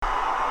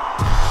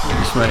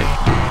mate.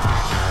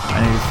 I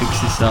need to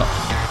fix this up.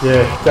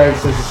 Yeah, James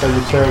says to say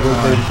you're terrible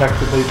at being back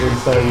to people and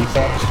staying in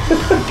touch.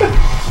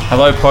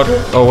 Hello,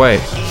 Oh,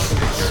 wait.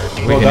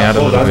 Wigging out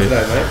a little bit.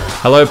 Today,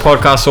 hello,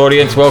 podcast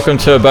audience. Welcome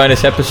to a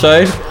bonus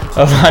episode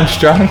of Lunch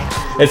Drunk.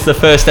 It's the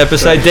first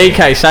episode.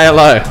 DK, say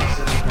hello.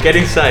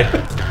 Getting safe.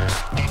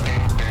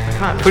 I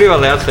can't put you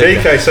on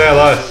loudspeaker. DK, say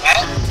hello.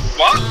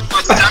 What?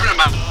 What's happening,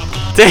 man?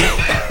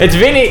 It's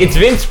Vinny. It's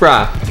Vince,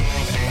 brah.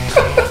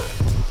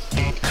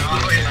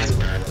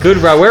 Good,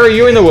 bro. Where are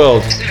you in the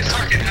world?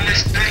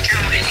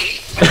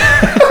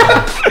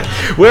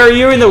 Where are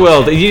you in the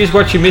world? Did you just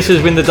watch your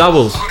missus win the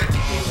doubles?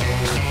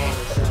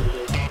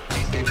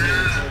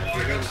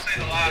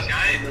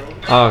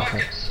 Oh,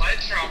 okay.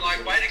 I'm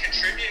like, way to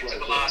contribute to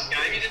the last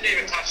game. You didn't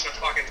even touch the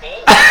fucking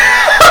ball.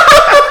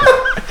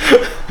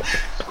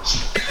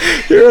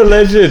 You're a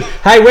legend.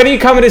 Hey, when are you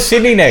coming to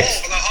Sydney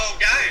next? For the whole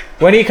game.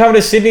 When are you coming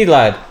to Sydney,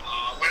 lad?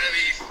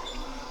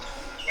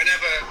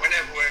 Whenever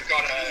we've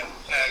got a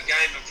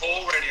game of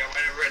pool ready, I'm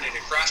ready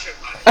to crush it,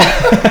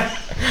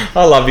 mate.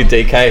 I love you,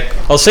 DK.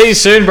 I'll see you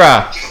soon,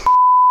 brah.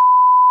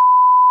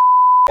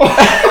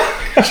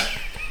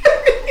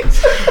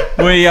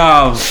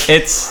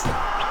 It's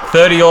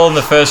 30-all in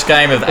the first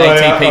game of the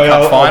ATP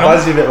Cup final. I'll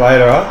buzz you a bit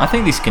later, huh? I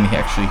think this can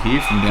actually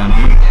hear from down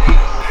here.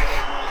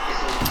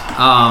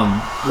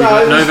 We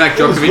got Novak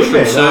Djokovic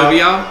from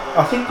Serbia.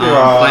 I think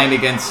playing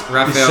against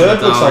Rafael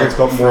Nadal. Looks like it's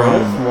got more in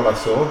it from what I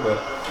saw, but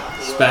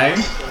Spain.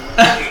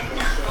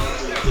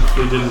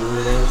 We didn't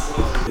realise.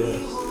 Yeah,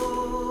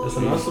 that's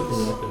a nice looking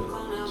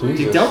record.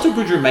 Did Delta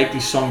Goodra make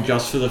this song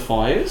just for the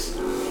fires?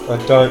 I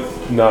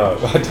don't know.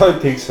 I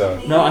don't think so.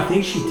 No, I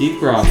think she did,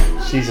 bro.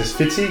 Jesus,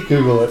 Fitzy,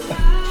 Google it.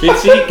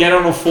 Fitzy, get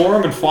on a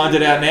forum and find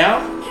it out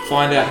now.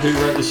 Find out who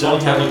wrote the song.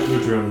 Delta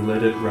Goodra,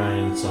 Let It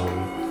Rain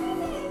song.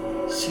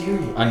 Siri?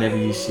 I never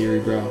use Siri,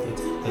 bro.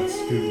 That's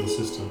Google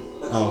Assistant.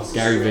 Oh,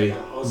 Gary V.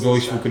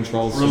 Voiceful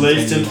controls.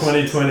 Released in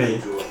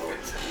 2020.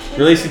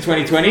 Released in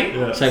 2020?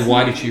 Yeah. So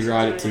why did she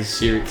write it to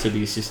Siri, to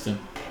the assistant?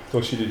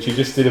 What she did, she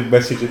just did a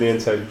message at the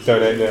end saying,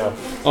 donate now.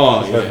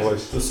 Oh, There's no yeah.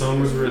 voice. The song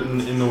was written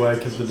in the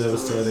wake of the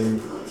devastating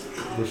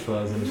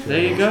bushfires in Australia.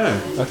 There you go.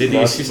 That's Did the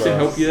nice, assistant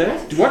bro. help you there?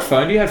 What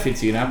phone do you have,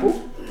 Fitzy? An Apple?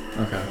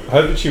 Okay. I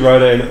hope that she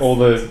wrote it and all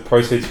the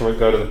proceeds from it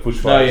go to the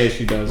bushfires. Oh, yeah,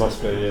 she does.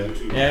 Must be, yeah.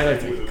 Yeah, they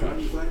take a cut.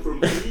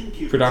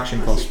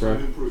 Production costs, bro.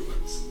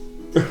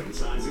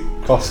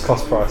 Cost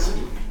price.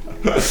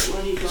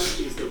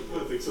 is the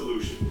perfect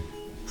solution.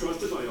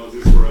 Trusted by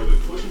others for over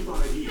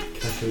 25 years.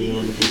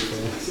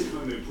 Classic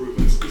Home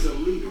Improvements is a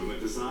leader in the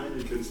design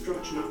and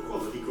construction of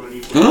quality granny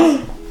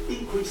flats.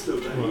 Increase the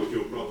value of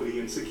your property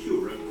and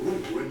secure a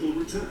great rental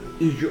return.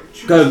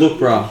 Go look,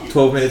 bro.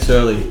 12 minutes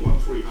early.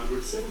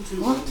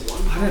 What?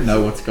 I don't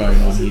know what's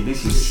going on here.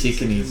 This is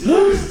sickening.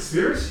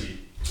 Conspiracy.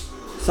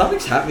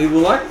 Something's happening.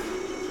 Well, like...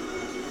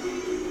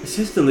 It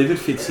says delivered,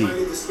 Fitzy.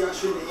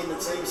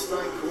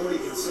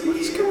 What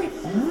is going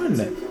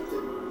on?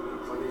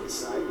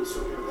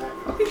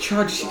 I've been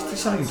charged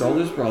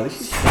 $60-something, bro.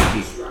 This is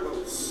heavy.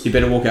 You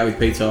better walk out with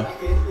pizza.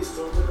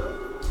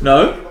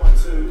 No?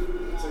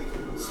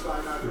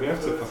 We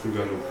have to fucking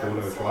go to a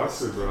Porto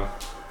drive-thru, bro.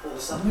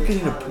 I'm not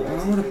getting I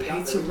want a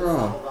pizza,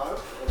 bro.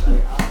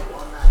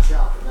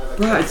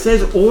 Bro, it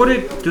says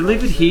ordered,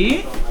 delivered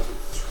here.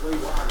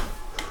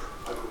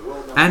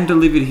 And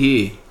delivered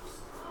here.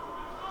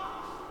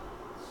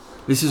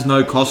 This is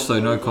no cost though,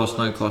 no cost,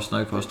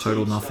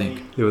 total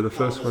nothing. Yeah, but the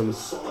first one...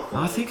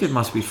 I think it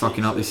must be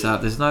fucking up this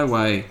app. There's no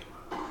way.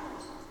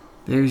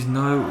 There is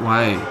no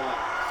way.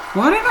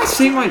 Why don't I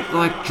see my,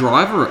 like,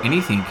 driver or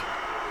anything?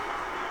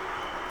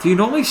 Do you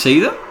normally see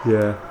them?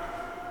 Yeah.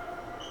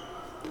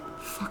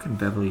 Fucking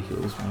Beverly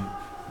Hills, man.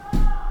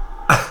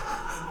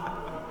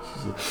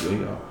 She's a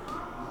bigger.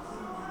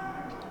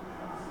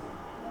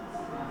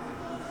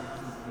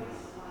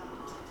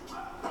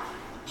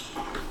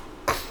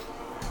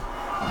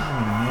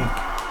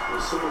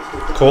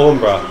 Call him,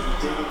 bro.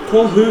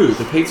 Call who?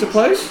 The pizza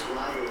place?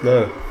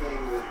 No.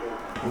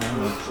 Oh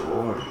my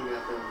god.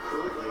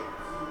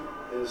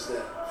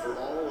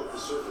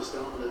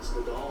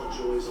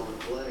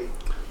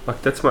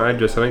 Like, that's my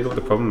address. I don't know what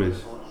the problem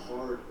is.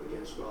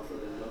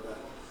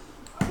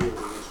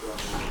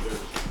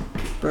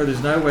 Bro,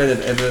 there's no way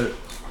they've ever...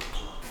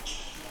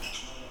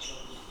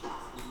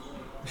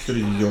 I should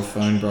have used your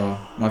phone, bro.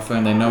 My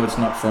phone, they know it's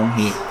not from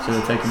here, so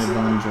they're taking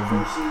advantage of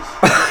me.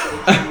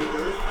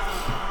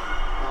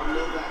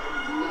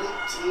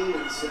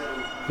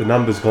 The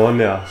number's gone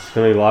now. It's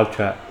going to be live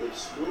chat.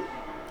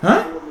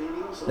 Huh?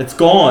 It's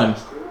gone.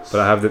 But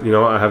I have the... You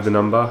know what? I have the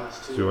number.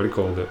 You already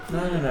called it.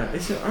 No.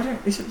 Is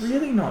it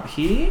really not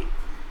here?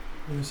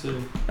 Let me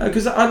see.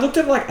 Because I looked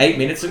at it like 5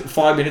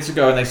 minutes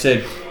ago, and they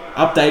said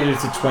updated it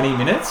to 20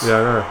 minutes. Yeah,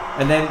 I know.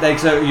 And then they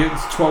said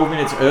it's 12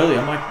 minutes early.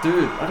 I'm like,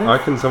 dude, I don't... I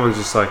reckon someone's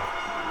just like...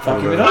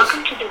 Fucking with us?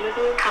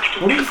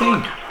 What do you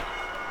think?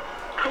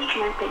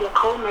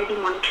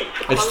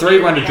 It's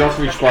 3-1 to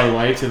Djokovic, by the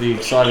way, to the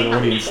excited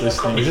audience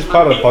listening. Is this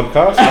part of the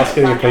podcast? Us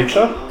getting a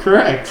pizza?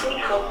 Correct.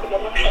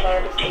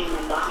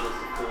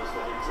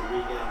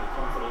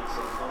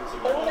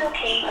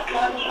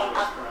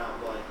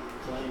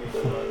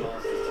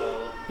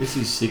 This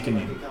is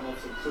sickening.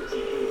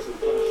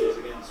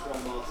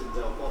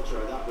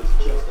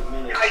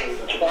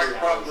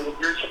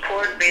 Your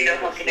support made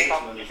up of the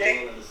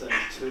today.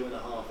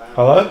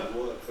 Hello?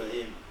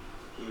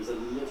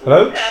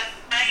 Hello?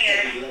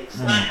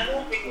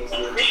 Hello,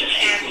 this is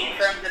Andy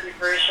from the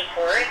reverse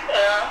support.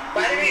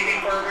 By the way,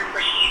 before we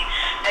proceed,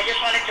 I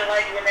just wanted to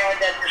let you know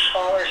that this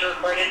call is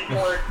recorded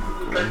for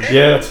purpose.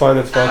 Yeah, that's fine,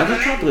 that's I fine.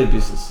 can't believe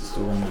business is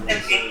still running.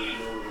 Thank you.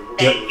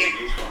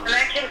 I'm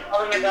actually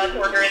calling about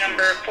order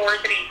number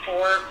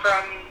 434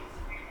 from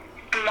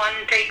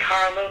Monte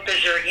Carlo,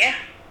 Pizzeria.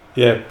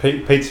 Yeah,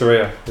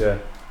 pizzeria, yeah.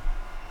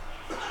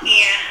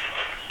 Yeah.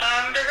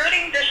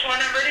 Regarding this one,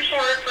 I'm really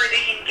sorry for the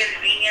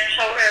inconvenience.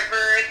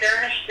 However, there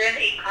has been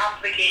a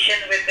complication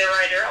with the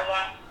rider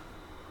along.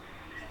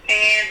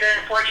 And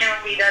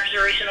unfortunately, that's the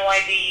reason why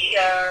the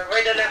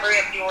redelivery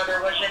of the order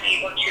wasn't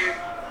able to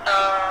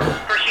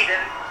proceed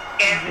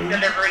and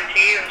delivering to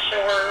you. So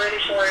we're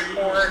really sorry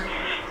for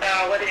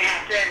what had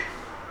happened.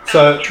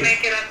 So- to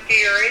make it up to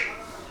you, right?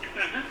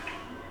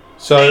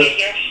 So,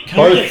 Yes.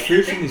 Can we get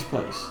food from this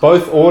place?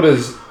 both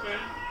orders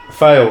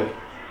failed.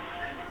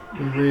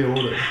 We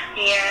reordered.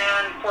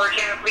 Yeah,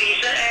 unfortunately,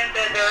 and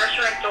the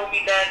restaurant told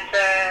me that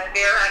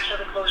they're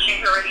actually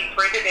closing early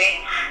for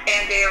today,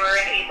 and they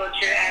weren't able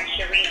to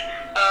actually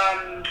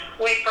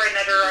wait for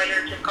another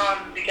rider to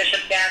come because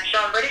of that. So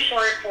I'm really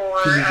sorry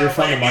for Can you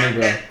refund the money,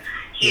 bro?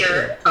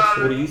 here.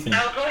 What do you think?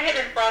 I'll go ahead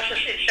and process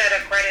instead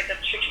a credit of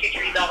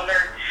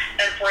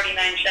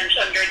 $63.49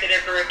 under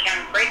delivery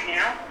account right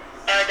now.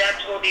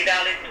 That will be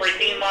valid for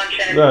 3 months.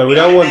 And No, we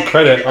don't want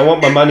credit. I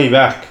want my money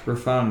back.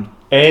 Refund.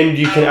 And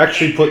you can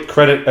actually put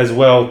credit as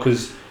well,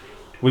 because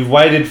we've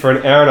waited for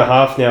an hour and a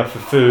half now for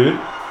food.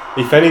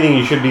 If anything,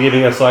 you should be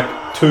giving us like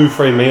 2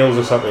 free meals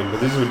or something, but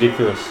this is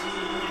ridiculous.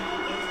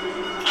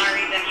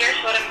 Alright, then here's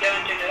what I'm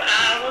going to do.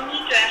 I will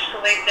need to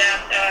escalate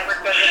that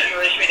request of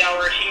yours with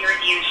our senior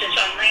users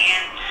on my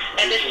end.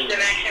 And this is the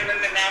maximum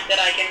amount that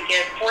I can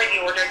give for the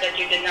order that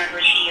you did not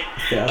receive.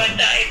 Yeah. But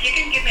if you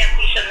can give me at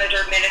least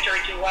another minute or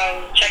two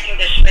while checking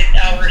this with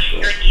our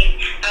senior team,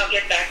 I'll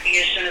get back to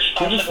you as soon as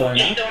Can you possible. phone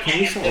Just up? don't Can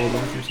hang you up start the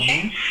ordering phone, from okay?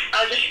 someone?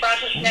 I'll just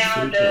process now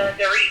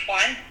the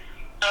refund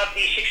of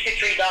the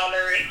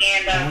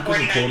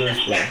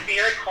 $63.49 back to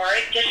your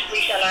card. Just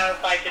please allow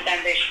 5 to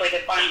 10 days for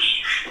the funds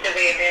to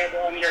be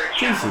available on your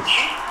account. Jesus.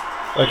 Okay?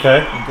 Okay.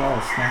 The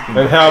guy's snacking.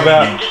 And how And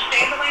about just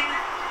stay the line.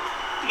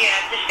 Yeah,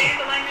 just stay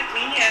the line with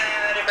me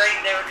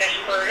regarding the request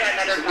for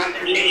another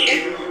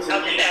compensation. I'll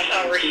just ask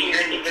our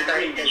senior team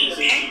regarding this,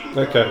 okay?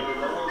 okay?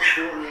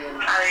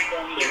 Alright,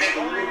 then give it a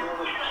moment.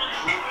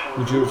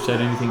 Would you have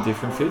said anything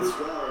different, Fitz? I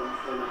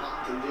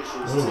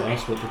wanted to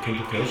ask what the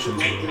complications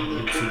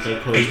were. Since they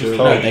closed just early.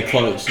 told. No, they're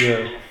closed.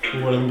 Yeah,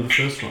 Well, what happened to the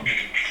first one?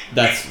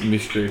 That's a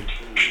mystery.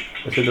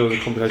 I said there was a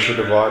complication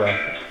with the rider.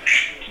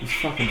 He's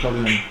fucking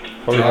probably on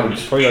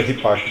Probably got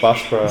hit by a bus,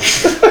 bro.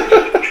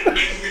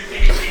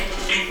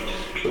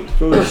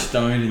 probably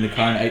stoned in the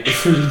car and ate the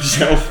food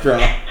himself, bro.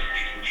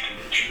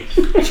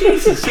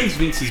 Jesus, it says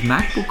Vince's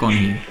MacBook on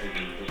here.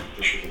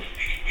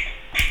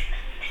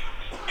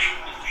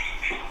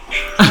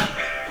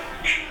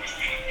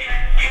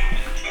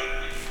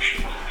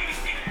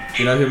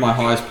 You know who my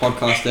highest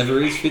podcast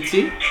ever is,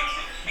 Fitzy?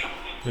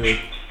 Who?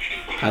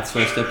 Pat's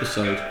first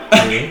episode.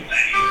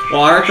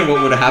 Well, I reckon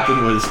what would have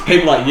happened was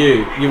people like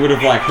you would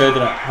have like heard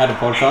that I had a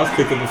podcast,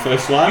 clicked on the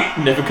first one,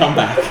 never come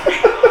back.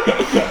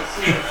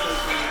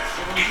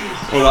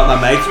 Or like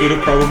my mates would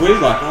have probably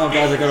like, oh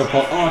guys, I got a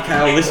pod. Oh, okay,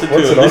 I'll listen to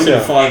What's it. it on Listen to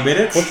now? 5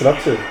 minutes. What's it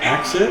up to?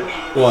 Axe it.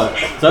 What?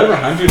 It's over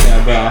 100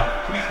 now, bro.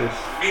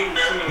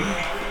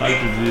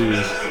 100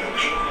 views.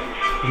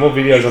 More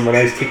videos on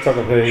Renee's TikTok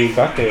of her hitting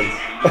backhands.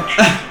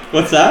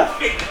 What's that?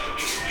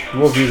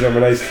 More views on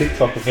Renee's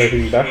TikTok of her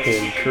hitting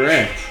backhands.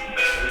 Correct.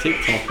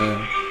 TikTok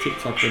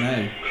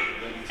Renee.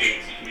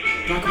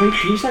 Bro, can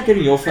you start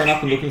getting your phone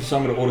up and looking for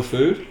someone to order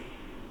food?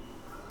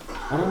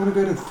 I don't want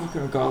to go to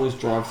fucking Regala's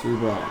drive-through,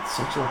 bro. It's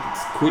such like,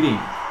 it's quitting.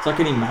 It's like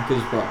getting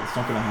Macca's, bro. It's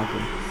not gonna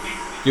happen.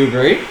 Do you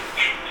agree?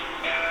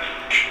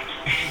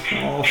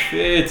 Oh,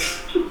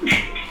 Fitz.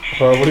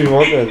 Alright, what do you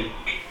want then?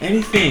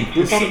 Anything.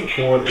 The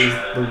support is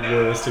the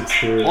worst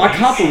experience. I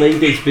can't believe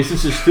these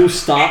businesses still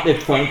start their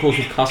phone calls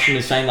with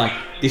customers saying like,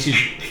 this is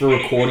for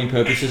recording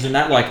purposes and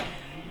that. Like,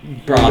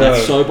 bro,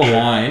 that's so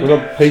behind. We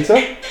want pizza?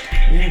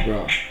 Yeah,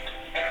 bro.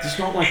 It's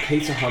not like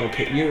Pizza Hut or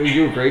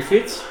you agree,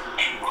 Fitz?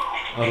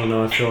 I don't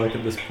know. I feel like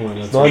at this point,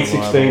 that's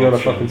 9:16 on a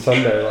fucking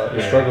Sunday. Like, we're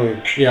Yeah.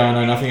 struggling. Yeah, I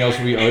know. Nothing else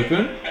will be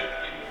open.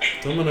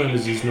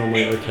 Domino's is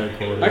normally okay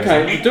quality.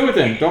 Okay, do it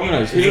then.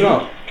 Domino's, hit it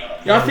up.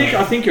 Yeah, I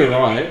think you're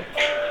right.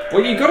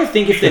 Well, you got to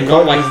think if they're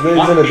not like. There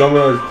isn't a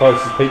Domino's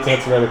close. The Pizza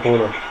Hut's around the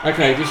corner.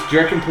 Okay, just do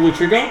you reckon pull the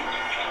trigger?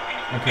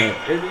 Okay,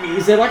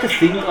 is there like a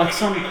thing like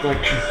some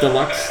like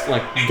deluxe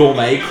like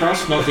gourmet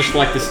crust, not just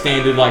like the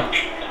standard like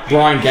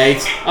Brian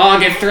Gates? Oh, I'll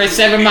get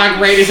 7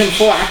 margaritas and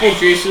 4 apple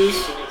juices.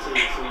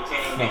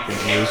 Fucking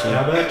How loser.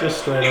 about just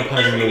straight up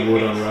having the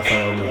wood on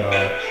Rafael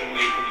Nadal?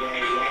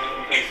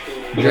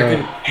 Do you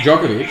reckon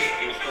Djokovic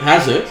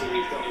has it?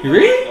 You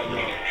really?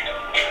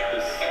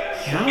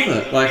 how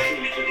the like.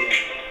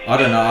 I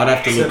don't know. I'd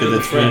have to look Except at with the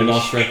the twin French.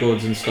 loss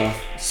records and stuff.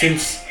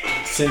 Since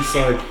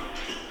like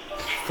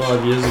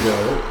 5 years ago,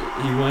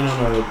 he went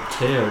on a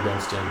tear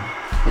against him.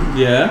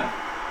 Yeah.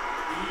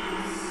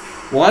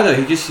 Why though?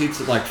 He just hits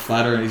it like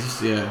flatter and he's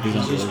just he's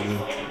just-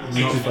 unbelievable. He's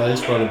not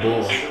phased by the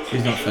ball.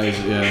 He's not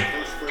phased. Yeah.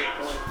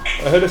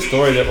 I heard a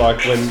story that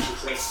like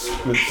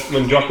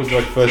when Jock was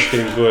like first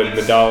getting good,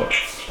 Nadal,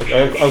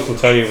 like Uncle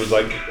Tony was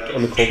like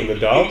on the court with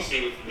Nadal.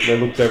 And they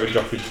looked over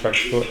Djokovic's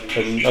practice court,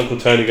 and Uncle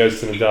Tony goes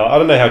to Nadal. I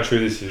don't know how true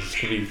this is. It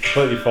could be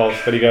completely false,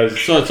 but he goes,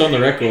 So it's on the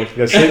record.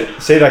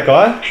 see that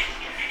guy?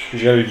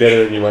 He's going to be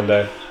better than you one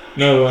day.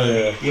 No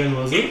way. Yeah. When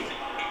was it?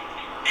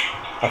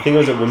 I think it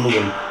was at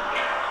Wimbledon.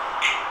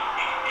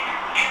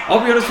 I'll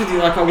be honest with you.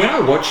 Like when I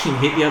watched him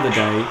hit the other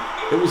day,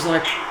 it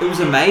was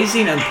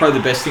amazing and probably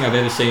the best thing I've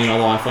ever seen in my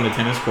life on a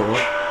tennis court.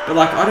 But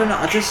like I don't know.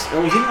 I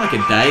was in like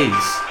a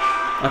daze.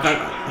 Like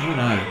I don't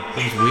know.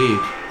 It was weird.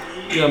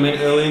 Yeah, I mean,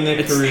 early in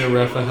their career,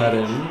 Rafa had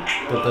him,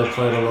 but they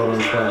played a lot on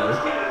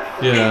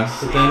clay. Yeah.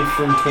 But then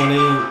from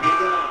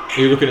Are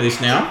you looking at this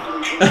now?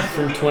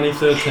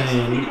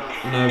 2013,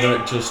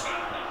 Novak just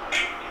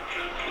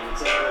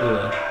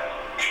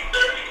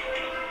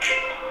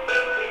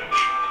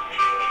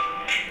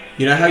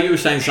You know how you were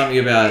saying something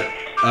about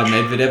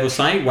Medvedev or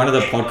something? One of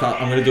the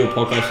podcast, I'm going to do a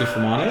podcast with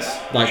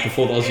Fermanis, like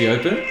before the Aussie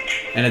Open,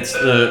 and it's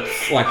the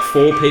like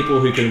 4 people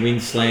who can win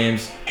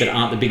slams that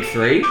aren't the big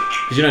 3,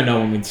 because you know no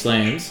one wins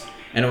slams,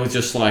 and it was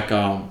just like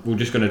we're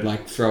just going to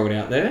like throw it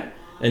out there,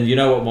 and you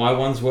know what my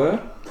ones were?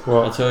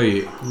 What? I'll tell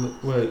you.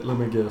 wait, let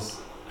me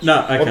guess.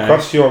 No, okay. What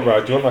crust do you want,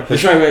 bro? Do you want like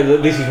Let's try.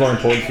 This is more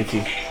important for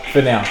you.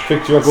 For now. Do you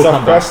want We'll stuffed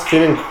come back. crust,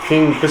 thin,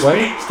 crispy?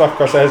 What? Stuffed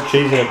crust that has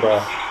cheese in it, bro.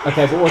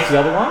 Okay, but what's the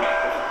other one?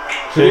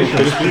 Cheese,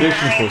 Tradition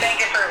crispy. push. Thank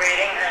you for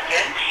waiting.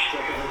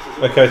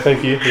 Good. Okay, thank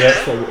you. Yeah.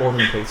 So we're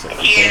ordering pizza.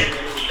 Yeah,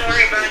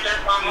 sorry about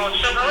that, Mamo.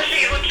 So I was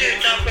able to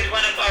talk with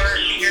one of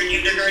our senior team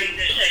regarding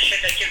this session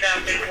that you've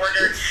been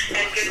ordered,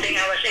 and good thing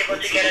I was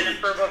able to get an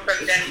approval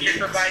from them to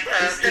provide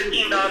a $15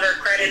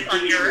 credit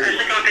on your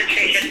as a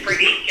compensation for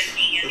the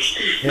inconvenience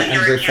Yeah, on and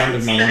your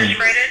refunded account. my So money. this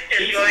credit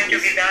is going to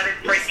be valid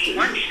for 3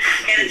 months,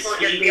 and it will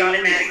just be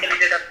automatically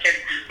deducted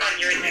on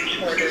your next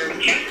order.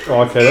 Okay?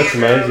 Oh, okay, that's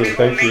amazing.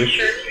 Thank you.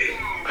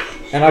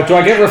 And do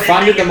I get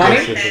refunded the money?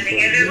 Yes, yes,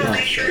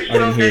 yes. I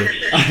didn't hear.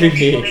 I didn't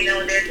hear.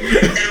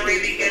 That way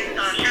we can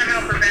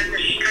somehow prevent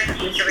this kind of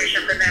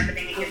situation from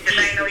happening again. Because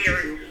I know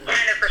you're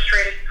kind of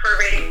frustrated for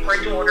waiting for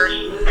 2 orders,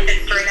 and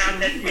it turned out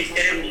that it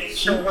didn't.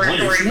 So we're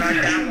sorry about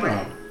that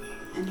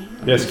one.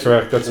 Yes,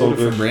 correct. That's all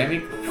Order good. from Rami.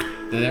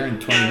 They're there in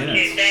 20 Okay,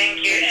 minutes.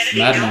 thank you. Anything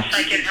Mad else Max.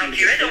 I can help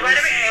you with? So by the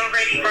way, I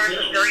already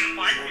processed the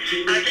refund.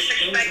 I just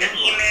expect an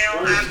email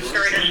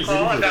after this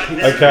call about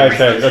this.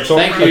 Okay. That's all.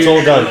 Thank you. That's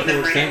all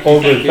done. Thank All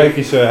you. good. Thank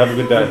you, sir. Have a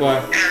good day. Bye.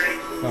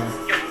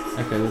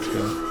 Bye. Okay, let's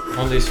go.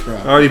 On this, I bro.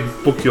 already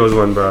booked yours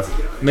one, bro.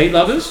 Meat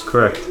lovers?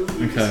 Correct.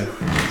 Okay.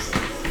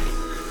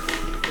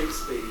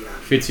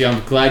 Fitzy,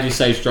 I'm glad you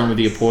stayed strong with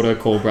the Oporto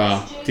call,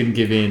 brah. Didn't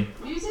give in.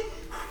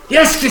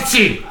 Yes,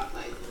 Fitzy!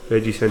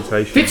 Veggie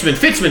sensation.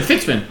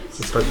 Fitzman!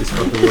 Let's hope this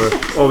fucking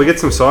works. Oh, we get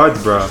some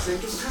sides, bro.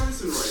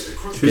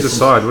 Choose a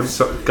side. What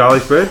is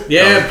garlic bread?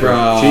 Yeah, Garlic bread.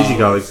 bro. Cheesy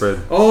garlic bread.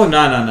 Oh,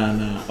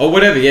 no. Oh,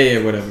 whatever.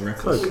 Yeah, whatever.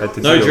 Reckless. Okay,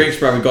 the No deal. drinks,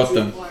 bro. We got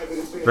them.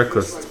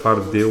 Reckless. It's part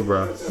of the deal,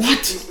 bro.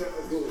 What?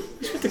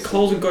 You went to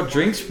Coles and got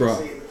drinks,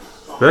 bro.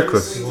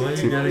 Reckless. Why are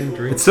you getting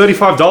drinks? It's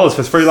 $35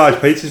 for 3 large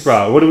pizzas,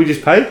 bro. What did we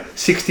just pay?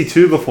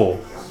 62 before.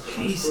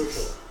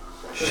 Jesus.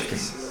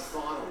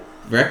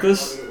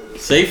 Reckless?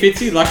 See,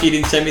 Fitzy? Lucky you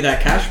didn't send me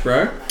that cash,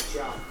 bro.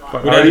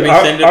 But Would only be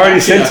send it I already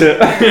back, sent you it.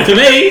 know. To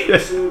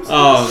me?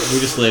 Oh, we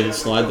just leave it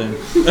slide then.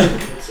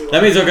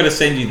 That means I'm going to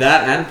send you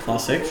that and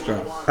plus extra.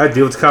 Hey,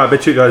 deal. It's car. I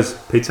bet you it goes,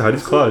 Pizza Hut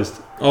is closed.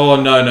 Oh,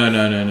 no.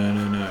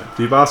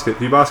 Do you basket?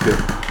 Quick, basket.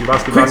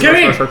 get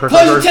in!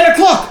 Close at 10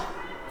 o'clock!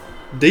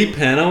 Deep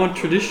pan, I want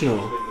traditional.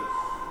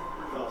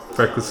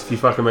 Reckless, if you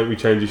fucking make me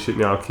change this shit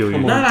now, I'll kill you.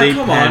 Come No, on. no, Deep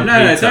come pan on.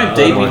 No, pizza. don't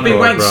deep. Oh my You've been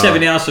God, waiting bro.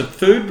 7 hours for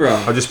food, bro.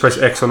 I'll just press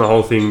X on the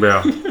whole thing,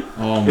 bro.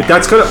 Oh, my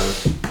That's gonna.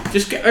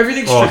 Just get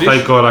everything's Oh, traditional.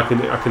 thank God, I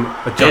can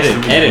adjust it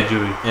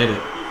individually. Edit.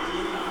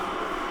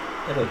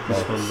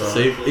 This one, bro.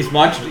 See,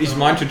 is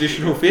mine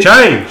traditional fit?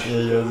 Change. Yeah,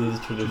 yours is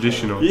traditional.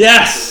 Traditional.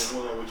 Yes!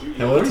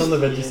 Now what's on the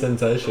veggie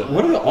sensation?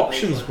 What are the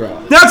options, bro?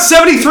 Now it's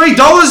 $73,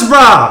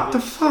 bro. The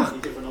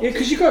fuck? Yeah,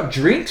 because you got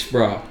drinks,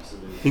 bro.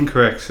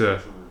 Incorrect,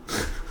 sir.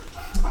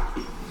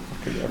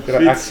 I've got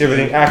to axe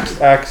everything.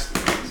 Axe.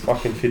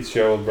 Fucking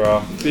Fitzgerald,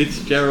 bro.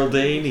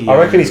 Fitzgeraldine. I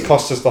reckon he's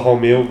cost us the whole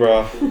meal,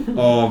 bro.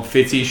 Oh,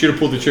 Fitzy, you should have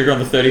pulled the trigger on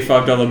the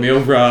 $35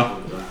 meal, bro.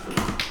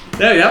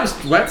 No,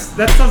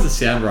 that doesn't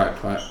sound right,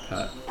 Pat.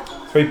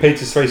 3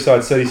 pizzas, 3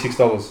 sides,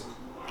 $36.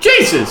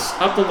 Jesus!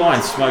 Up the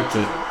line, smoked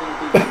it.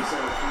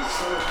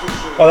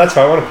 Oh, that's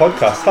right. I want a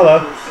podcast. Hello.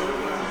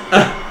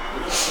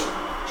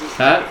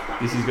 Pat,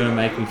 this is gonna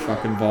make me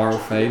fucking viral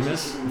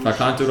famous. If I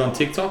can't do it on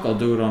TikTok, I'll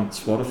do it on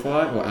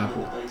Spotify or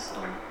Apple.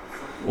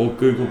 Or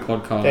Google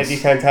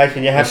Podcasts.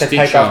 Temptation. You have to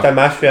take off the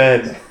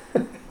mushroom.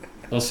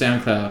 Or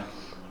SoundCloud.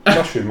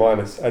 Mushroom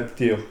minus.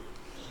 Deal.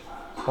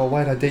 Oh,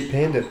 wait. I deep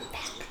panned it.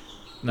 Fuck.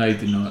 No, he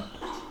did not.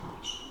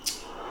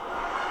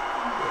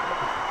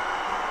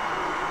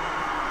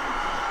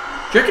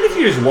 Do you reckon if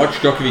you just watch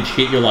Djokovic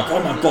hit, you're like,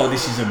 oh my god,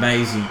 this is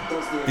amazing.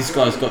 This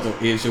guy's got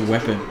it's a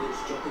weapon.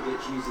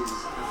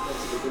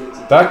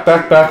 Back.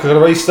 I gotta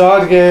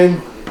restart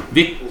again.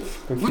 Vic,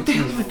 what the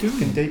hell am I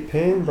doing? Deep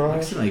pen, bro. I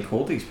accidentally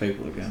called these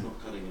people again.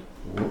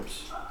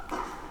 Whoops.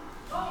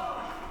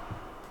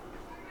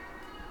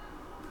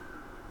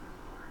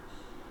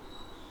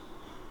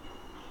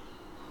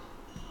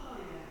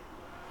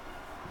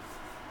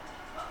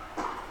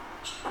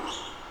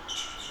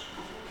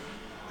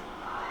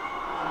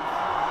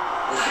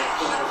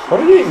 Why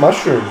don't you eat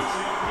mushroom?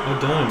 I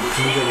don't.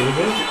 Can you get rid of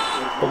it?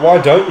 But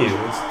why don't you?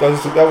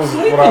 That was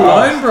Leave what him I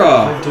alone, asked. bro.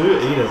 I do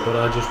eat it, but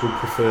I just would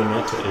prefer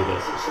not to eat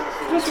it.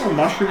 He doesn't want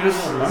mushroom, he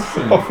doesn't want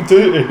mushroom. I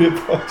do eat it,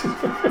 bro.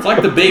 It's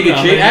like the bigger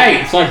cheese.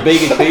 Hey, it's like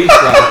bigger cheese,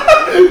 bro.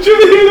 Do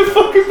you eat the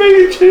fucking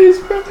bag of cheese,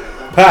 bro?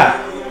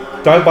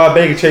 Pat, don't buy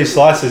bag of cheese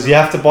slices. You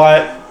have to buy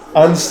it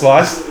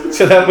unsliced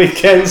so that we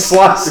can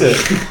slice it.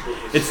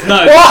 It's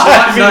no,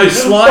 Why? no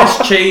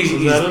sliced cheese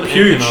Is that an is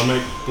huge.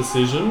 economic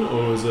decision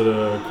or is it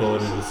a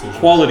quality decision?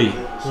 Quality.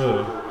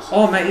 Really?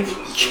 Oh mate,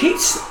 if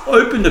cheese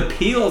open the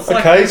peel, it's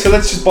like Okay, so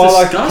let's just buy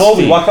like disgusting.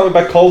 Colby. Why can't we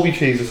buy Colby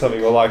cheese or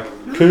something? Or like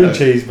coon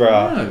cheese,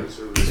 bro? no. That's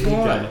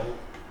why.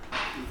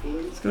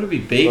 It's got to be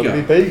Gotta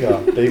bigger.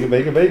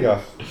 be bigger.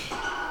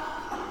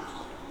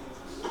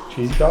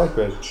 Cheesy garlic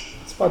bread.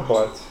 It's Bud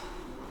Bites.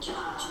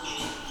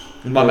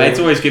 And my mates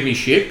always give me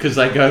shit because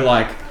they go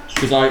like,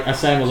 because I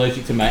say I'm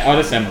allergic to mayo. I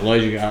don't say I'm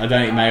allergic. I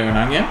don't eat mayo and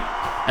onion,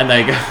 and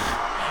they go,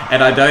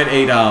 and I don't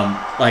eat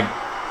like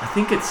I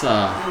think it's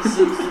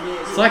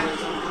like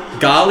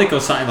garlic or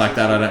something like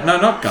that. I don't. No,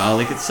 not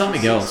garlic. It's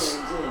something else.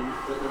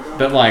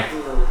 But like,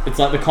 it's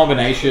like the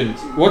combination.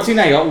 What's in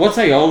what's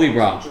aioli,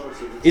 bro?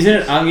 Isn't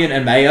it onion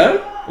and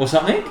mayo or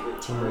something?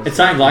 It's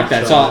something like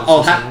that. So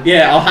I'll have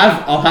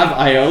I'll have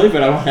aioli,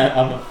 but I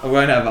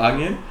won't have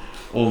onion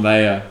or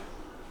mayo.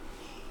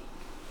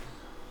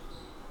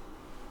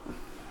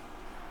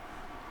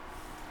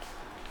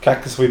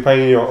 Cactus, are we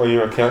paying on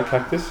your account,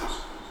 Cactus?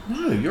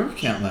 No, your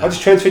account, I mate.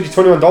 just transferred you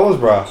 $21,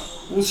 bro.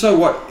 Well, so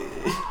what?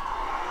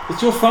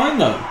 It's your phone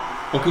though.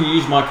 Or can you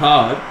use my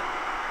card?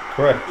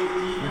 Correct.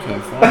 Okay,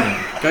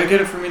 fine. Go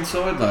get it from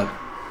inside, lad.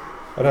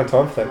 I don't have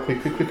time for that.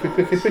 Quick.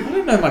 I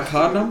don't know my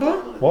card number.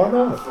 Why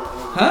not?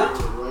 Huh?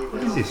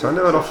 What is this? I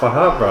know it off by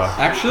heart, bro.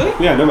 Actually?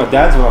 Yeah, I know my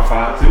dad's one off by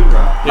heart too,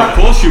 bro. Yeah, of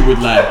course you would,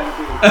 lad.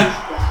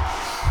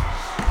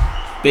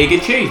 Bigger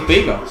cheese,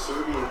 bigger.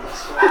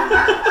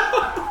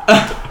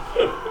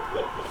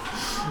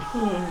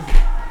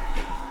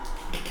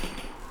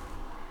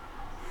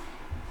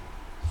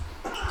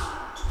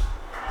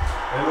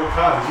 Does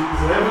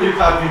it have your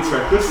card Vince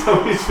Breakfast?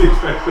 Somebody's Vince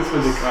Breakfast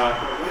on your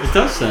card. It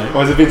does say.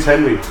 Or is it Vince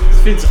Henley? It's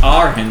Vince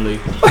R. Henley.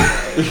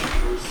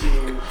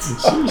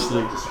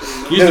 Seriously.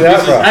 Use the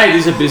business, hey,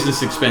 this is a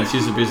business expense.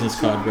 Use a business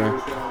card, bro.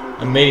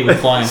 I'm meeting with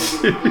clients.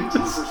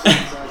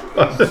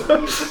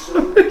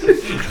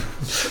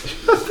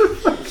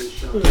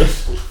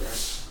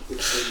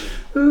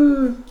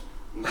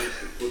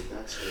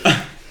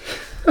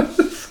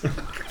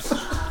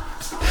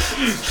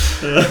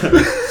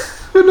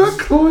 We're not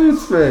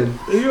clients, man.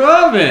 You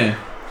are, man.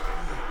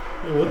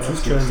 Yeah, what's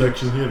this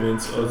transaction here,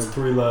 Vince? Oh, it's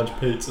 3 large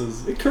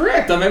pizzas.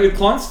 Correct. I met with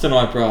clients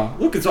tonight, bro.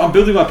 Look, I'm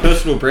building my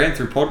personal brand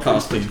through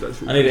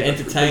podcasting. I need to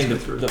entertain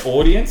the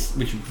audience,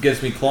 which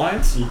gets me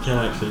clients. You can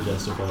actually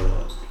justify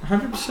that.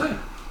 100%.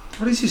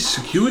 What is this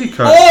security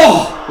code?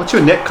 Oh! What's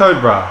your net code,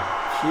 bro?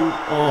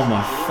 Oh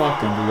my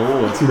fucking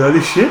lord. Do you know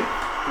this shit?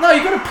 No,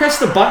 you gotta press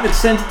the button and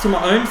send it to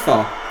my own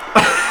phone.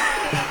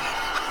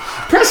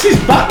 Press this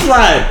button,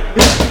 lad!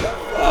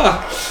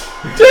 Fuck.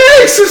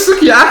 Jesus,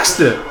 look, you axed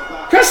it.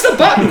 Press the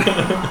button!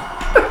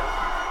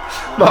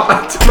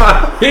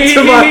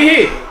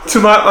 Here. To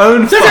my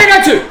own Something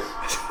I do!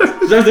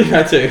 Something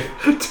I do.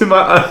 To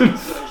my own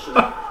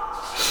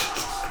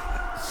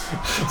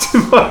To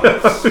my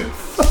own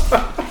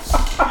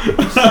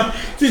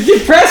Did you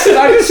press it?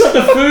 I just got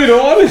the food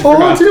ordered, bro.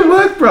 Oh, it didn't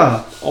work,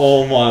 bro.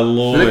 Oh my The net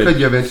lord. code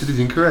you have entered is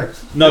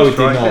incorrect. No, Let's it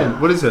did try not. again.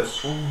 What is it?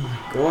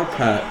 God,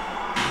 Pat.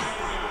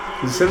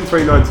 Is it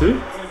 7392?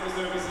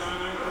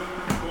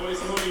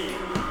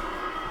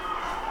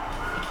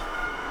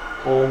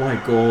 Oh my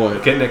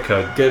god. Get net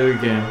code. Get it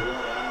again.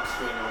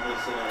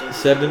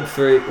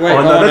 73. Wait,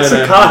 Oh, no, that's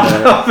the card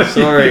number.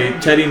 Sorry,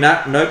 Teddy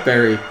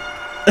Noteberry.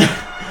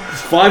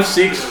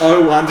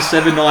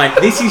 560179.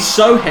 This is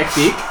so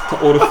hectic to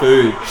order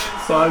food.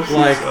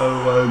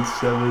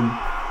 560179.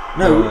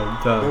 No,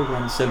 Done.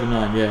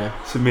 0179. Yeah.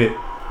 Submit.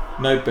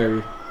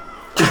 Noteberry.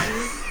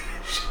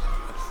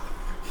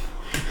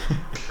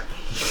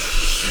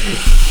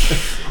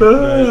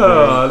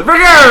 The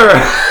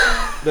ringer!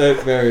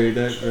 Noteberry.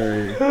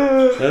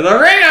 The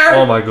ringer!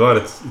 Oh my god,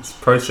 it's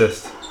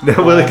processed.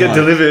 Now will it get my-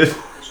 delivered?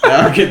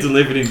 I'll get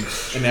delivered in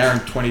an hour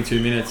and 22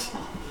 minutes.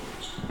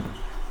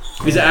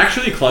 Is it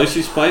actually close,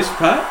 this place,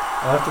 Pat?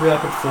 I have to be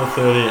up at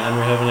 4:30 and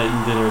we haven't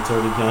eaten dinner. It's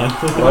already 9.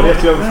 Why do you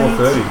have to be up at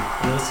 4:30?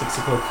 Yeah, 6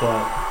 o'clock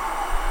flight.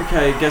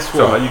 Okay, guess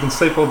So what? you can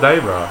sleep all day,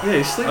 bro. Yeah,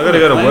 you sleep. I gotta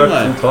go to work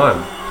full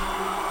time.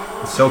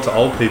 Sell to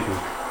old people.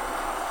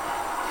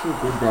 Feel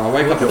good, bro. I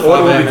wake up The at 5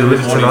 order will a.m. be every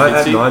delivered morning. tonight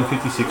at 50.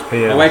 9:56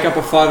 p.m. I wake up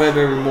at 5 a.m.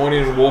 every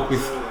morning and walk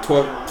with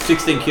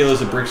 16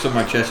 kilos of bricks on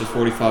my chest for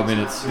 45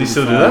 minutes. Do you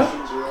still do that?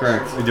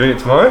 Correct. You're doing it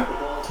tomorrow?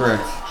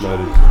 Correct.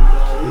 Noted.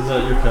 Is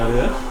that your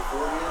cardio?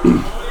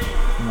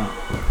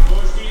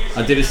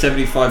 I did a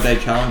 75-day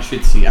challenge,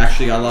 Fitzy.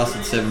 Actually, I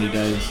lasted 70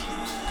 days.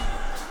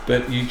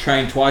 But you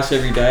train twice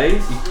every day.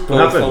 You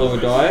gotta follow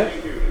a diet.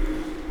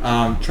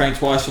 Train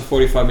twice for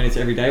 45 minutes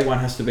every day. One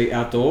has to be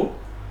outdoor.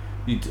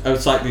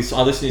 It's like this.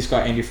 I listen to this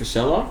guy Andy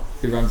Frisella,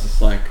 who runs this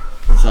it's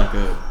like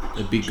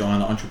a big guy in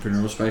the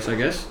entrepreneurial space, I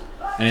guess.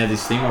 And he had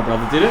this thing. My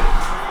brother did it.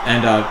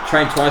 And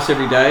train twice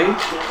every day.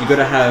 You got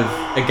to have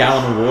a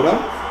gallon of water.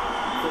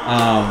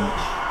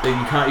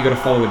 You got to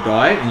follow a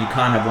diet, and you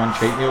can't have one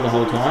cheat meal the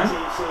whole time.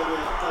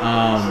 I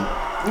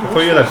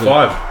thought you had 5.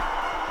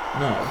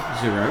 No,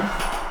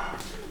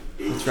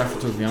 0. Let's Rafa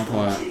talk the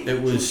umpire.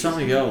 It was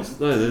something else.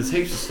 No, there's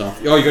heaps of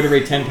stuff. Oh, you got to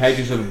read 10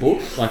 pages of a book,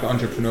 like an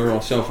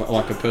entrepreneurial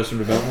like a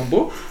personal development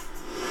book.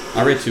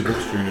 I read 2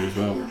 books during it as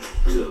well.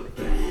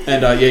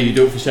 And you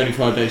do it for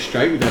 75 days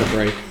straight without a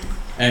break.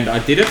 And I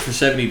did it for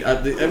 70.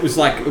 It was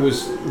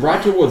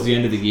right towards the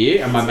end of the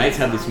year, and my mates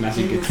had this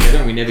massive get together,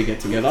 and we never get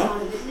together.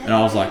 And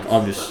I was like,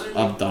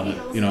 I've done it,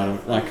 you know,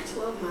 like.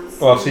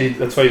 Oh, see,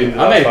 that's why you didn't.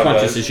 I made a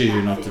conscious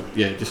decision not to,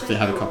 just to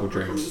have a couple of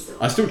drinks.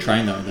 I still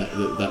trained though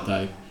that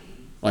day,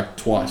 like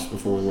twice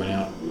before we went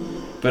out.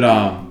 But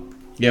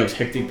it was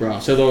hectic, bro.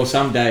 So there were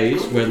some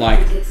days where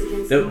like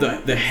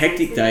the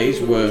hectic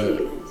days were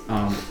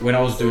when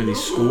I was doing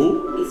this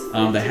school.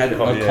 They had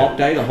a comp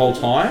day the whole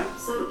time,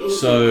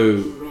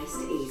 so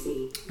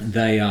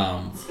they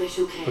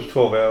for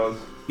 12 hours.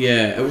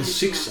 Yeah, it was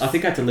 6. I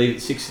think I had to leave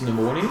at 6 in the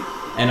morning,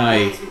 and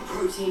I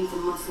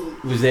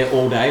was there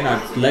all day. And I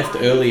left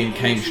early and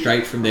came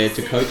straight from there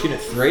to coaching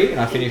at 3,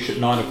 and I finished at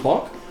 9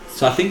 o'clock.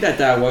 So I think that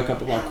day I woke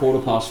up at like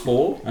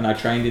 4:15, and I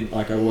trained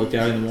I worked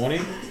out in the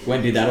morning,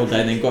 went and did that all day,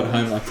 and then got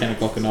home at like 10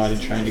 o'clock at night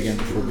and trained again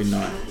before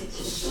midnight.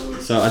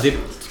 So I did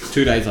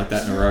 2 days like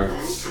that in a row.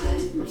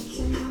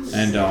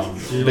 And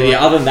but yeah,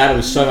 other than that, it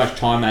was so much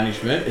time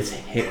management.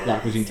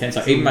 It was intense.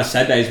 Like even my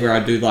sad days where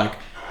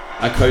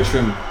I coach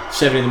from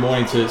 7 in the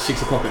morning to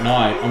 6 o'clock at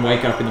night. I'm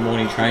waking up in the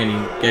morning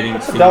training, getting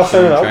finished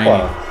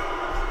training,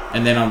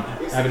 and then I'm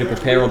having to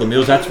prepare all the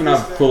meals. That's when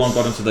I've full on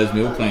got into those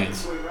meal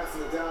plans.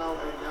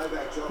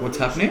 What's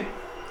happening?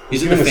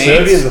 Is it the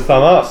Serbians a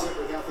thumb up?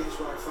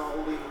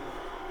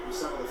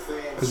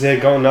 Because they're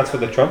going nuts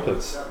with the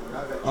trumpets.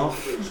 Oh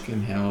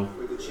fucking hell!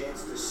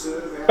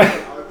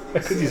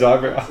 Because his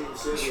eyebrow.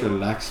 Just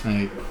relax,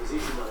 mate.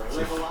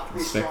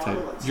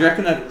 Spectator. Do you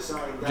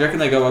reckon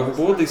they go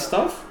overboard this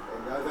stuff?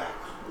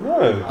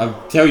 No.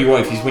 I'll tell you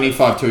what, if he's winning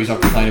 5-2, he's not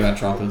complaining about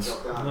trumpets.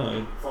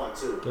 No,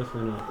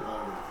 definitely not.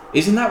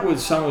 Isn't that what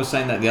someone was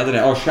saying that the other day?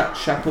 Oh,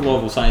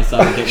 Shapovalov was saying he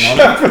started getting on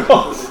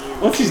it.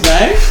 What's his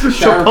name?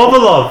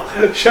 Shapovalov.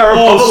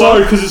 Oh,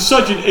 sorry, because it's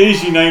such an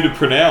easy name to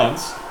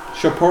pronounce.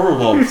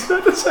 Shapovalov.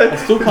 I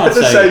still can't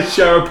say it.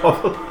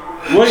 Shapovalov.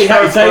 What do you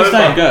have to say his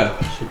name? Go.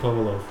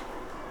 Shapovalov.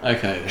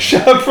 Okay. Then.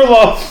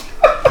 Shapovalov.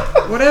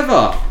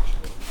 Whatever.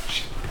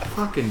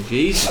 Fucking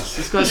Jesus.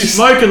 This guy's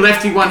smoking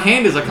lefty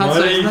one-handers. I can't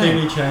say his name. Why do you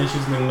think he changed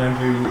his middle name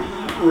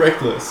to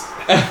Reckless?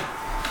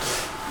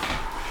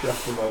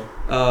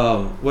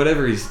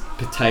 Whatever his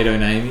potato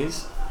name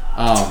is.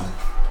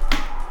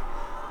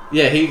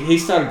 Yeah, he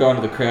started going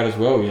to the crowd as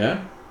well,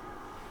 yeah?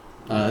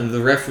 And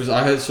the ref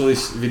saw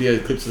this video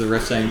clips of the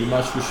ref saying, you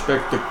must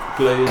respect the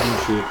players and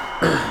shit.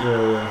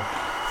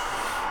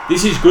 Yeah.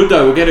 This is good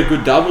though, we'll get a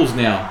good doubles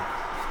now.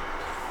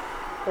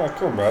 Oh,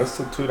 come on, bro. There's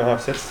still 2.5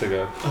 sets to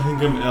go. I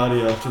think I'm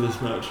outie after this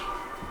match.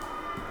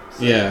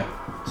 Yeah.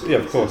 Yeah,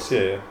 of course,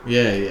 yeah.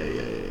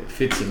 Yeah.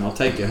 Fits in, I'll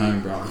take you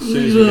home, bro. As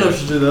soon as You we don't go. have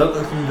to do that,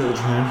 I can go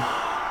train.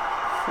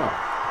 Fuck.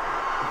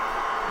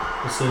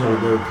 We'll see how we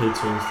go with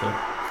pizza and stuff.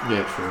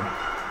 Yeah, true.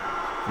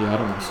 Yeah, I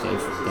don't want to stay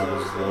for the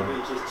doubles as well.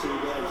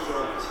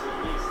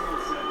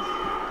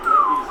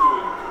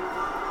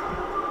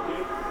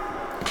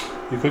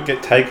 You could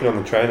get taken on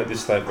the train at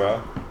this late,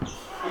 bro.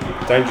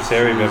 Dangerous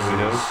area, Beverly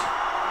Hills.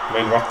 I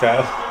mean,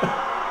 Rockdale.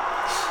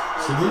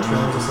 Sydney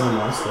trains are so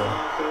nice though.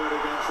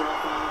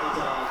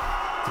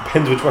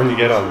 Depends which one you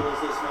get on.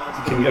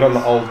 You can get on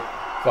the old,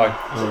 like...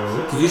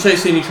 Did you say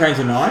Sydney trains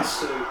are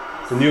nice?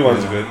 The new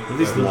ones are good. At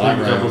least The light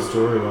big rail. double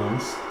story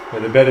ones. Yeah,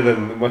 they're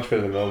much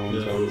better than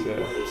Melbourne's Yeah. ones,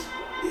 yeah.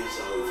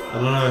 I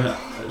don't know,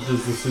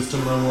 does the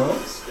system run well?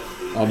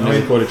 I've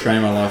never caught a train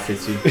in my life,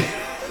 Fitzy.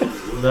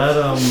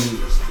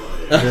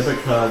 That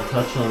debit card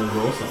touch on is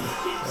awesome.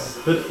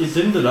 But it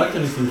didn't deduct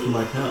anything from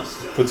my account.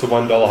 Puts a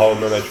 $1 hold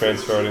and then they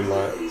transfer it in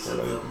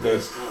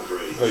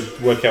they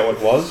work out what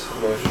it was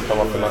and then it should come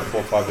up in like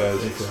 4 or 5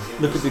 days.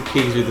 Look at the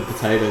kids with the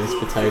potato, this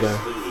potato.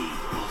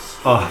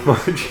 Oh,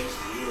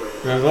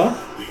 Remember?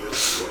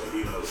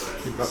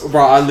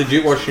 Bro, I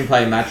legit watched him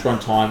play a match one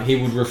time. He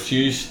would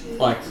refuse,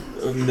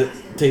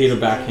 to hit a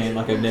backhand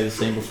like I've never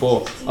seen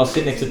before. I was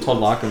sitting next to Todd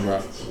Larkin,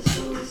 bro.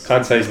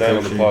 can't say his name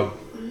on the pod.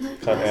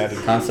 Can't out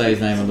him. Can't say his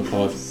name on the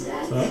pod.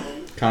 Huh?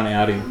 Can't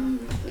out him.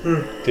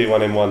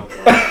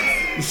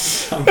 D1M1.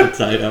 Some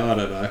potato, I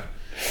don't know.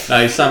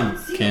 No, he's some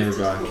Canberra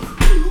guy.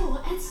 More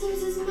at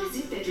Snooze's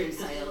massive bedroom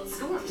sale.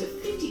 Score up to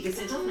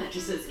 50% off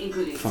mattresses,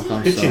 including Fuck,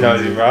 I'm Pitchy sorry.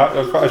 knows him, right?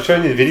 I've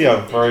shown you the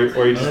video where he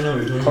I don't know what you're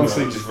just talking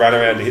constantly just ran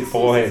around to hit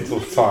foreheads all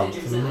the time. I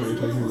don't know what you're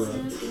talking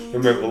about.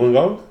 Remember at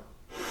Wollongong?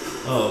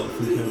 Oh,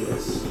 from Canberra.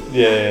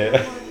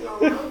 Yeah.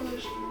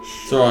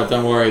 It's alright,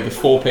 don't worry. The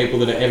 4 people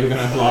that are ever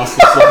going to last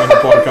this long in the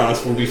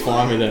podcast will be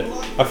fine with it.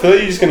 I feel like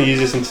you're just going to use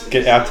this and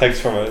get outtakes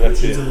from it. That's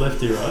He's a it.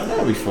 lefty, right?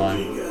 That'll be fine.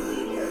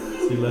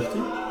 Is he lefty?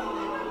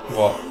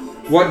 What?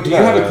 What, do you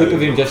No, have a no, clip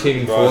of him just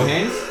hitting right.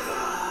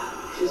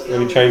 forehands? Let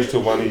me change to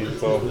 1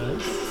 as well.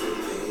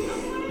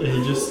 Yeah,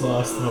 he just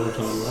sliced the whole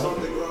time,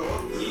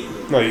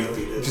 right? No,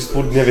 you just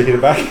would never hit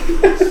it back.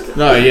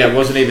 No, yeah, it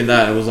wasn't even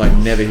that. It was like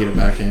never hit a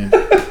backhand.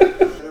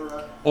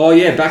 Oh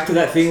yeah, back to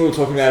that thing we were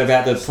talking about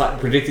the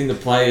predicting the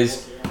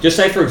players. Just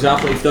say, for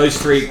example, if those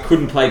 3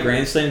 couldn't play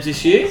Grand Slams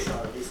this year,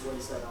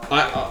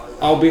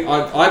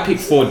 I picked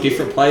 4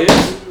 different players.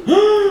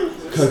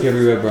 Coke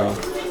everywhere, bro.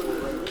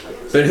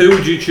 But who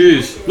would you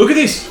choose? Look at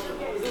this.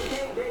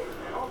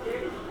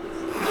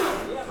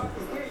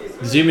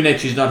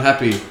 Zimonec is not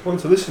happy.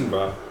 Want to listen,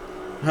 bro?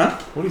 Huh?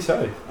 What do you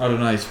say? I don't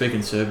know. He's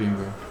speaking Serbian,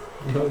 bro.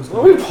 What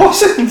are we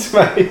pausing,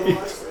 mate?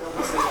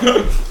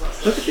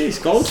 Look at this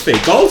gold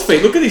feet. Gold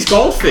feet. Look at this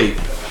gold feet.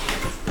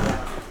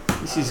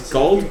 This is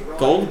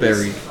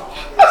goldberry.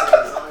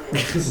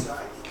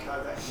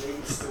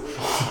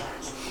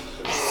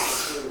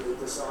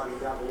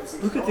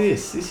 Look at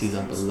this. This is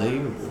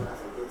unbelievable.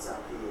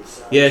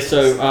 Yeah.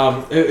 So,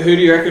 who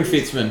do you reckon,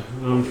 Fitzman?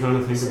 I'm trying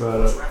to think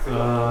about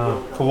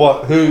it. For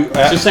what? Who?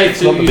 Just say not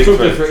the you big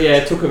took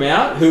three. took them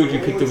out. Who would you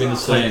pick to win the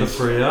Take the slams?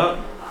 3 out.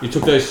 You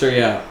took those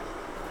 3 out.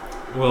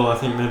 Well, I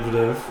think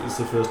Medvedev is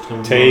the first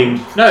time.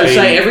 Team. No, team.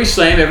 say every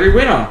slam, every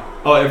winner.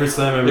 Oh, every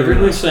slam, every Every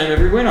winner. slam,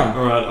 every winner.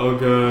 Alright, I'll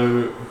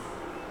go.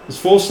 There's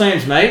 4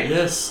 slams, mate.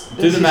 Yes.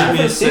 Do the math. Give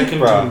me a Think, second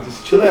bro. to-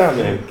 Just chill out,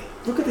 man.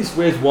 Look at this.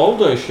 Where's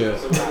Waldo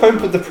shirt? Don't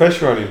put the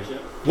pressure on him.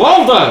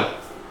 Waldo.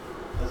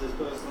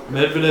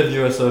 Medvedev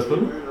US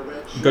Open.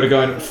 You've got to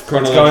go in Let's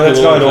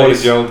chronological go in order,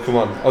 please. Gerald. Come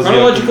on. Aussie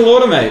Chronological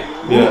order, mate.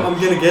 Well, Yeah. I'm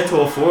gonna get to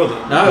all 4 of them.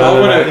 No, No, I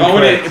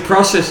want to incorrect.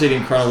 process it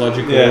in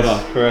chronological Yes,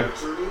 order. correct.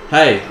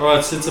 Hey.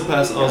 Alright,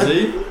 Tsitsipas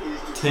Aussie,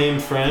 Team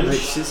French,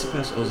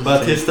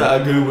 Batista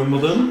Agu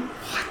Wimbledon,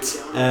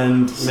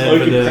 and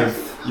Medvedev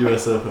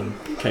US Open.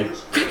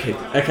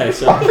 Okay,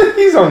 so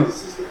He's on.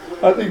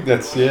 I think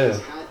that's,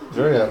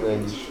 very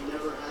outlandish.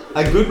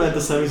 Agu made the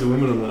semis of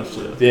Wimbledon last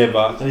year, Yeah,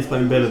 but and he's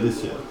playing better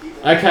this year.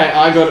 okay,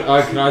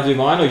 can I do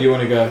mine or you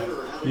want to go?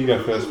 you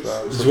go first, bro.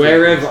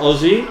 Zverev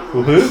Aussie,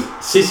 Well, who?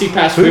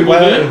 Sissipas Who-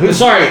 Wimbledon. who's-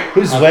 Sorry,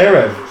 Who's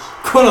Zverev?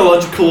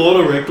 Chronological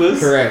order, Reckless.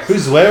 correct.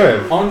 Who's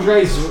Zverev?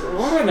 Andre I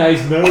don't know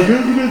his name.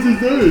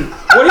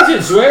 What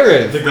is it,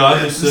 Zverev? The guy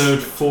who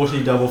served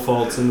 40 double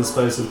faults in the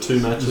space of 2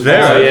 matches.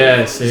 Zverev. Oh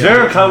yes. Yeah.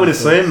 Zverev can't win a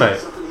slam, mate.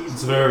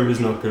 Zverev is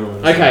not going to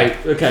win. Okay.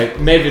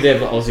 Medvedev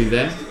Aussie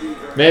then.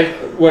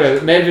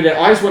 Medvedev.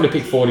 I just want to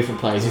pick 4 different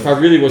players. If I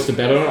really was to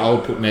bet on it, I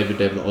would put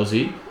Medvedev the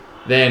Aussie.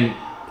 Then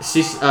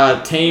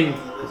team,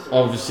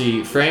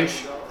 obviously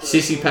French,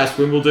 Sissipas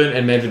Wimbledon,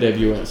 and Medvedev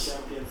US.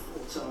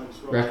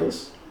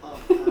 Reckless.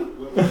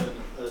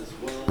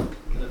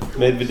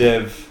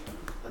 Medvedev,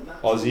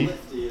 Aussie,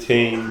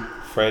 team,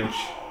 French,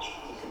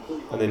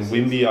 and then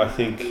Wimby, I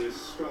think.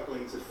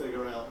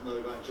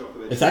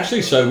 It's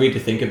actually so weird to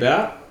think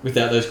about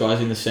without those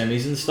guys in the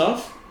semis and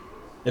stuff.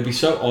 It'd be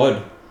so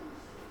odd.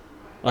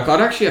 Like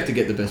I'd actually have to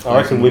get the best. I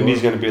reckon players in the Wimby's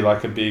world. going to be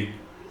like a big.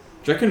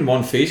 Do you reckon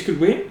Monfils could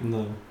win?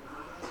 No,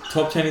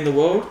 Top 10 in the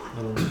world?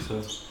 I don't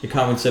think so. You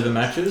can't win 7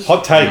 matches?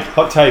 Hot take.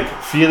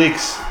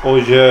 Felix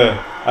Auger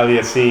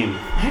Aliassime.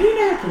 How do you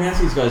know how to pronounce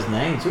these guys'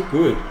 names? You're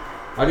good.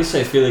 I just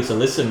say Felix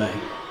Alyssa, mate.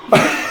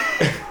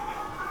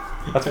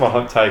 That's my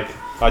hot take.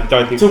 I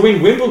don't think. To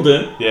win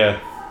Wimbledon? Yeah.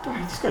 Bro,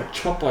 he just got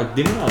chopped by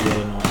Dimar the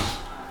other night.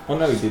 Oh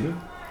no, he didn't.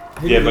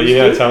 Who Yeah, did but he you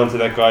know how lose to?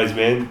 talented that guy is,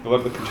 man.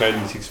 What can change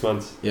in 6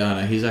 months? Yeah,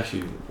 I know. He's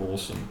actually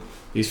awesome.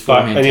 His But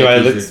forehand anyway,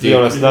 tech is let's be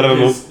ridiculous. honest. None of them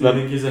You will.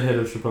 think he's ahead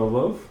of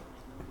Shapovalov?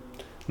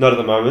 Not at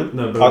the moment.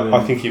 No, but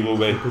I think he will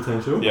be.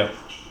 potential. Yeah.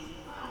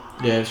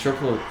 Yeah,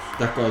 Shrapple,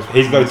 that guy's...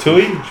 He's got a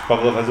 2-y.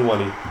 Pavlov hasn't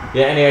won it.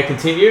 Yeah, anyway,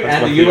 continue. That's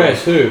And my the theory.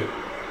 US, who?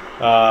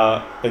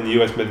 And the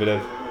US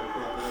Medvedev.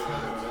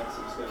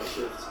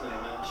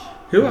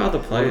 Who are the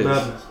players?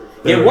 Yeah,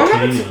 Yeah, what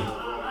happened?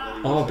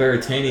 Oh,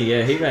 Berrettini,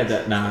 yeah, he made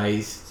that. Nah,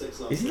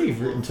 isn't he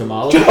written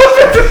Tamala?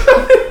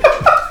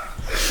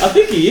 I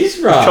think he is,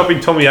 right? Chopping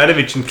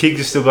Tomljanovic and Kig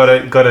just still got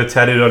it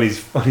tattooed on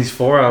his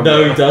forearm.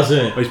 No, he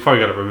doesn't. Well, he's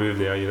probably got it removed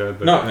now, you know.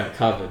 But Not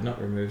covered,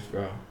 not removed,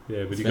 bro.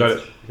 yeah, but he got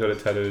it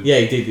tattooed. Yeah,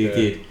 he did, he Yeah.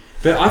 did.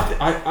 But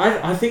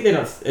I think they're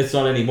not. It's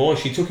not anymore.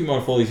 She took him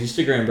off all his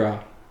Instagram, bro.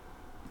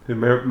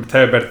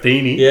 Matteo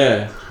Berrettini.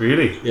 Yeah,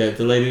 Really. yeah.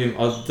 Deleted him.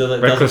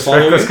 Doesn't Reckless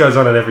follow him. goes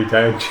on it every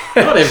day.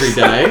 Not every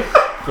day,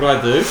 but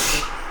I do.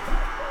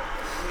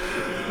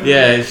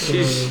 Yeah,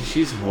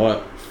 she's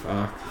hot.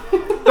 Fuck.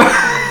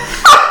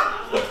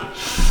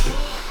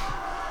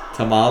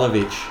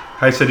 Tamalovic.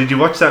 Hey, so did you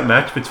watch that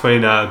match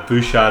between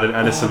Bouchard and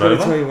I've got to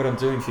tell Anisimova? you what I'm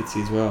doing,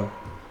 Fitzy, as well.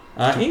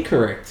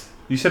 Incorrect.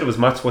 You said it was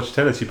Must Watch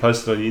Tennis. You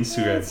posted on your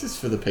Instagram. It's just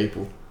for the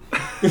people.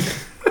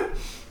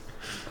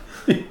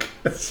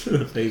 It's for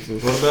the people.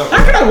 What about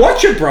How can I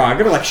watch it, bro? I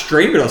gotta like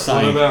stream it or what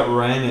something. about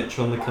Raonic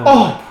on the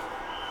comeback?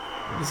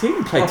 Does he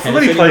even play I tennis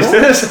forgot he anymore? plays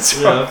tennis.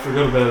 That's Yeah, right. I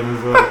forgot about him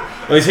as well.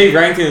 Or is he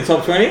ranked in the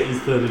top 20? He's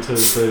 32,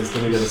 so he's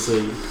gonna get a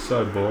C.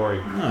 So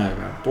boring. No,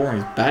 bro.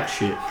 Boring as bat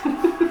shit.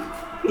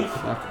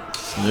 Fuck.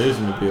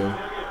 Snoozing the bill.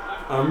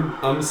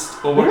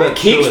 What What about about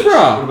kicks, Cilic? bro?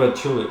 What about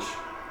Cilic?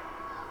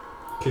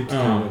 Kicked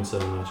can't win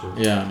 7 matches.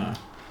 Yeah, I know.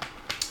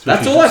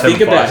 That's all I think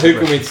about. Who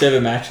can win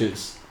 7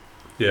 matches?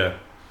 Yeah.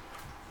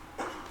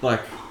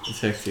 Like,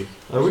 it's hectic.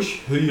 I wish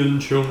Hu Yun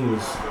Chung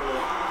was.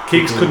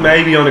 Kicks could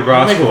maybe on a I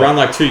grass make a court. run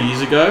like 2 years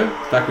ago,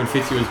 back when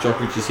Fitzy was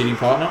Djokovic's hitting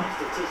partner.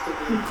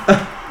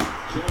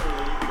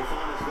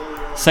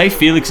 Say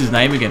Felix's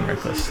name again,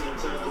 Reckless.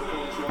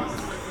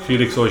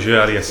 Felix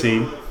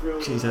Auger-Aliassime.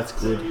 Jeez, that's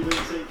good.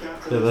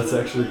 Yeah, that's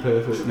actually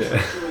perfect.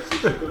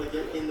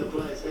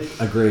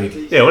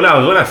 Agreed. Yeah, when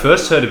I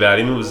first heard about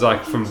him, it was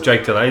like from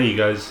Jake Delaney. He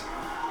goes,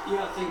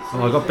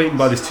 "Oh, I got beaten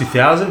by this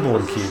 2000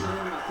 born kid."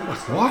 I'm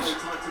like, what?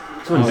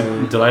 So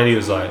when Delaney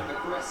was like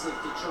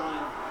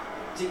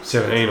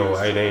 17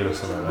 or 18 or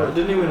something like But that.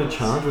 didn't he win a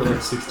challenger at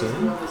like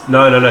 16?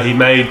 No.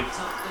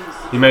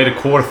 He made a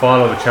quarter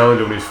final of a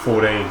challenger when he was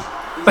 14.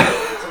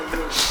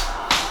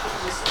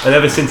 And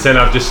ever since then,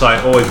 I've just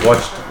like always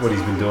watched what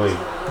he's been doing.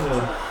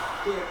 Yeah.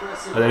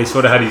 And then he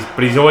sort of had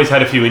but he's always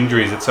had a few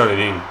injuries. That's the only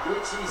thing.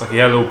 Like he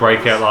had a little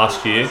breakout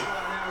last year.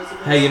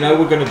 Hey, you know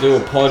we're going to do a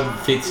pod,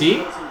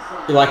 Fitzy?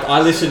 Like,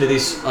 I listen to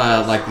this, this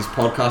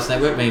podcast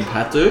network, me and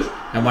Pat do,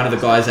 and one of the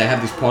guys, they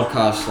have this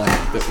podcast, like,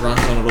 that runs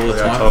on it all the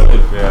Yeah, I time, told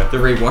him, yeah. the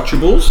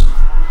Rewatchables,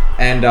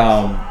 and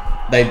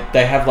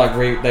they have, like,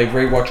 they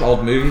rewatch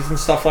old movies and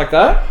stuff like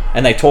that,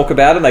 and they talk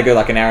about them, they go,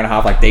 like, an hour and a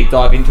half, like, deep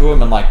dive into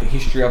them, and, like, the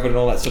history of it and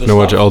all that sort of Gonna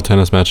watch stuff. old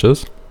tennis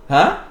matches?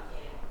 Huh?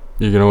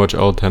 You're gonna watch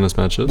old tennis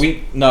matches?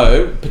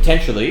 No,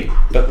 potentially,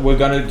 but I'm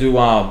gonna do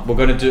one of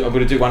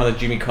the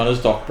Jimmy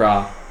Connors doc,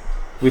 bruh,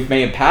 with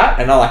me and Pat,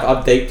 and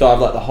I've deep dive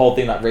like the whole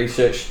thing, like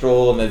researched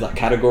all, and there's like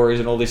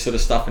categories and all this sort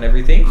of stuff and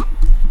everything.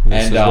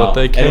 This And is what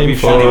they it'll came be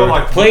for. funny.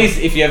 Like- Please,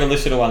 if you ever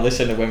listen to one,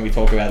 listen to when we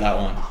talk about that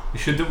one. We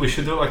should do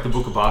it like the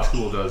Book of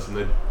Basketball does, and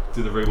they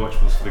do the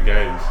rewatchables for the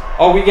games.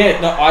 Oh,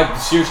 I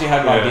seriously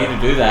had an idea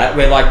to do that.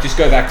 Where like just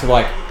go back to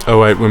like Oh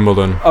wait,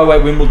 Wimbledon.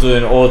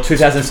 Wimbledon or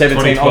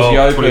 2017 Aussie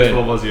Open.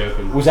 2012 Aussie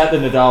Open. Was that the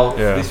Nadal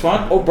Yeah. this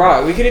one? Oh,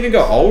 bro, we can even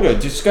go older.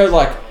 Just go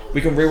like we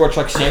can rewatch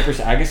like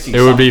Sampras Agassi.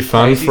 It would be some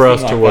fun crazy for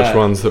us thing to like watch that.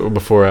 ones that were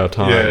before our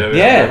time.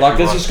 Yeah, like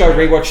let's just go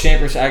rewatch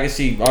Sampras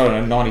Agassi. I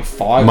don't know,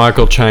 95.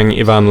 Michael Chang,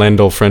 Ivan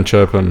Lendl, French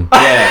Open.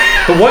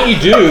 Yeah, but what you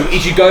do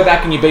is you go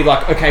back and you be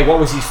like, okay, what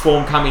was his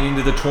form coming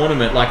into the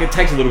tournament? Like it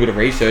takes a little bit of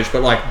research,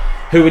 but like,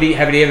 have he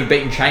ever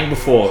beaten Chang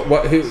before?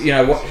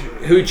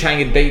 Who Chang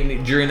had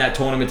beaten during that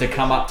tournament to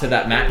come up to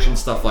that match and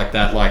stuff like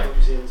that? Like,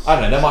 I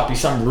don't know, there might be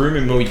some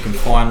rumour mill you can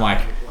find like.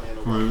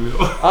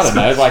 I don't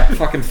know, like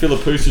fucking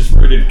Philippoussis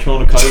rooted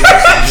Kournikova or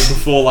something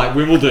before like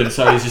Wimbledon,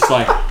 so he's just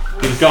like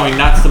he was going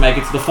nuts to make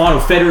it to the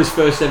final. Federer's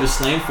first ever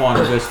slam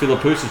final versus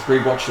Philippoussis.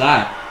 Rewatch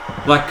that,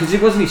 like because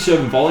it wasn't he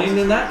serving volume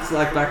in that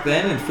like back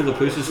then, and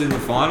Philippoussis in the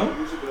final.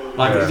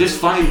 Like it's just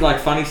funny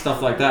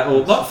stuff like that,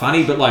 or not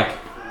funny, but like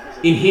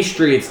in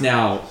history it's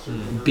now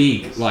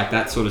big like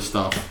that sort of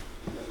stuff.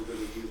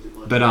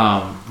 But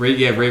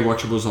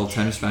rewatchables, old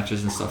tennis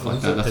matches and stuff like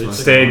that. That's what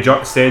Stan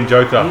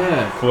Joker.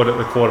 Yeah.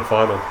 The quarter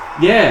final.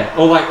 Yeah,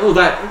 or like all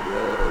that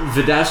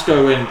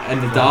Verdasco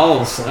and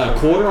Nadal's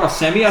quarter or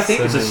semi, I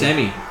think. It was a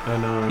semi. I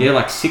know. Yeah,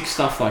 like 6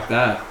 stuff like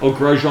that. Or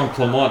Grosjean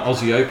Clermont,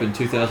 Aussie Open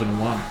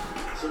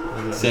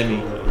 2001.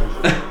 Semi.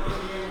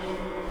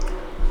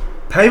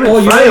 Payment Oh,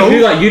 you failed.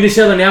 do like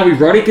Unicello now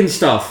Roddick and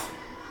stuff.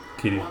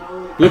 Kidding.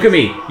 Look at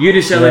me.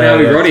 Unicello now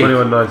Roddick.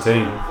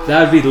 21-19.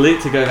 That would be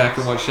lit to go back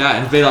and watch that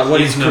and be like,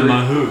 what is Isna career?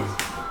 Mahu.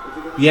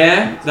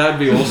 Yeah, that would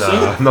be awesome.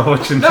 Nah, I'm not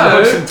watching. No, not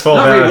watching 12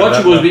 not hours of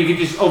rewatchables, that, but you can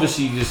just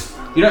obviously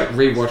you don't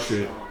rewatch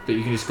it, but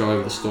you can just go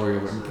over the story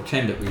of it and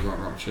pretend that we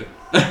watch it.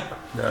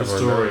 No, The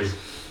story.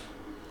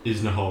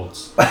 Isna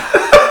Holtz.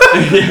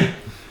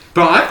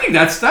 But I think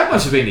that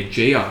must have been a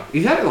G-up.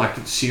 Is that like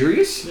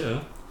serious?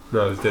 Yeah.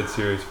 No, it's dead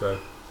serious, bro.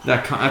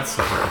 That's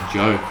like a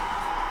joke.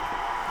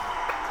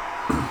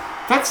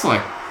 That's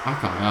like I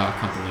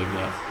can't believe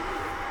that.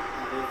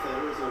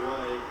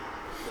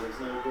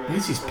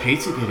 Where's his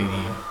pizza getting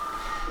here?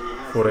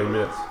 14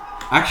 minutes.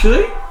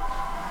 Actually,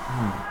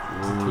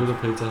 Through the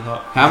Pizza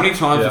Hut. how many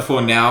times Yeah.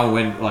 before now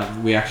when like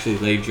we actually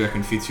leave, do you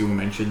reckon Fitzy will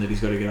mention that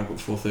he's got to get up at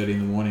 4:30 in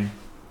the morning?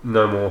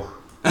 No more.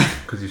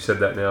 Because you've said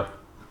that now.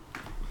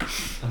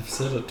 I've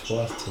said it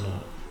twice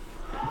tonight.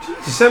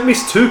 You said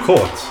missed 2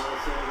 courts.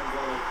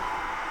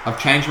 I've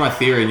changed my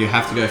theory, and you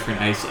have to go for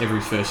an ace every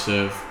first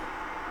serve.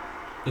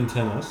 In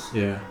tennis.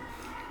 Yeah.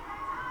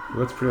 Well,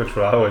 that's pretty much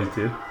what I always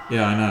did.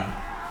 Yeah, I know.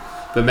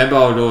 But remember,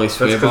 I would always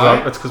swear That's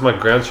by. because my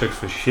ground checks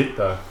for shit,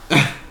 though.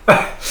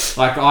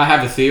 Like, I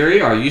have a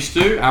theory, or I used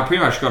to. I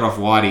pretty much got off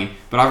Whitey,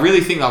 but I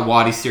really think that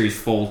Whitey's theory is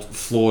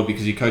flawed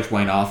because he coached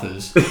Wayne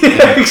Arthurs.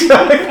 Yeah,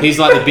 exactly. He's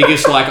like the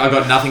biggest, like, I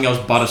got nothing else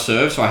but a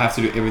serve, so I have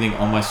to do everything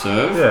on my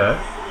serve.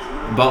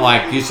 Yeah. But,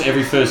 like, just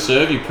every first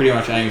serve, you're pretty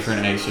much aiming for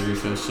an ace every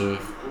first serve.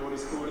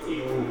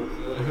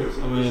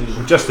 I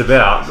mean, Just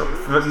about.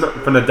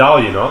 For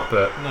Nadal, you're not,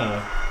 but.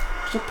 no.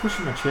 Stop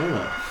pushing my chair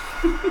up.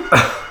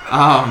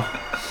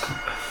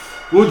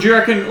 Well, do you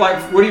reckon, like,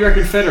 what do you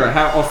reckon Federer?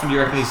 How often do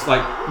you reckon he's,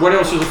 like, what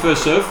else is a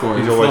first serve for?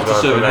 He's If always not to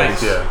going serve for an an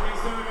ace. ace, yeah.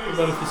 What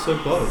about if you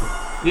serve body?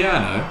 Yeah,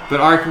 I know.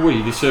 But I reckon, what,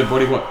 you just serve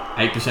body, what,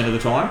 8% of the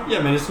time? Yeah,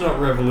 I mean, it's not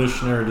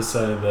revolutionary to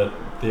say that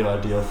the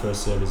ideal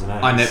first serve is an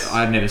ace.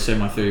 I never said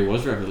my theory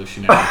was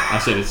revolutionary. I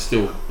said it's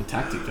still a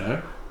tactic,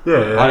 though.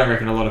 Yeah, yeah. I don't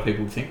reckon a lot of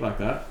people think like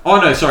that. Oh,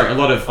 no, sorry, a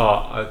lot of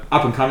Oh,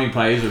 up-and-coming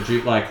players or,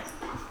 like...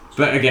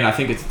 But, again, I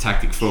think it's a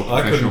tactic for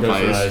I couldn't professional go for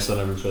an players. ace on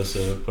every first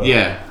serve. But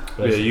Yeah.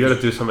 yeah, you got to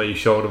do something at your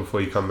shoulder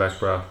before you come back,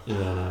 bro. Yeah,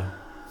 no.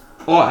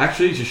 Oh,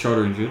 actually, he's just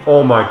shoulder injured.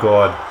 Oh my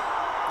god.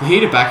 Did he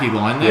hit a backy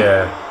line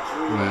there? Yeah.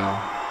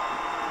 Wow.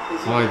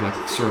 I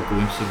like saw a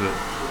glimpse of it.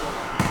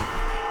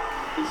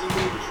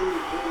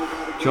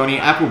 Johnny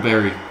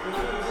Appleberry.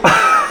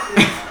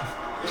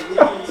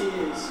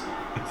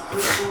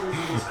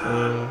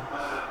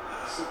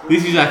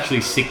 This is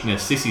actually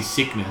sickness. This is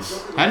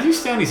sickness. How does he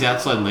stay on his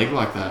outside leg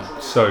like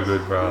that? So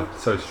good, bro.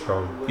 So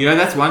strong. You know,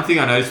 that's one thing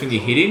I noticed when you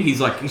hit him. He's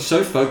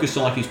so focused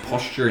on like his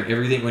posture and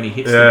everything when he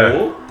hits Yeah. the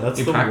ball. That's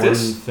in the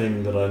practice. one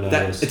thing that I That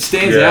noticed. it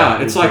stands Yeah.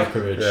 out. It's like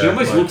Djokovic. he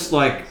almost Like, looks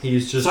like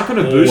he's just like on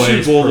a Busu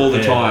always ball all the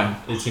prepared. time.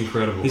 It's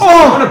incredible. He's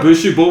on a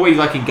Busu ball where you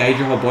like engage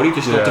your whole body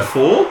just not Yeah. to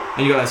fall,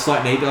 and you got that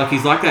slight knee. Like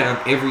he's like that on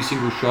every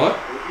single shot.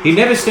 He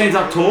never stands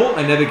up tall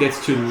and never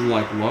gets too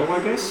like low, I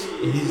guess.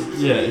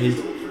 He's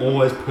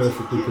always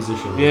perfectly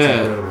positioned. It's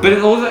Yeah,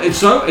 incredible. but it's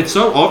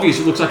so obvious.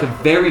 It looks like a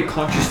very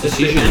conscious And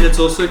decision. it's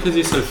also because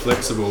he's so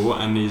flexible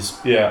and he's.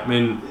 Yeah. I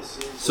mean,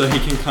 so he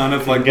can kind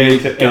of like get be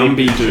into any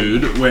Gumby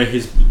dude, where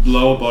his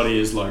lower body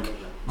is like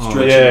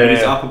stretching, yeah, but his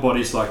yeah. upper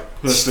body's like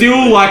perfectly.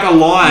 Still like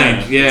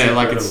aligned. Yeah, Yeah, it's like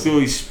incredible. it's still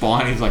his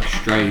spine is like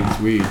straight. It's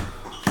weird.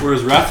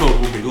 Whereas Rafa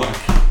will be like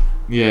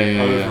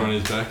Yeah, over on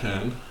his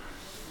backhand.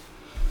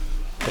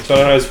 That's what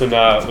I noticed when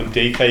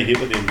DK hit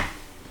with him.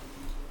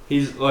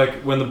 He's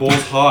like, when the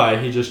ball's high,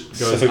 he just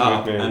goes So good,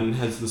 up man. and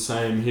has the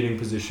same hitting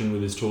position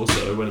with his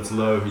torso. When it's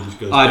low, he just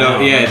goes I know.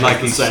 down Yeah, and like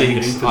has he the same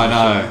hitting sinks. position.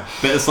 I know,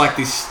 but it's like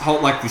this whole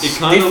It kind of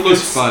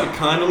stiffness,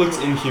 looks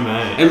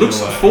inhumane. It looks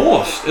in a way.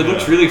 forced. It Yeah.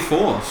 looks really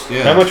forced.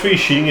 Yeah. How much were you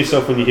shitting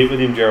yourself when you hit with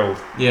him, Gerald?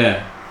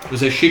 Yeah.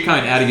 Was a shit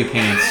cone out of your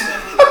pants?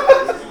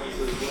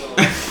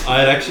 I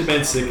had actually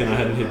been sick and I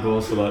hadn't hit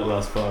balls for like the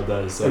last 5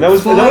 days. So And that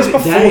was 5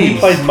 before he days.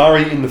 played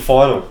Murray in the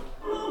final.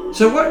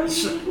 So what?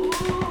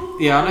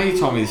 Yeah, I know you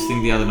told me this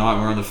thing the other night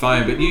when we were on the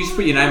phone, but you just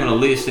put your name on a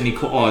list and you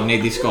call, I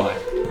need this guy.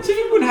 So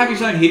you wouldn't have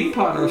his own hitting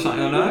partner or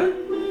something, I know?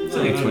 It's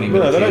only 20 No,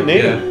 minutes. they don't yeah.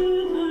 need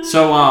him.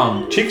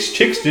 So,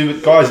 Chicks do,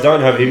 but guys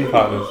don't have hitting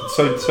partners.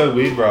 It's so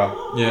weird,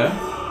 bro.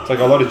 yeah. It's like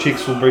a lot of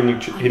chicks will bring a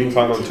hitting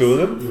partner on two of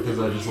them. because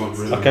I just want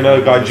really. Like I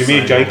know a guy, the Jameer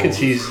same Jenkins,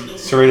 ball.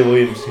 he's Serena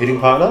Williams' hitting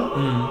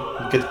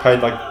partner. Gets paid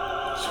like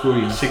Screw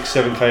you.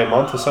 6-7K a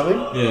month or something.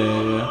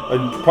 Yeah.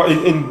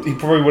 And he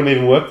probably wouldn't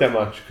even work that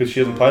much because she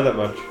doesn't play that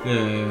much.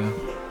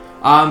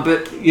 Yeah.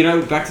 But, you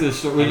know, back to the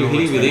story, when you're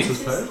hitting with him,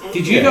 Expenses paid?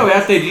 did you go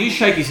out there, did you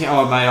shake his hand,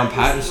 oh, mate, I'm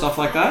Pat and stuff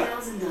like that?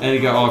 And you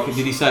go, oh, did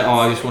he say, oh,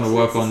 I just want to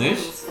work on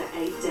this?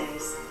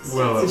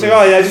 Well, It's like,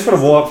 oh yeah, I just want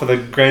to warm up for the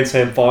Grand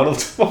Slam final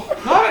tomorrow.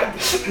 No,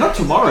 not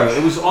tomorrow.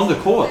 It was on the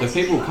court. The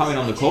people were coming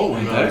on the court,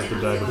 weren't no, it's they?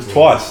 the day before.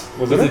 Twice, It wasn't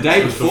was it? the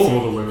day It was before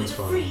before. the women's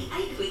final.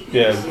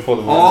 Yeah, it was before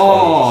the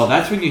Oh,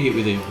 that's when you hit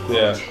with him.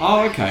 yeah,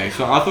 Oh, okay.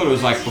 So I thought it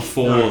was like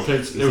before. No,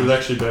 it was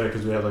actually better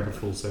because we had like a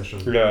full session.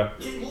 yeah.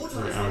 Like an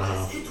hour and a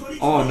half.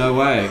 Oh, no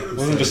way. It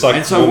wasn't just like.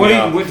 And so warming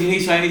up. what did he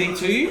say anything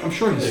to you? I'm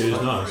sure Yeah, he he's.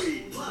 was nice.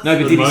 No,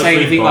 but did he say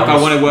anything like,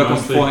 I want to work on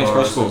beforehand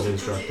cross was court?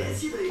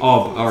 instructing.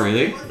 Oh,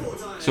 really?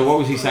 So what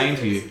was he saying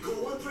to you?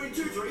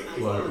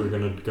 Like, we're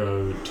going to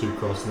go 2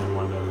 cross and then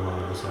 1 down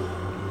line or something.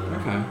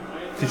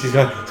 Okay. Did he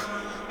go?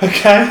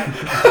 Okay.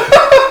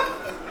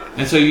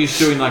 And so you're just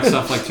doing like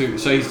stuff like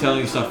so he's telling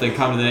you stuff, then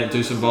come to the net,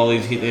 do some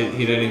volleys, hit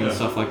anything and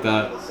stuff like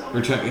that.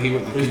 Return.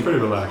 He's pretty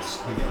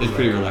relaxed. It's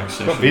pretty relaxed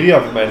Got session. video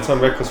of it, man. It's on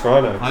Reckless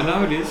Rhino. I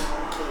know it is.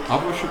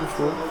 I've watched it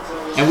before.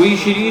 And were you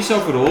shitting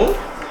yourself at all?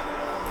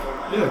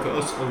 Yeah,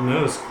 I've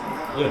noticed.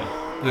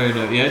 Yeah. No,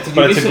 yeah. Did you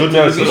But it's miss a good it? Did you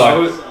notice, miss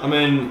like- I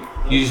mean,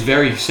 it? You just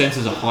very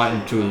senses are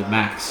heightened to the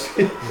max.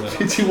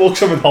 He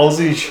walks on with holes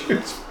in his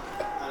shoes.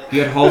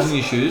 You had holes in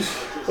your shoes.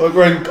 Like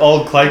wearing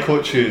old clay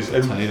court shoes.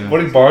 And Potato.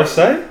 what did Boris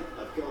say?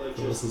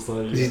 this is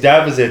like. His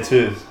dad was there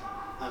too.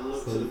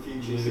 So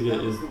you need to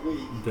get your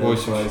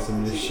Voice. bed place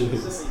and your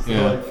shoes. Yeah.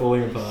 They're like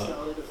falling apart.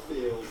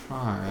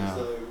 Far out.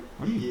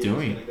 What are you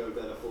doing?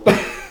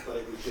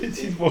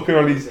 He's walking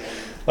on his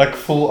like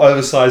full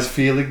oversized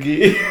feeling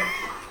gear.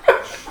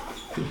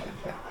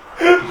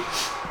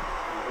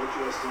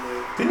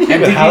 Didn't you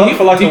hit with Hallett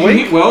for like a Did you week?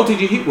 hit well? Did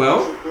you hit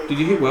well? Did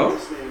you hit well?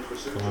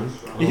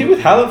 You hit with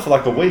Hallett for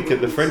like a week at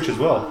the French as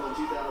well.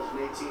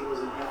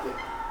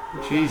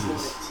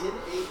 Jesus.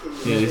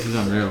 Yeah, this is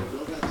unreal.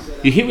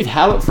 You hit with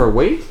Hallett for a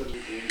week?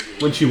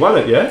 When she won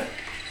it, yeah?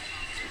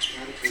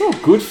 It's all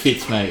good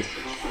fits, mate.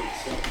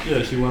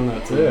 Yeah, she won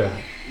that too.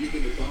 Yeah.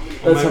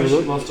 Or maybe she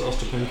lost to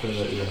Ostapenko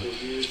that year.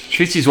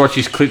 Fitzy's watched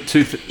his clip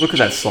too. Look at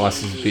that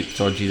slice, is a bit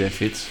dodgy there,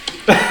 Fitz.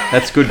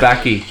 That's good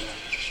backy.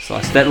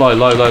 Slice that low.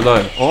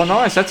 Oh,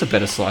 nice. That's a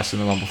better slice than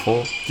the one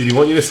before. Did he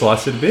want you to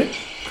slice it a bit?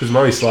 Because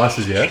Murray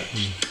slices, yeah?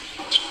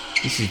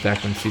 This is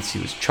back when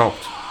Fitzy was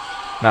chopped.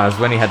 No, it was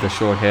when he had the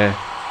short hair.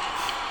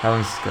 How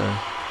long does this go?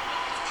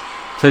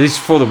 So this is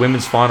for the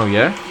women's final,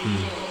 yeah?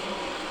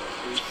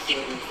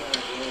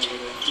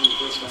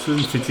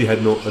 Susan Fitzy had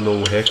a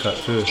normal haircut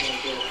too.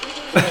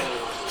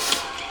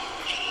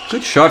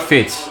 Good shot,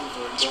 Fitz.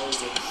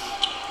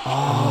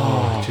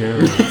 Oh,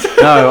 Jeremy.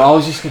 No, I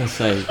was just going to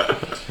say...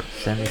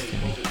 Send this to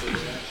me.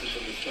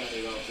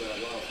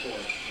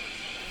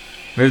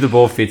 Move the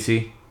ball,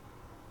 Fitzy.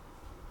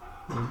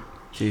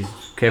 Jeez,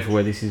 careful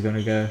where this is going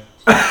to go.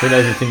 Who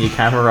knows it's in your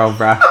camera roll,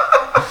 bruh.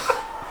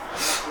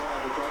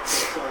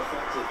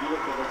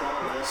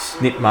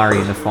 Snip Murray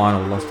in the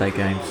final, lost 8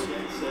 games.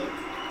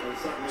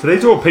 So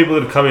these are all people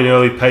that have come in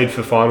early, paid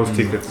for finals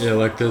tickets. Yeah,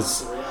 like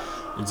there's...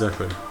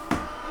 Exactly.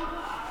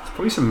 There's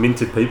probably some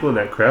minted people in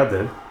that crowd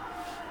then.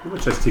 How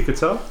much those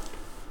tickets are?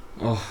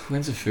 Oh,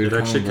 when's the food It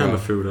actually coming, kind bro?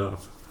 of filled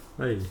up.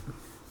 Hey.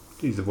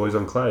 Geez, the boys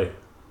on clay.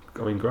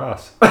 I mean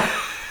grass.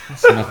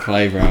 That's not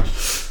clay, bro.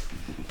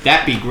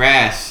 That be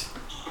grass.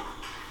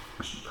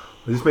 Is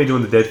this me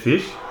doing the dead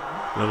fish?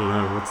 I don't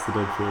know, what's the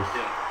dead fish?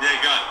 Yeah,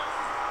 you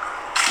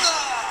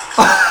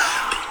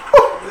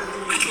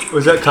got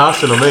Was that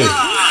Carson or me?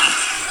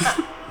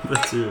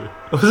 That's you.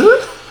 Was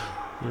it?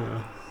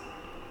 Yeah.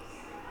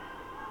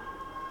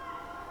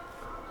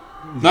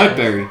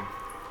 Noteberry.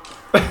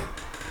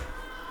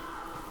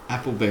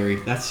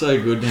 Appleberry. That's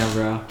so good now,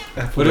 bro.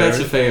 What about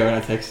Sophia when I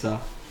text her?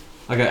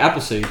 I go,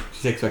 Appleseed.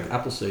 She texts back,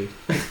 Appleseed.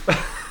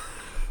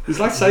 It's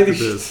like say this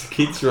shit to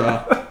kids, bro.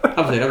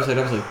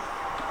 Appleseed.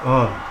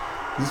 Oh,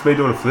 is this me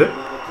doing a flip?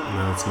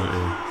 No, it's not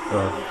you.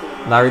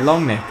 Oh. Larry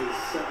Longneck.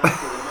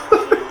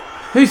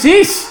 Who's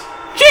this?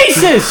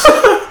 Jesus!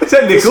 Is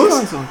that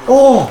Nichols?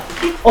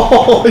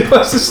 Oh, he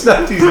must have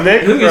snapped his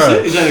neck, Who is bro.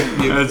 it? Is that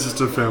a... It's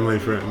just a family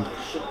friend.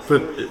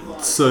 But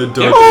it's so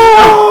dodgy.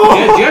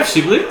 Yeah, do you have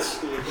siblings?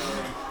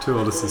 2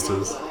 older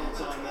sisters.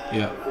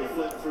 Yeah.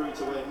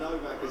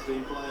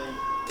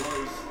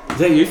 Is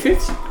that you,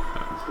 Fitz?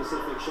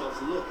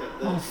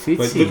 Oh, Fitzy.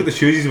 Wait, look at the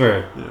shoes he's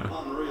wearing. Yeah.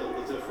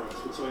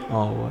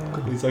 Oh,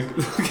 wow. He's like,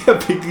 look how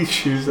big these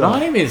shoes are.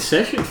 90 minute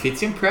session,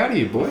 Fitzy. I'm proud of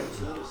you, boy.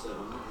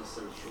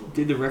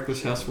 Did the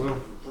Reckless House well.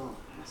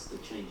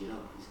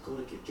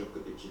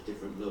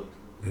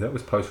 Yeah, that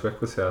was post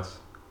Reckless House.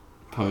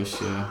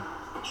 Post, yeah.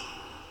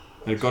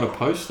 They got a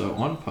post though,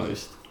 on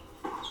post.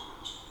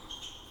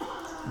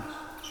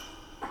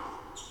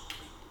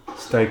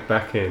 Steak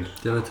backhand.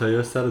 Did I tell you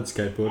I started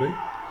skateboarding?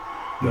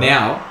 No.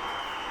 Now,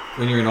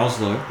 when you're in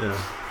Oslo, Yeah.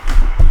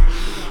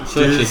 search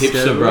Do a you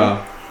hipster, skateboard?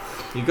 bro.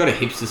 You got a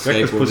hipster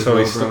Reckless skateboard puts as on,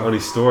 well, his, bro. on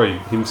his story,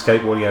 him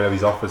skateboarding out of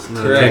his office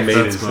No, 10 correct,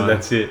 metres that's and fine.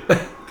 that's it.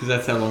 Because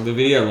that's how long the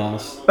video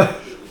lasts.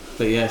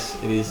 But yes,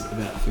 it is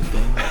about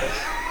 15 minutes.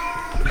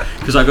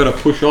 Because I got to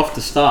push off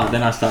to start,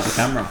 then I start the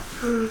camera.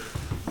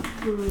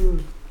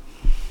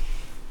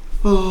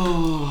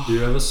 Do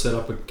you ever set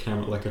up a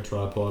camera like a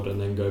tripod and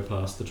then go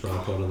past the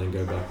tripod and then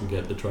go back and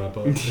get the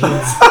tripod?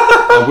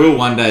 I will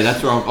one day.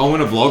 That's where I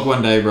want to vlog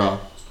one day, bro.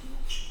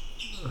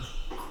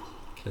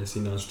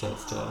 Casey Neistat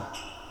style.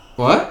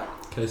 What?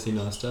 Casey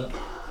Neistat.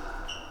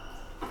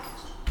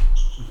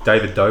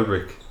 David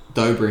Dobrik.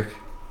 Dobrik.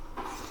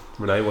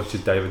 Renee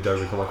watches David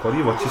Dobrik. I'm like, why do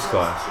you watch this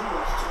guy?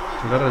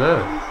 I don't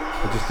know.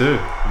 I just do.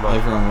 I'm like,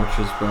 Everyone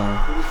watches, bro.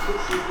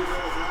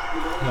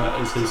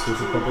 Is he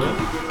super popular?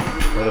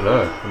 I don't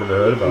know. I've never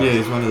heard about Yeah, it.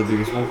 he's one of the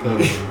biggest.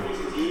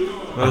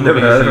 I've never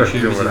heard of it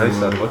until Renee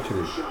started watching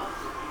it.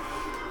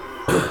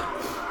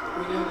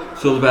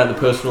 It's all about the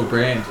personal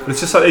brand. But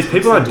it's just like these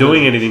people aren't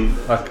doing anything.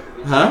 Like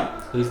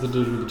Huh? Who's the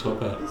dude with the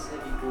top hat?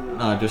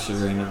 No, just a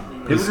random.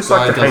 people This just guy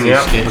like to does hang these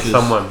out with sketches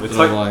someone. It's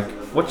that I like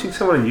watching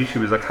someone on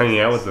YouTube is like hanging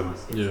out with them.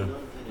 Yeah.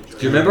 Do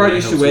you remember I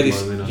used to wear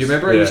this? Do you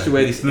remember I used to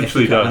wear this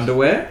Literally Ethica does.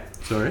 underwear?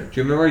 Sorry? Do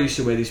you remember I used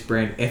to wear this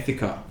brand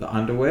Ethica, the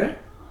underwear?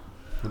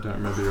 I don't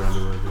remember your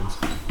underwear Vince.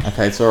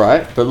 Okay, it's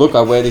alright. But look,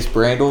 I wear this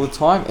brand all the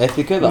time,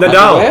 Ethica, the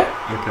Nadal. underwear.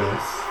 Okay.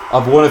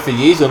 I've worn it for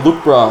years, and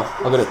look, bro,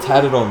 I got it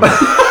tatted on me,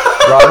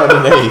 right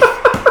underneath.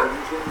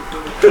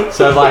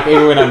 So like,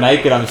 even when I'm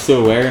naked, I'm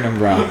still wearing them,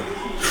 bro.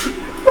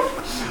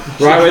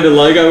 Right where the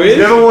logo is.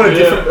 He's never worn a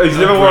different. He's A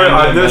never worn. brand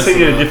I've never seen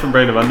you in a ambassador. different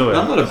brand of underwear.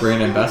 I'm not a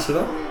brand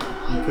ambassador.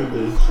 You could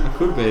be. I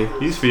could be.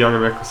 He's for Young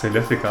and Reckless and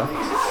Ethica.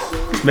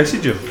 Just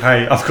message him.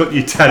 Hey, I've got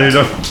you tattooed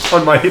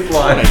on my hip I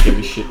line. don't give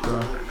a shit, bro.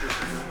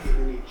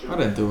 I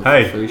don't do it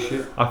Hey. for free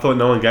shit. I thought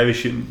no one gave a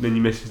shit, and then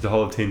you messaged the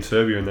whole of Team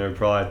Serbia and they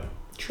replied.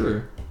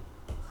 True.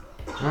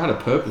 I had a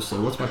purpose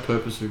though. What's my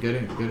purpose for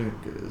doing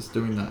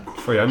that?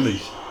 Free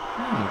undies.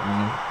 I don't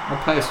know.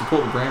 I'll pay to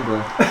support the brand,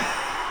 bro.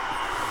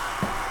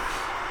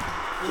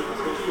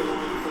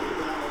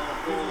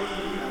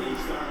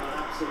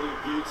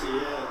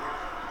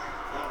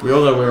 We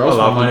all know where else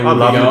my money I would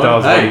love be going.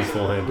 Nadal's Hey, money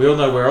forehand. we all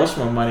know where else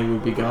my money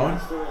would be going.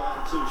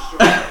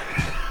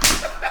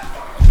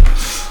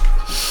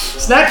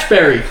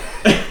 Snatchberry.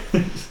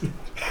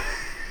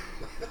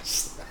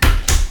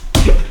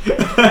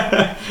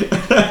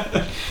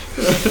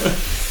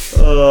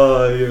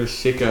 Oh, you're a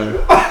sicko.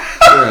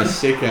 You're a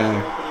sicko.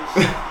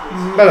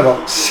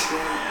 Matterbox.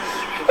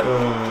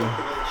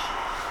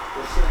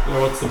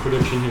 What's the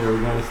prediction here? Are we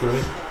going to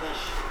 3?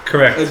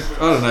 Correct. I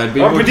don't know. It'd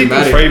be I'm more predicting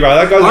dramatic. 3, bro.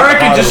 That goes I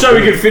reckon harder just so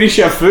than we can finish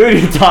our food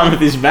in time with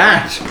this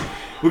match.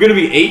 We're gonna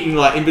be eating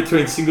like in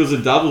between singles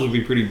and doubles. Would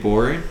be pretty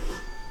boring.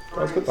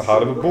 Guy's got the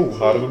heart of a bull.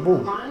 Heart of a bull.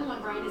 Ryan, my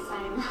brain is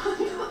saying.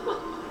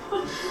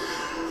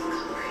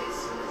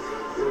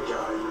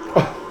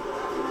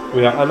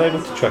 We are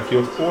unable to track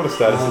your order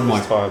status Oh at my-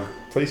 this time.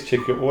 Please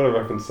check your order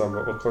reference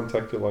number or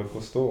contact your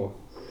local store.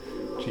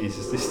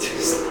 Jesus, this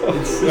just...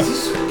 Is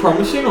this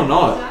promising or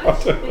not?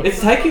 It's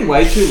taking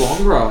way too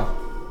long, bro.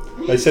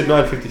 They said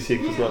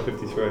 9:56, it's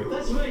 9:53.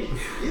 That's me.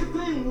 You've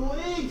been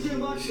way too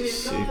much for your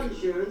Sick. car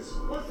insurance.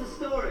 What's the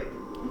story?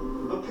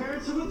 My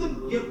parents are with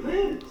them. Your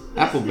parents?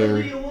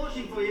 Appleberry. You're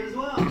washing for you as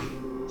well.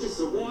 Just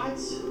the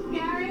whites.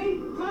 Gary,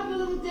 grab a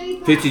little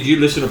deeper. Fitz, did you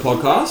listen to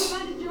podcasts?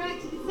 Find a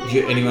direct to the Did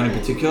you, anyone in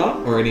particular,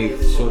 or any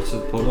sorts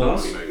of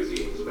podcasts?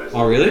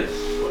 Oh, really?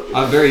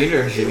 I'm very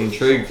interested,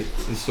 intrigued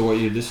as to what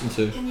you listen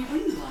to. Can you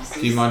bring the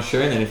glasses? Do you mind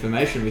sharing that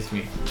information with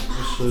me?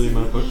 I'll show you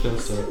my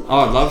podcast. Oh,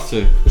 I'd love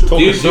to. Talk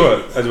Do you- us through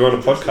it as we're on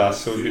a podcast,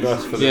 so it'd be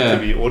nice for Yeah.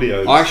 them to be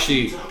audio. I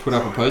actually put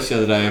up a post the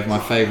other day of my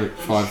favourite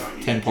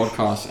 10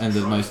 podcasts and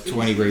the most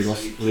 20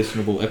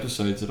 listenable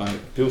episodes that I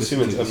Bill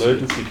listened Simmons, to this year.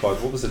 emergency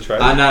pod. What was the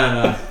trailer?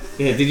 No.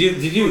 Yeah, did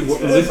you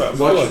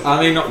watch?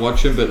 I mean, not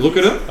watch them, but look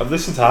at them. I've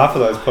listened to half of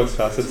those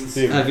podcasts. That's the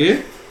thing. Have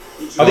you?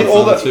 I think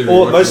Oh, two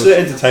most of the rewatchables.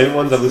 entertainment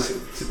ones I've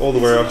listened to, all the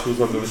Where Else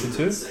ones I've listened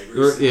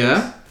to.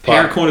 Yeah.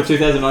 Parent Corner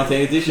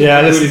 2019 edition.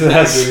 Yeah, How listen good to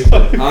is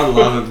that. I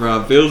love it,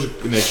 bro. Bill's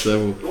next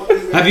level.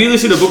 Have you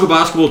listened to Book of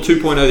Basketball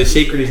 2.0? The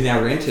Secret is now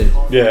rented.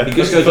 Yeah, He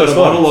just that's goes the on a first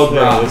one. monologue,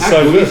 bro. Yeah, it's How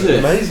so good good. is it?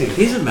 Amazing.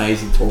 He's an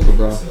amazing talker,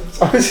 bro.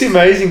 It's honestly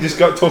amazing. Just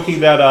got talking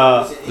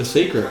about The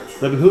Secret.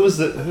 who was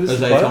the Jose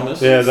player?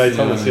 Thomas. Yeah, Zay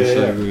Thomas. he's Yeah,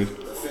 so yeah. good.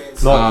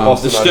 Not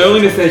Boston. The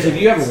Sterling Affairs.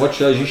 If you haven't watched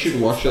those, you should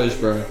watch those,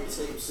 bro.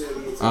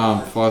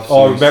 5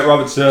 Oh, series. about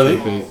Robert Sterling.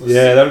 TP.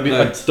 Yeah, that would be.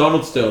 No, it's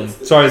Donald Sterling.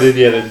 Sorry,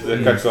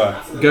 the correct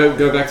guy.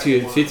 Go back to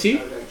your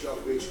Fitzy.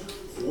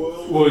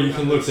 Well, you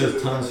can look,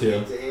 there's tons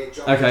here.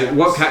 Okay,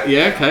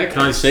 okay. Can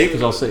I see?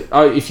 Because I'll see.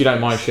 Oh, if you don't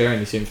mind sharing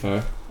this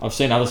info. I've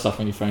seen other stuff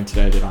on your phone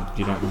today that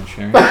you don't mind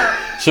sharing.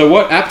 So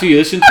what app do you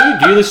listen to?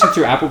 Do you listen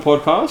to Apple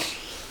Podcasts?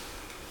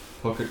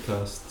 Pocket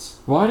Casts.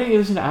 Why do you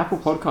listen to Apple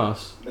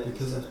Podcasts?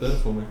 Because it's better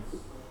for me.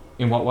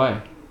 In what way?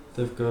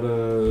 They've got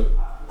a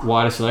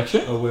Wider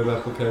selection? web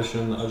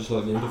application. I just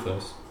like the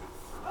interface.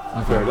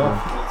 Okay, Fair cool.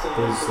 enough.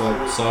 There's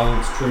like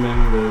silence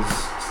trimming, there's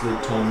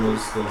sleep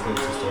timers, there's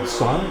lots of stuff.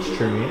 Silence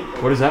trimming?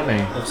 What does that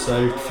mean? I've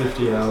saved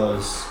 50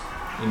 hours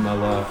in my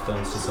life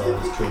thanks to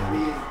silence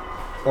trimming.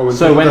 Oh,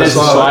 So when there's a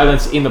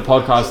silence in the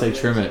podcast, they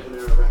trim it.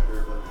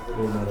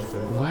 Automatically.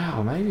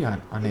 Wow, maybe I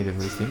need to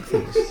rethink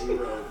this.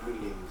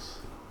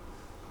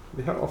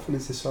 How often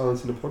is there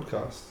silence in a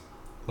podcast?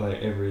 Like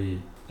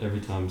every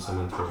time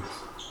someone talks.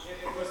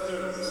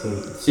 So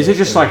Is it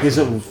just like, does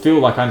it feel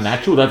like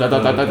unnatural? No, it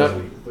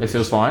doesn't. It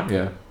feels fine,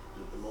 yeah.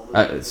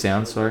 It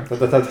sounds, sorry.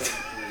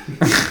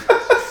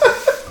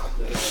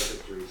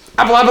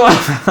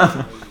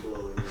 Apple.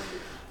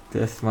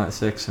 Death, might,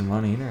 sex, and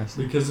money.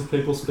 Interesting. Because if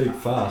people speak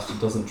fast, it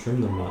doesn't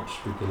trim them much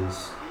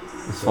because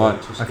It's so fine.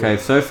 it just Okay,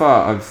 goes- so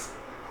far I've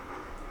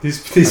This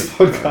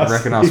podcast.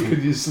 reckon you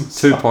could use some 2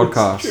 silence.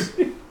 podcasts.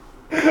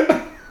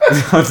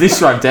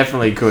 This one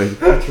definitely could.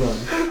 That's right.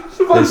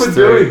 What There's we're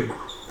 3. doing.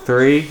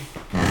 3.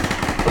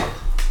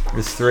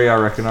 There's 3 I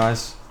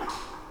recognise.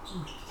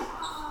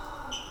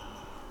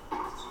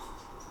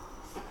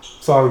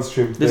 Silence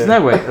trim. There's yeah.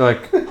 no way,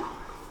 like...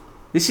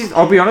 This is,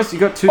 I'll be honest, you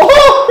got 2...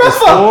 Oh, There's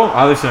 4.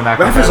 I listen to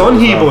Malcolm Rafa's Gladwell on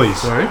as here, well.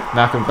 boys. Sorry?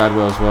 Malcolm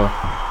Gladwell as well.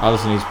 I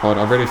listen to his pod.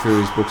 I've read a few of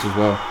his books as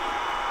well.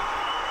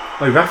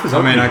 Oh, Rafa's I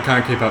on mean, here. I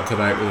can't keep up to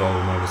date with all of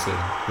them, obviously.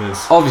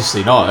 There's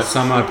Obviously not.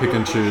 some I pick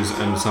and choose,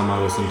 and some I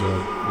listen to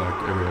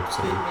like every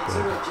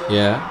episode. But,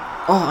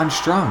 Yeah. Oh,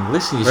 Unstrung.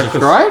 Listen, you Reckless.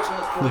 subscribed?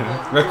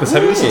 yeah. Reckless,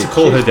 have you listened to Yeah,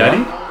 Call Her cheers, bro.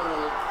 Daddy?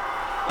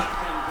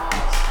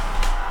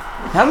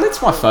 How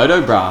lit's my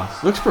photo,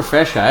 brah? Looks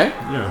profesh, eh?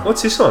 Yeah.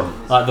 What's this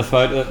on? Like the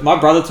photo. My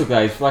brother took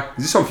that. He's like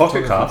Is this on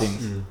Pocket photography Cast?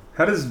 things.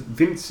 How does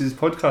Vince's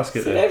podcast get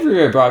It's there?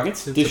 everywhere, bro. It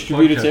gets It's a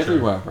distributed podcatcher.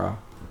 everywhere, bro.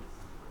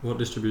 What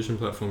distribution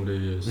platform do you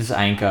use? This is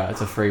Anchor.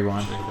 It's a free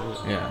one.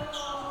 Anchor, Yeah.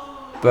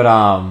 But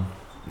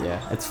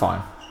yeah, it's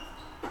fine.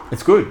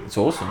 It's good. It's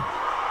awesome.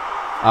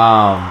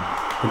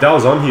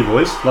 Nadal's on here,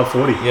 boys. Love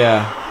 40.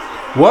 Yeah.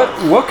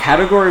 What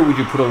category would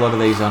you put a lot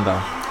of these under?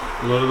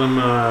 A lot of them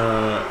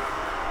are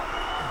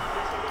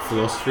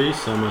philosophy,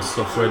 some are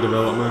software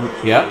development,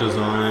 Yep.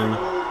 design,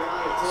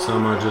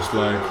 some are just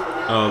like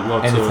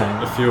lots of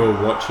Entertainment. a few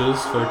are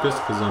watches focused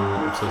because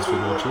I'm obsessed with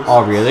watches.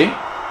 Oh, really?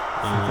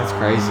 That's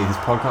crazy. This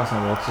podcast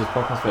I watch, this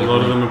podcast. A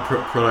lot of them are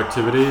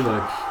productivity.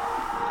 Like,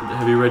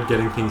 have you read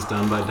Getting Things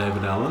Done by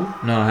David Allen?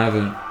 No, I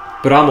haven't.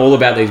 But I'm all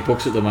about these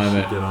books at the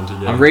moment. Get on to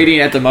I'm reading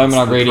at the moment. It's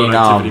I'm the reading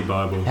Productivity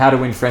Bible. How to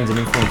Win Friends and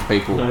Influence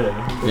People. Oh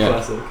yeah, the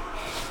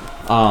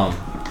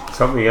classic.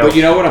 Something else. But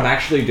you know what I'm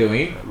actually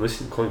doing?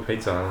 Listen to Calling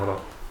Pizza. Hold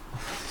up.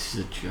 This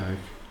is a joke.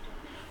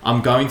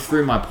 I'm going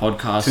through my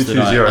podcasts the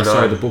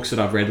 2209. books that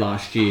I've read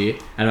last year,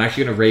 and I'm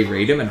actually going to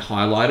reread them and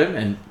highlight them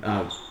and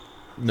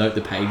note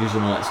the pages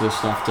and all that sort of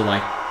stuff to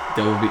like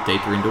delve a bit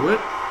deeper into it.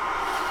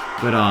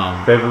 But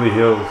Beverly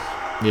Hills.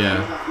 yeah.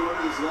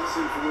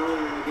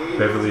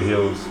 Beverly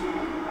Hills.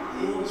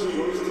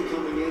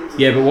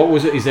 Yeah, but what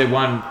was it? Is there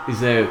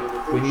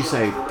when you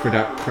say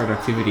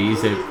productivity?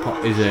 Is there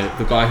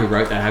the guy who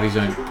wrote that have his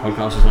own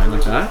podcast or something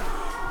like that?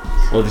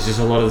 Or there's just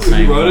a lot of the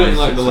same. He wrote it in guys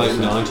like the that late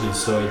sort of- 90s,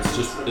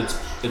 so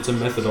it's a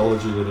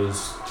methodology that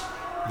is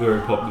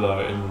very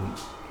popular in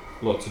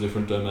lots of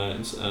different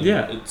domains, and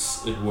Yeah.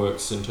 it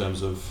works in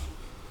terms of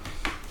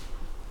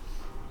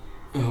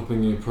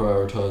helping you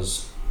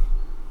prioritize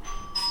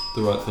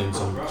the right things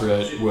and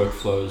create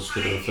workflows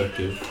that are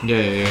effective.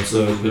 Yeah.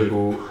 So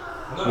people,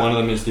 one of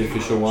them is the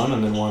official one,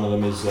 and then one of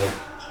them is like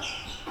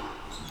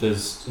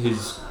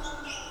he's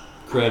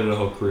created a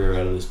whole career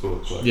out of this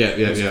book. Like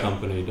his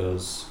company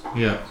does.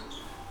 Yeah.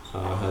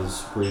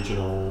 Has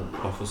regional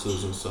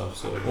offices and stuff.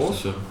 So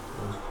Awesome.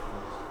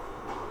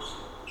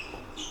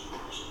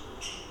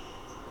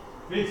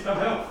 Vince, come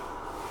help.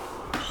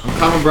 I'm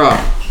coming, bro.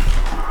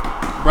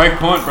 break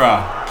point,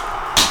 bro.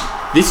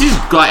 This is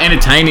like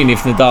entertaining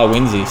if Nadal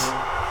wins this.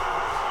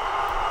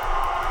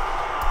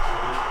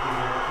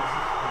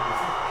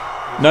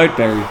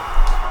 Noteberry.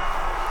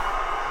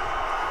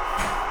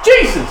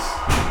 Jesus!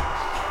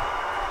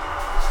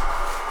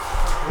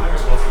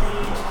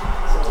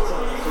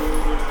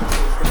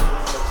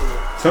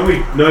 Somebody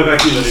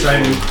Novak is the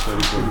same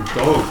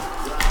dog.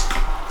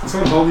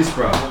 Someone hold this,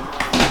 bro.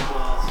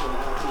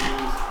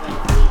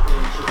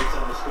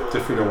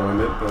 Definitely don't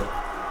want it, but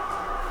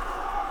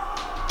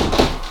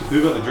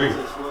who got the drink?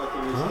 You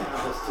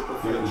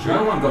got the drink?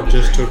 No one got the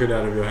Just drink. took it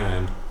out of your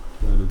hand.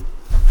 I'm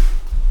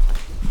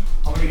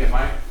gonna get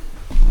mate.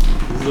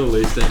 This is the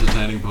least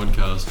entertaining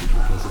podcast you could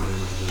possibly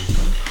ever do.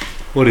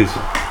 What is it?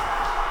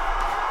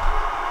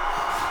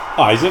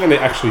 Oh, he's not going to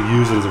actually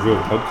use it as a real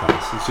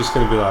podcast. It's just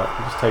going to be like,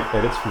 just take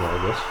edits from it,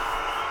 I guess.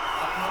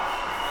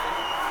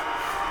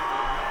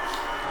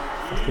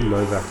 Fucking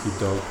Novak, you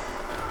dog.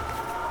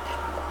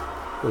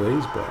 What are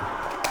these, bro?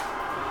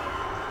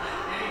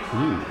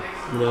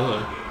 What are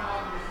they?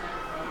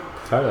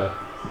 Potato.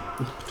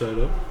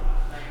 Potato.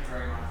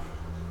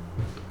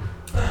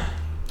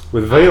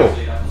 With veal.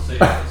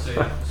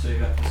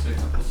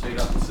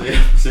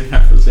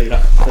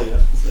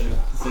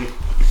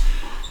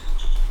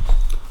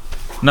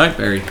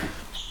 Noteberry.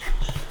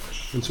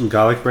 And some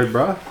garlic bread,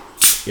 bro.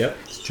 Yep.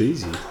 It's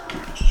cheesy.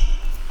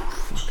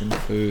 Fucking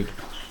food.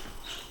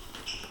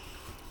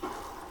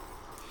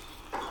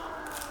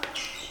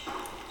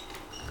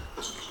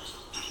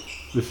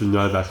 This is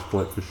Novak's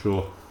point for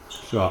sure.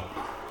 Shut up.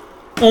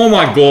 Oh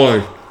my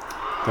god.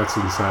 That's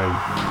insane.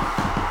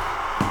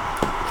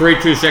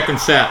 3-2 second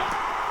set.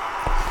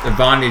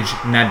 Advantage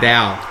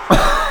Nadal.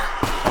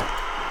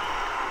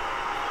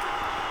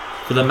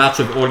 For the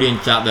massive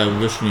audience out there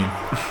listening.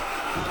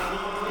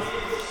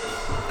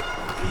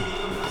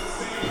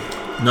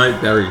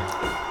 Noteberry. Is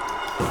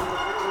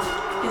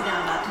now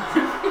a bad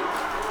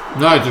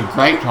time? No, it's a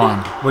great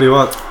time. What do you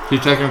want?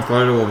 He's taking a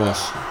photo of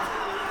us.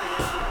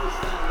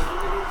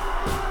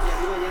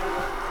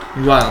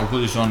 Right, I'll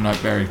put this on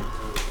Noteberry.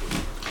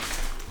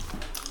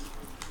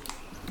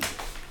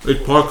 This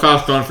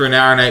podcast on for an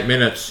hour and 8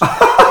 minutes.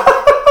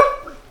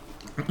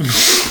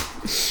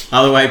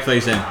 Other way,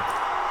 please, then.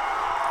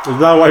 There's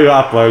no way you're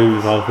uploading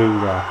this whole thing,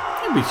 bro.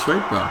 That'd be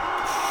sweet, bro.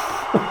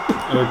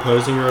 Are we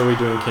posing or are we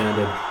doing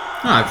candid?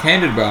 No,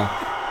 candid, bro.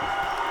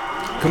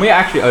 Can we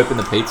actually open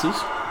the pizzas?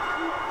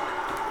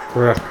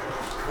 Correct.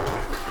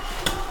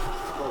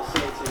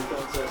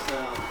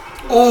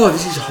 Oh,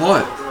 this is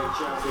hot.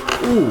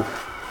 Ooh,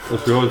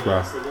 What's yours, bro?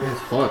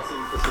 it's hot.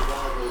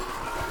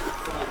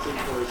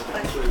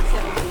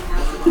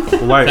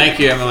 Well, wait. Thank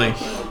you, Emily.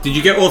 Did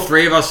you get all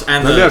three of us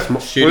and Maybe the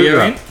that's studio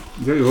what in? is that?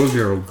 Is that yours,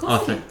 Gerald? Oh,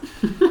 thank.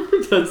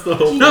 That's the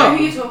whole. Do you No. know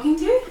who you're talking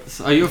to?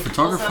 Are you a So I'm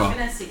photographer?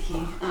 gonna sit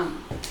here.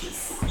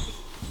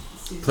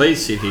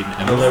 Please sit here, Are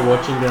Emily. they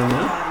watching down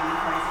there?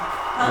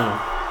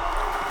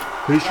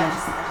 Who's showing?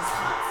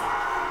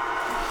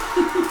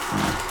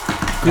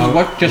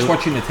 Just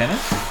watching the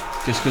tennis?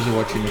 Just because of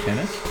watching the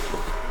tennis?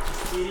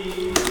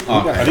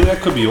 I think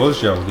that could be yours,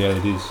 Gerald. Yeah,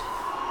 it is.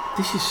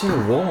 This is so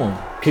warm.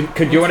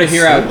 Could you want to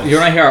hear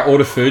our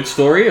order food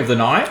story of the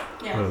night?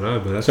 I don't know,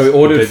 but that's... So we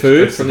ordered that's-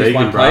 food that's from the this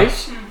vegan, one bro.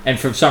 place, and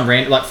from some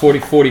like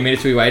 40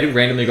 minutes we waited,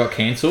 randomly got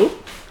cancelled.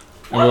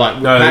 And we're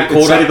like, No, Matt it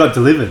called said up. it got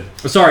delivered.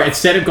 Sorry, it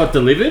said it got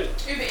delivered.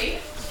 Uber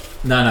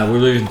Eats? No, we're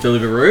losing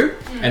Deliveroo,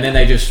 and then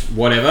they just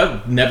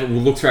whatever. Never.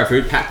 We'll look through our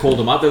food. Pat called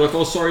them up. They're like,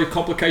 "Oh, sorry,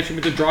 complication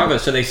with the driver."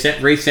 So they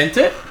resent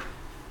it.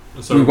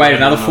 So We waited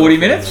another 40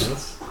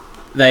 minutes?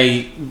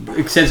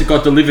 it says it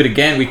got delivered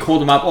again. We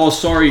called them up. Oh,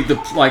 sorry,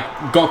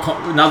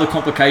 another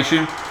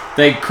complication.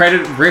 They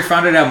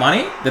refunded our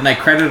money. Then they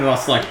credited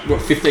us like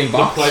what, $15.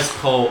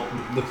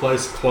 The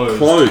place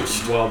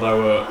closed. While they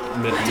were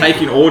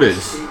taking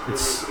orders.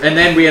 And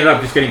then we ended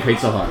up just getting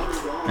Pizza Hut.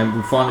 And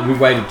we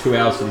waited 2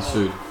 hours for this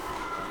food.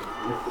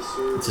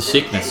 It's a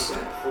sickness.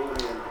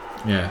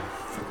 Yeah,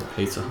 fucking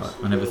Pizza Hut.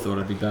 I never thought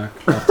I'd be back.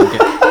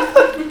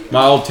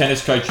 My old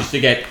tennis coach used to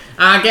get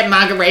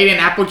margarita and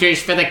apple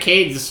juice for the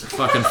kids.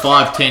 Fucking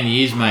 5-10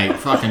 years, mate.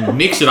 Fucking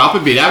mix it up a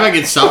bit. Have a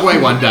get Subway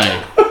one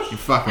day. You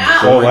fucking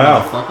boring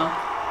motherfucker.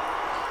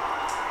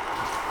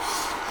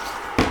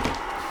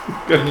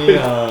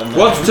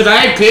 What's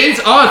today,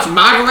 kids? Oh, it's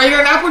margarita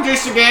and apple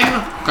juice again.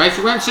 In case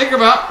you weren't sick of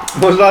it.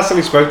 When was the last time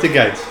we spoke to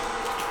Gates?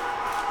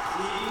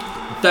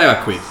 The day I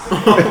quit.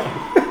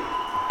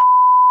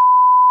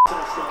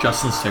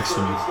 Justin's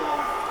texting me.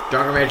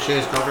 Djokovic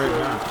is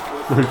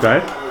Okay.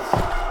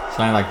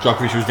 saying like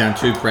Djokovic was down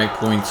 2 break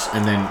points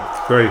and then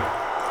 3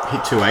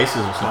 hit 2 aces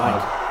or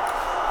something.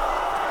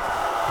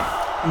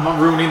 I'm not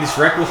ruining this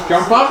reckless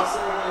jumper.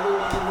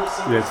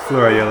 Yeah, it's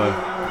fluoro yellow.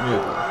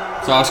 Yeah,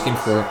 it's asking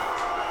for it.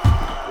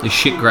 This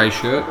shit grey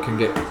shirt can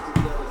get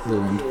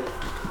ruined.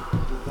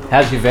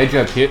 How's your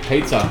veggie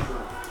pizza?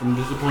 I'm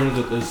disappointed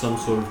that there's some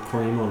sort of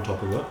cream on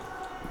top of it.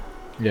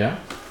 Yeah,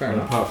 fair And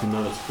enough. apart from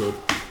that, it's good.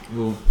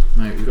 Well,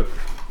 mate, we've got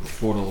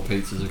 $4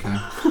 pizzas, okay?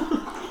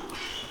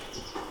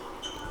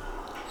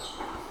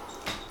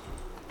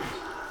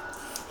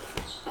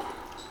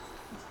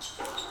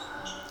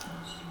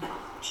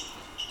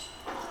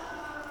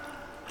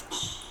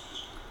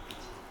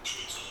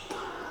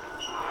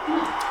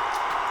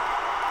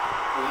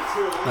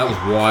 That was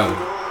wild.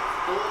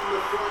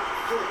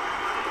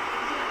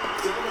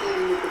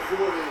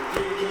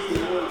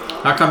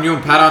 How come you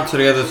and Pat aren't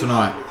together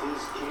tonight?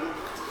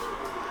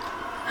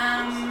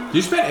 Do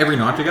you spend every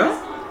night together?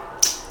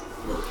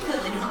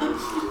 Clearly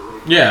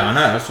not. Yeah, I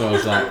know. That's what I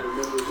was like. No,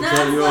 Is that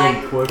it's your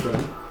like,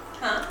 boyfriend?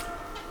 huh?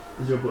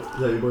 Is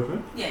that your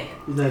boyfriend? Yeah,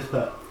 His name's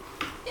Pat.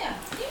 yeah.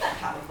 You met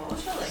Pat before,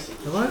 surely.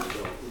 Hello?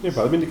 Yeah,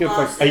 but I've been together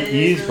for like 8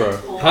 years,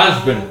 bro.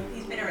 Husband.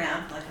 He's been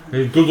around like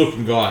He's a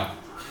good-looking guy.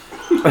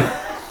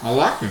 I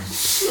like him.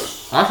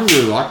 I actually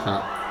really like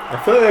that.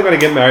 I feel like they're going to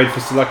get married for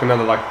still like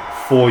another like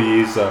 4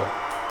 years though.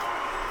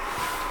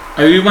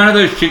 Are you one of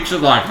those chicks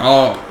that like,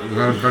 oh,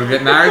 you're gonna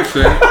get married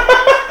soon? Nah.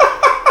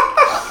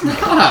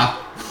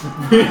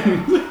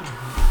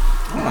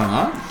 I don't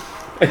know.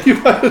 Are you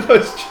one of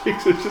those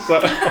chicks that's just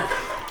like...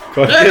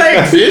 God, Yeah, they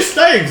exist.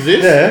 They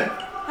exist. Yeah.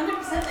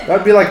 100%.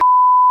 That'd be like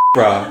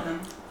bruh.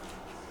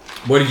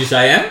 What did you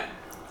say, Em?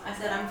 I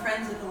said I'm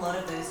friends with a lot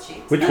of those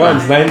chicks. Which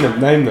ones? Name them.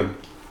 Name them.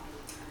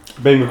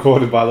 Being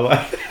recorded, by the way.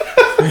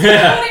 I'm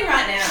recording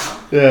right now.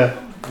 Yeah.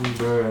 I'm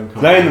very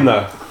uncomfortable. Name them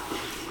though.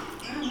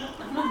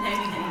 I'm not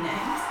naming any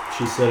names.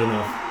 She said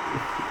enough.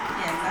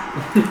 Yeah,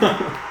 exactly.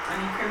 I'm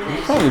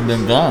incriminating. Probably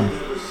been gone.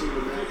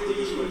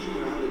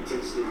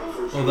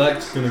 Oh,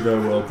 that's gonna go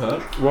well,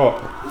 Pat.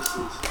 What?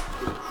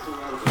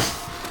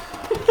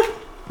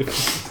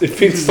 If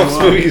he stops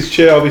moving his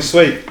chair, I'll be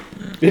sweet.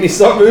 Then he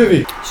stop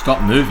moving.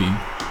 Stop moving.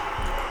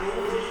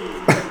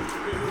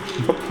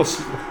 Not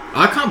possible.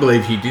 I can't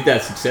believe he did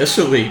that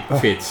successfully,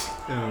 Fitz.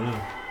 Yeah, I know.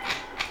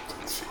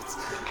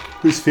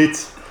 Who's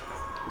Fitz?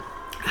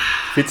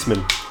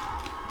 Fitzman.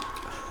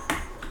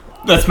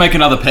 Let's make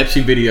another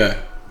Pepsi video.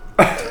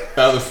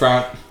 Out the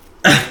front.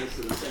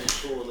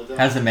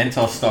 How's the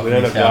Mentos stock We in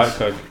don't his have house?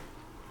 Diet Coke.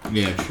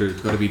 Yeah, true.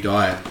 It's got to be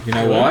diet. You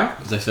know why?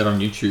 Because they said on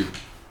YouTube.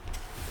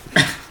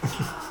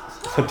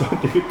 I don't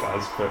think it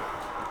does, but...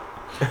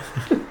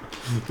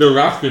 The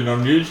Ruskin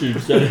on YouTube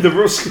said it. The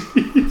Ruski.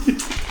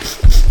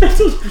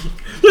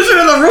 Listen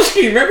to the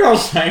Ruski. Remember I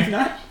was saying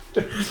that?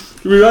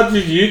 We went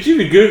to YouTube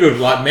and Googled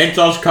like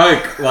Mentos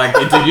Coke like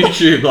into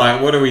YouTube.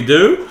 Like, what do we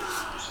do?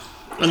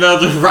 And there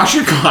was a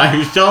Russian guy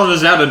who's telling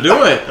us how to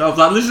do it. And I was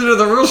like, listen to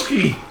the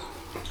Ruski.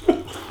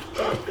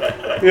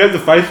 You had the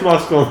face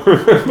mask on.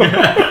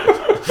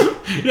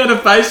 He had a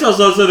face mask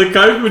on so the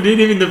Coke would hit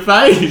him in the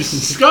face.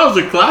 This guy was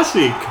a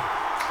classic.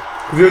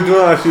 You were doing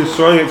that, she was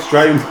throwing it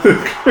straight into the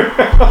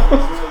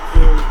ground.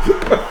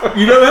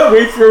 You know how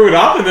we threw it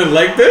up and then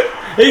legged it?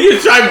 He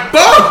just like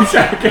boom!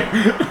 Trying to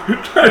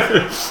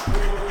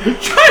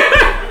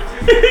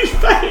hit his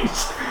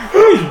face.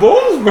 His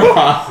balls, bro.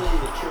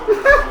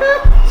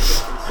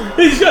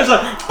 He just goes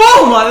like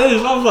boom like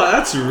this. I was like,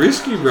 that's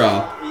risky, bro.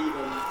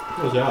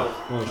 It was out.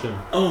 Oh, shit.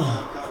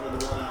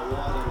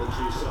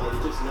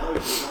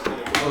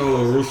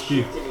 Oh,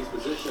 risky.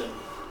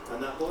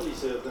 And that body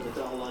serve that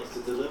Nadal likes to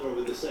deliver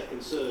with the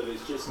second serve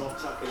is just not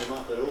tucking him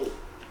up at all.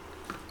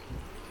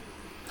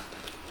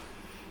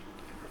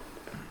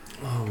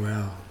 Oh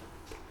wow.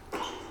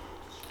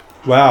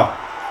 Wow.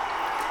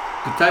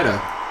 Potato.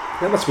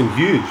 That must have been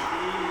huge. I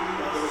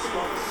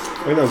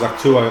think that was like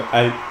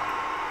 208.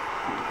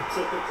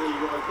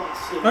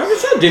 I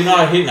just didn't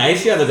I hit an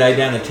ace the other day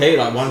down the tee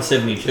like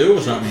 172 or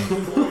something.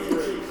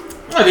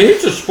 No, he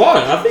hits a spot.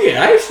 I think it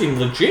aced him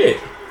legit.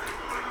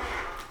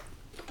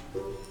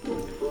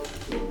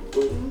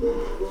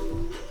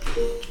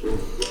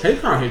 He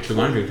can't hit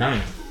 200,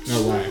 can he?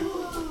 No way.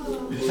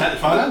 You just had the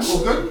photo?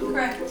 All good?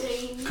 Correct.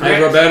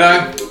 Hey,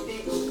 Roberto.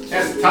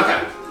 How's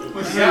Tucker?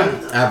 What's he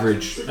going?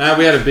 Average. We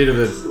had a bit of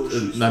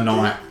a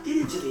night.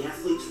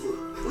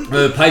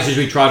 The places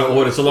we tried to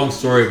order, it's a long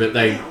story, but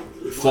they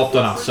flopped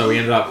on us, so we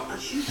ended up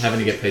having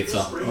to get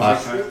pizza.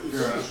 Okay. Do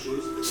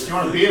you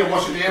want a beer to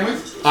wash it down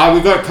with?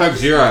 We got Coke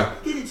Zero.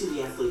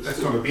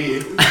 That's not a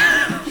beer.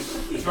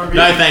 It's not a beer.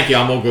 No, thank you.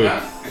 I'm all good. No?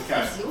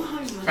 Okay.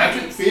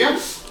 Patrick, beer?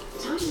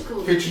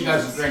 Pitchy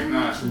doesn't drink,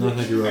 no. No,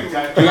 thank you, Rob.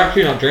 Okay. Do you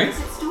actually not drink?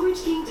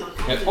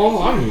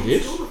 Oh, I knew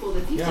this.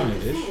 Yeah, I knew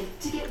this.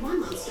 To get 1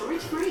 month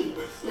storage free.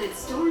 Let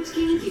Storage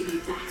King give you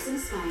back some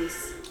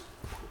space.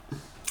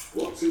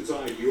 What's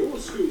inside your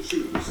school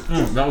shoes?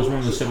 That was one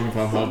of the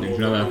 75 hard things. You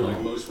know that,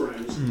 like. Most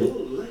brands,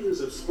 all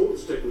layers of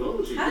sports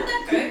technology. How did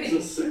that go?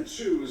 The set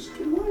shoes.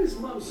 Why is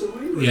Mum so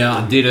angry? Yeah,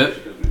 I did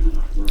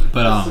it,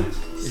 but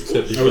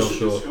Except you fell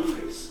short.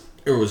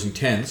 it was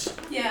intense.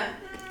 Yeah.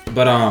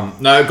 But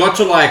no, it got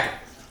to like,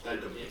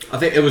 I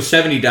think it was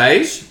 70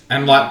 days,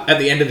 and like at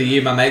the end of the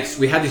year, my mates,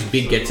 we had this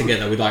big get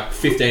together with like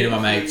 15 of my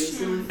mates,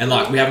 and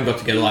like we haven't got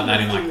together like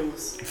that in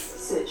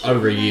like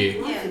over a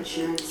year. Yeah.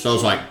 So I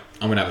was like,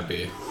 I'm gonna have a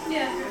beer.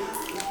 Yeah.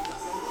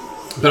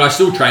 But I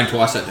still trained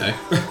twice that day.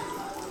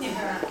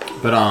 Yeah.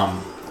 But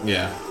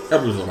yeah,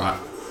 that was alright.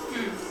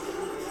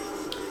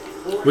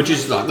 Which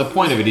is like the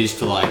point of it is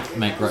to like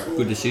make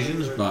good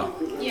decisions, but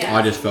Yeah.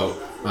 I just felt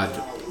I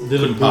Did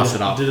couldn't pass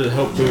it up. Did it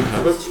help build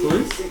habits for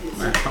you?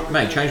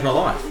 Mate, changed my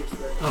life.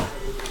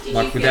 Did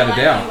Like you feel without a like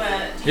doubt. you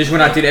were- This is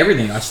when I did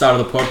everything. I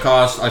started the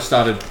podcast. I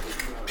started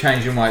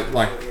changing my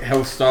like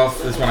health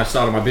stuff. That's when I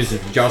started my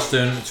business with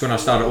Justin. It's when I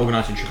started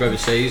organising a trip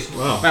overseas.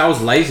 Wow. Mate, I was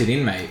lasered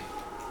in, mate.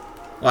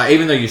 Like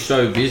even though you're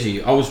so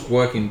busy, I was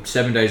working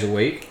 7 days a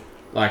week,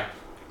 like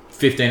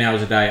 15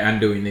 hours a day, and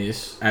doing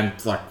this, and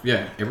like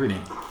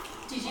everything.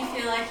 Did you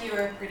feel like you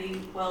were a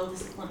pretty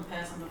well-disciplined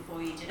person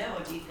before you did it,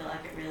 or do you feel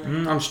like it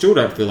really... I still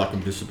don't feel like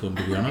I'm disciplined,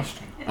 to be honest.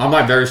 I'm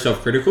like very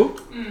self-critical.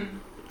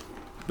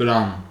 But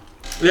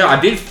yeah, I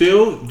did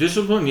feel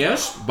disciplined,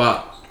 yes,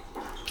 but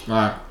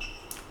like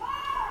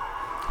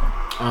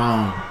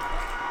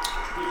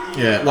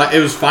yeah, like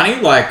it was funny.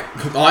 Like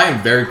I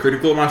am very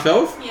critical of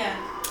myself. Yeah.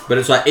 But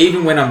it's like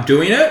even when I'm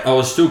doing it, I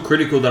was still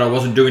critical that I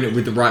wasn't doing it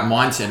with the right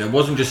mindset. It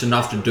wasn't just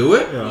enough to do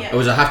it. Yeah. It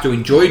was I have to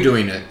enjoy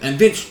doing it. And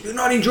Vince, you're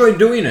not enjoying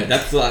doing it.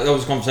 That's like that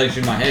was a conversation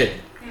in my head.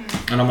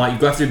 And I'm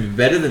like, you have to be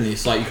better than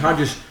this. Like you can't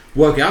just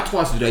work out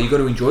twice a day. You got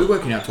to enjoy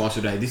working out twice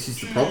a day. This is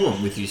the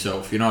problem with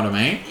yourself. You know what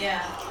I mean?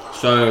 Yeah.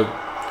 So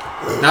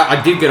now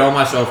I did get on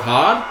myself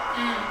hard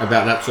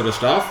about that sort of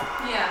stuff.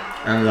 Yeah.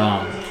 And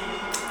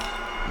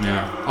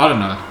yeah, I don't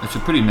know. It's a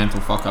pretty mental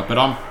fuck up. But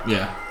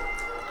yeah.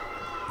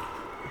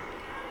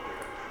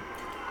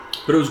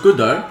 But it was good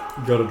though.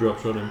 Got a drop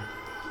shot in.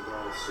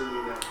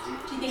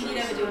 Do you think you'd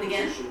ever do it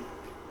again?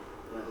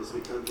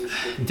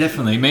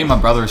 Definitely. Me and my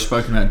brother have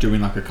spoken about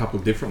doing like a couple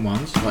different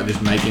ones, like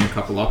just making a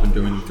couple up and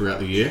doing them throughout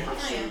the year. Oh,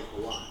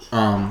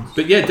 yeah.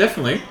 But yeah,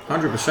 definitely,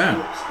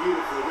 100%.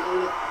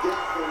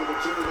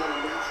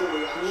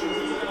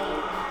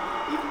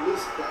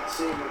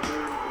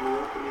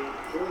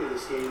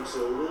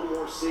 So a little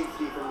more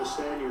safety from the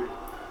Spaniard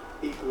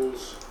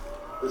equals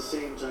the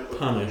same type of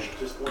Punished.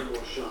 just one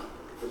more shot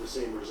for the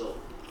same result.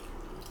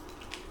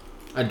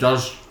 It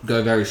does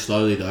go very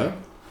slowly though,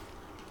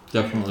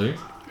 definitely.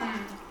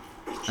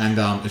 And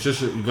it's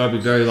just you gotta be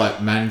very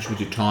like managed with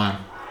your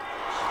time.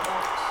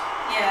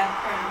 Yeah.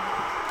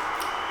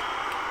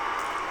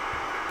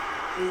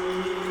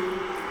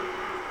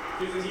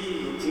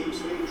 Team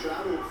Spain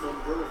traveled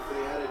from Perth.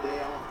 They had a day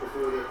off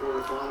before their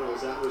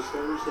quarterfinals. That was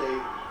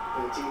Thursday.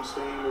 And Team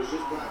Spain was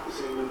just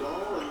practicing.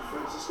 Nadal and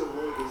Francisco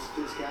Roig,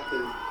 his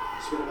captain,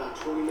 spent about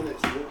 20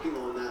 minutes working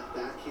on that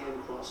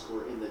backhand cross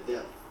court in the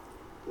depth.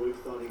 Roig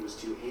thought he was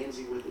too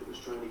handsy with it, was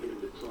trying to get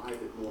him to drive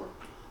it more.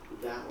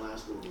 That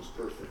last one was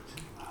perfect.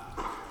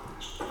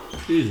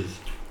 Jesus.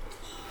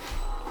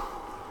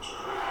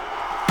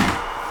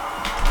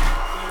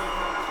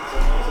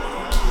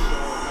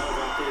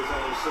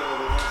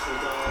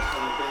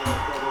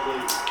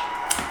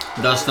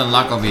 Dustin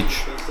Lakovic.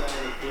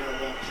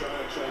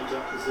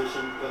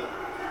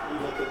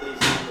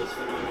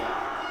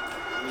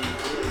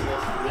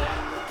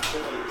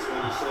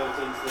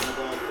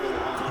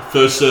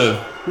 First serve.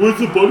 Where's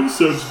the body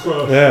serves,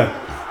 bro? Yeah.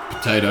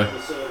 Potato.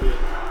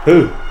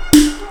 Who?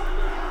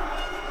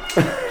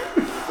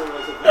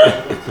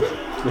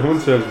 No one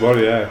serves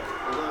body, I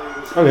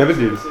never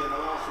did.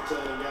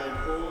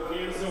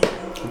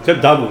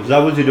 Except doubles.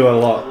 Doubles you do it a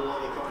lot.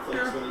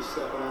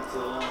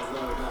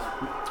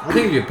 I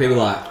think if you're people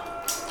like,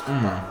 I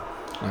don't know,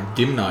 like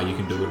Gimna, you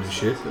can do it and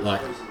shit. But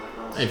like,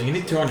 hey, if you can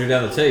hit 200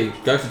 down the tee,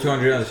 go for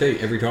 200 down the tee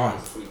every time.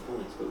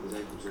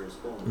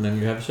 And then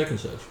you have a second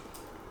serve.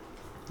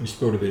 You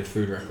spilled a bit of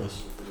food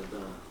reckless.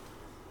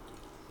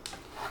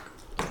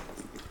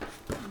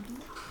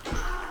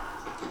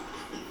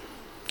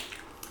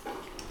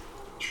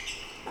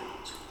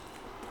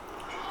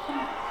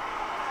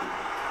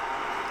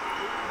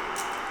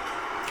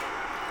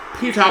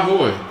 Peter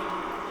boy.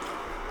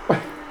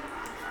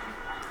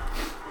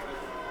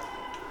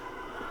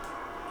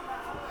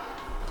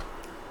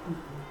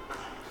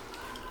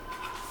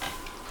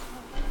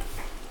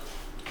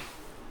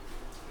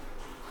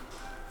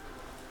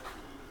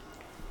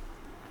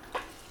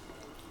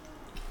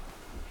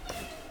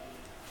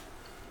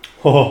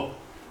 Oh,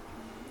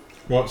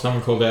 What?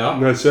 Someone called out?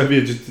 no,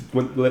 Serbia just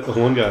let the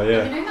horn go, I've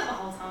yeah. been doing that the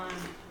whole time.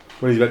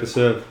 When he's about to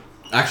serve.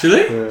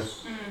 Actually? Yeah.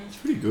 It's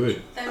pretty good.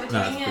 They were No,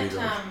 doing it's pretty it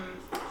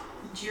good.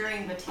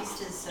 during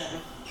Batista's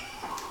serve.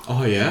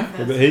 Oh yeah.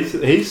 Yeah, but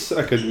he's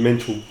like a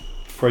mental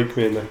freak,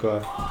 man, that guy.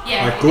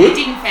 Yeah, Like good? it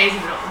didn't phase him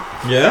at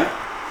all. Yeah.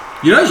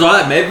 You know, it's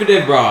like that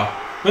Medvedev, bro.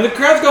 When the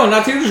crowd's going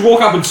nuts, he'll just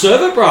walk up and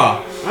serve it, bro.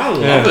 I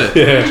love it.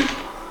 Yeah.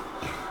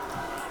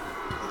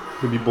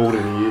 He'll be bored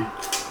in a year.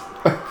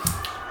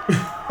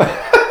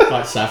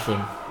 Like Safin.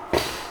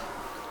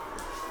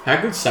 How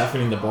good's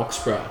Safin in the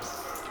box, bro?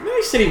 You know,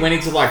 he said he went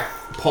into like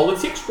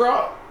politics,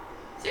 bro.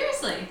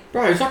 Seriously?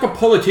 Bro, he was like a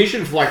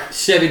politician for like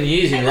 7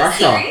 years in Are you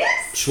Russia. serious?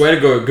 Swear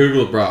to God,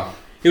 Google it, bro.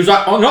 He was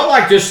like, oh, not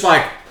like just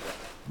like,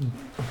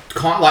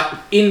 like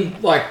in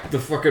like the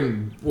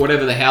fucking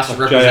whatever the House of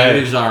Like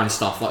Representatives are and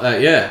stuff like that.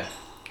 Yeah,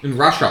 in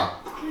Russia.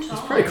 It's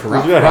pretty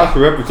corrupt. He's got Bro. House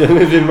of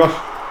Representatives in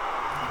Russia.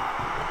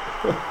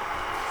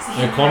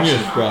 They're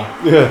communists, bro.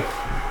 Yeah.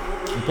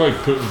 He probably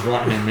Putin's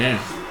right hand man.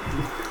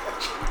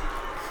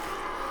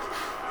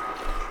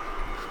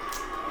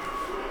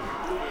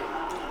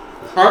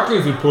 I reckon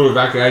if he pulled it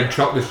back, he'd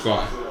chop this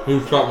guy. He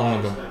would chop one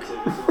of them.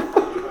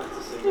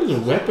 There's a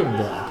weapon,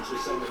 bro.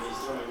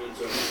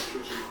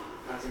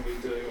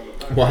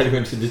 Whitey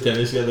went to the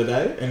tennis the other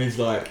day, and he's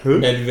like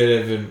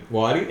Medvedev and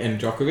Whitey and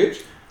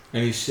Djokovic,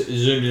 and he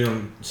zoomed in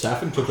on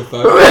Safin, took a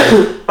photo.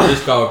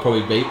 This guy would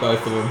probably beat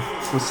both of them.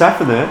 Was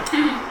Safin there?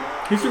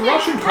 He's a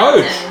Russian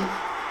coach.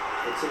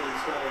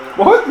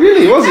 What?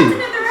 Really? Was he?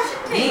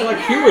 Yeah, like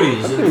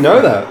Hewities. I didn't even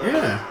know that.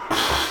 Yeah.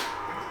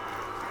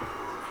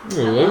 I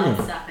love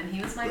Safin.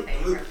 He was my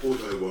favourite.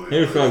 He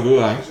was so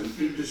good, eh? It's an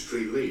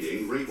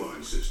industry-leading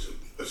rewind system,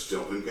 a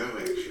stop-and-go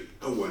action,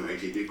 a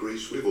 180-degree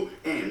swivel,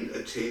 and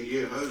a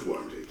 10-year hose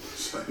warranty.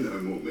 So no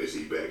more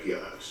messy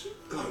backyards.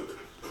 Globe,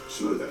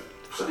 smoother,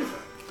 safer,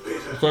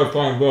 better. So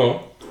fun,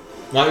 bro.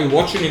 Like you're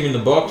watching him in the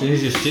box, and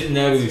he's just sitting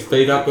there with his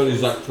feet up, with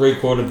his like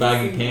 3/4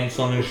 baggy pants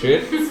on and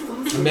shit.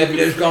 And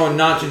Medvedev's going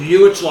nuts, and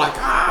you, it's like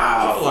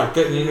like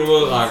getting into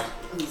it, like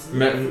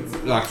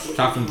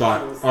stuff, and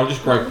like I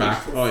just broke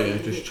back. Oh yeah,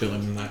 just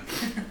chilling in that.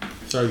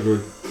 So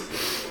good.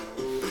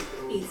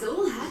 It's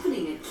all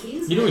happening at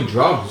Kingsman. You're doing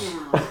drugs.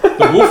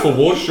 The Wolf of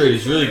Wall Street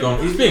is really gone.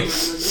 He's been.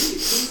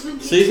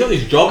 See, he's got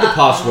this job the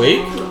past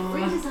week.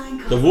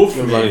 The Wolf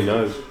of Everybody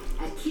knows.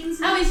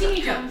 How is your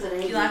new job? Do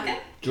you like it?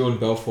 Jordan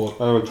Belfort.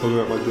 I don't want to talk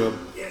about my job.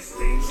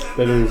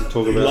 Better than to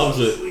talk He about. loves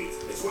it.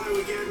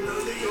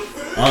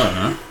 I don't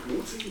know.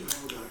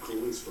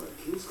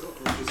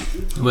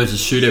 He wears a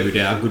suit every day.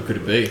 How good could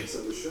it be?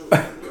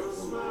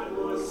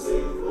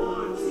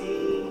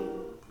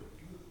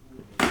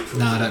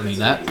 No, I don't mean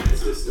that.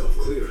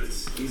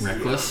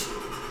 Reckless. Do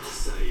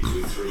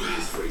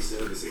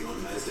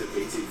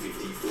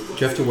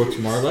you have to work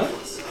tomorrow, though?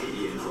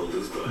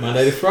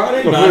 Monday to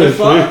Friday, 9 to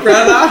 5,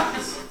 brother.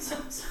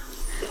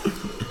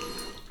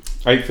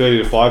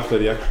 8:30 to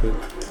 5:30 actually.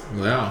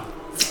 Wow.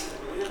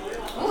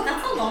 Oh,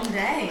 that's a long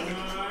day.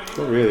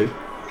 Not really.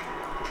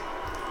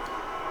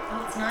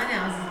 Oh, it's 9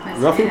 hours as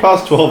opposed Nothing to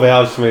past 12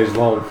 hours to me is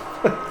long.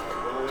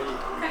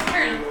 Okay,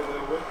 fair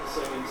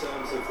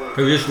enough.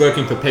 He was just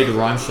working for Peter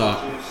Reinstart.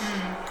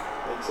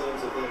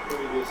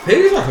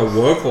 Peter's like a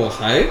workhorse,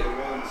 hey?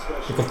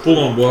 Like a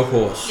full-on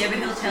workhorse. Yeah, but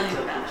he'll tell you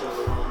about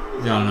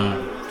it. Yeah, I know.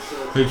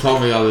 He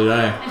told me the other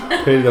day.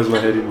 Peter does my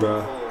head in,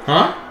 bro.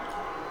 Huh?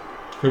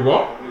 Who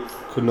what?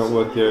 Could not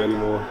work there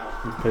anymore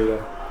with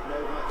Peter.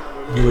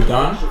 You were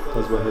done?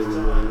 Does my head in,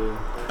 yeah.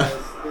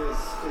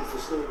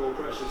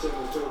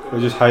 I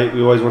just hate,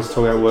 he always wants to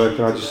talk about work,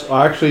 and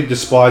I actually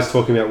despise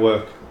talking about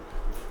work.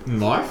 In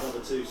life?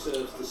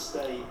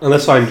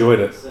 Unless I enjoyed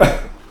it.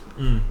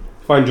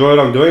 If I enjoy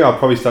what I'm doing, I'll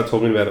probably start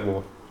talking about it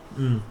more.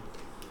 I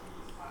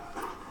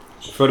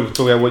prefer to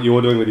talk about what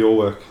you're doing with your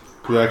work,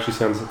 because it actually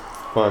sounds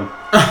fun.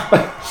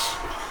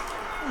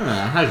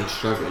 Yeah, it has its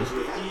struggles.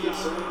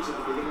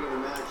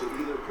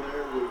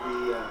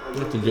 You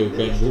have to do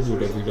Ben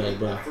Woodward every day,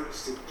 bro.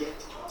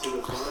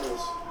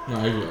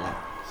 No, you're right.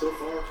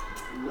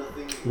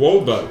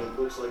 Waldo.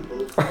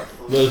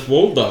 Where's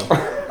Waldo?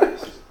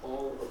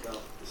 All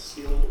about the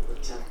skill, the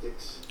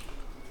tactics,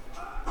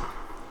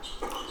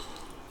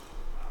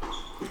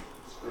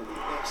 and the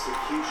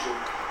execution.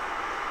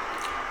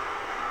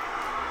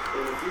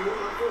 And if you want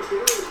my first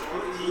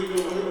orders, are you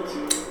going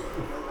to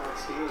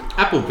Novak's game?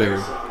 Appleberry.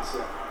 Second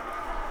set.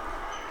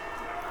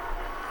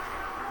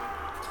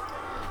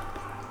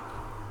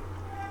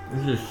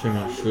 This is too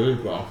much food,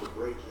 bro. The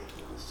break in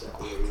the set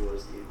where he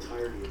was the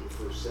entirety of the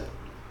first set.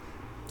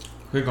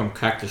 I think I'm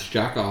Cactus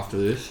Jack after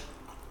this.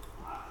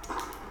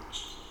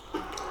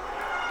 Don't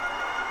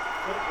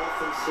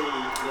often see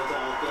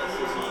Nadal gets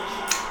as much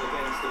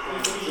against the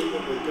opponents,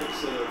 even with big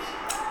serves,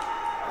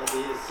 as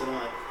he is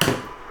tonight.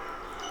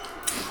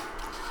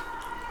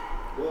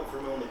 Worked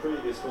from him on the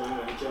previous point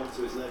when he jumped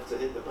to his left to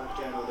hit the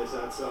backhand on this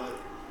outside.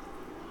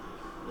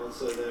 not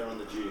so there on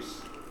the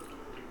juice.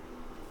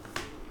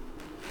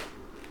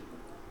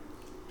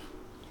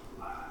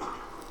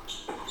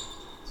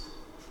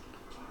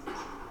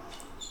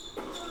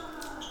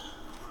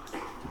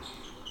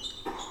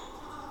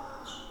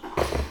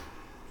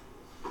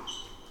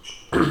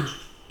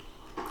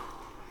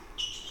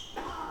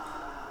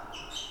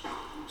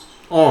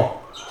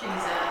 Oh,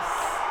 Jesus.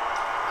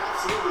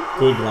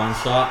 good line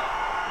start.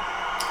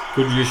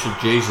 Good use of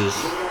Jesus.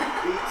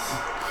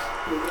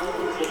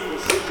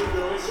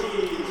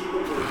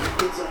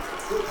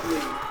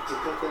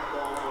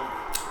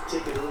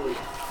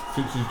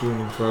 Fitzy's doing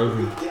a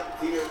Grogan.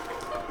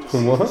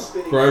 What?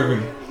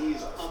 Grogan.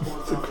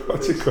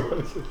 What's it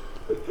called?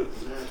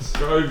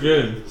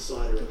 Grogan.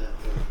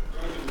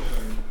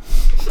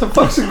 What the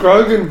fuck's a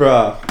Grogan,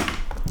 bruh?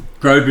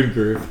 Grogan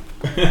groove.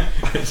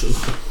 It's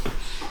just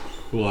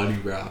whiny,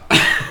 bro.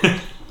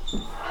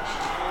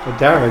 A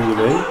Darren, you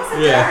mean?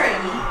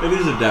 Yeah, it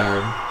is a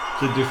Darren.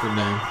 It's a different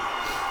name.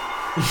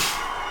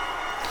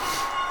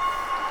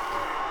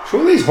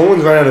 Sure, these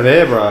horns ran out of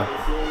air, bro.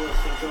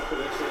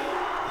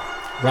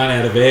 Run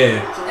out of air.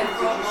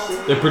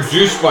 They're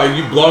produced by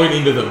you blowing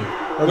into them.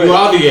 They? You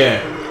are the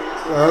air.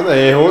 Aren't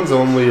they air horns? The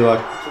one where you like.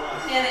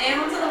 Yeah, the air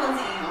horns are the ones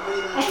that you.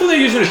 I thought they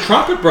were using a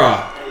trumpet, bro.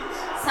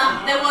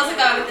 There was a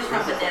guy with the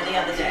trumpet there the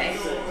other day.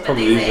 But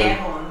Probably these are is air then.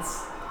 horns.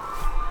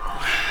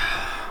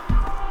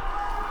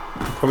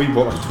 Probably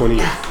bought like 20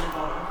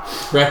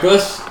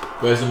 Reckless?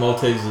 Where's the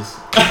Maltesers?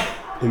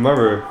 in my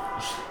room.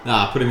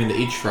 Nah, put him in the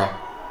each front.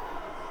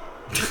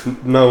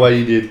 No way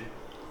you did.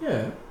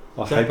 Yeah.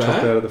 I Is hate that bad?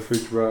 chocolate out of the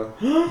fridge, bro.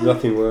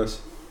 Nothing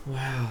worse.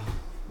 Wow.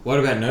 What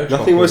about no chocolate?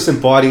 Nothing worse than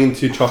biting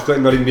into chocolate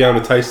and not even being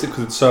able to taste it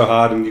because it's so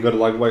hard and you got to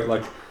like wait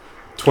like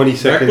 20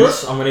 seconds.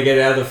 Reckless? I'm going to get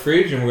it out of the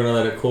fridge and we're going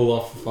to let it cool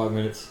off for 5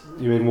 minutes.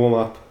 You mean warm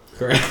up?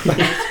 Correct.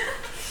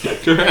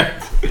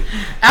 Correct.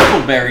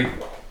 Appleberry.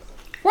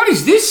 What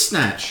is this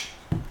snatch?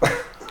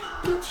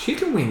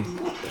 Chicken wing.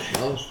 What the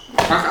hell?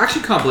 I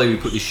actually can't believe you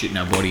put this shit in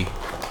our body.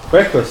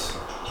 Reckless.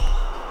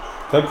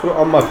 Don't put it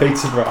on my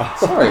pizza, bro.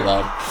 Sorry,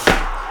 lad.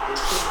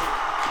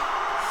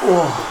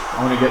 Oh,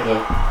 I'm gonna get the.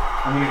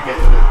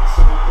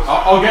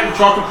 I'll get the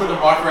chocolate for the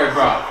microwave,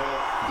 bro.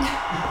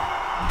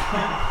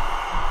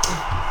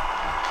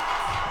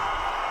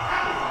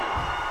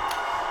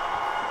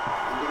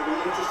 It'll be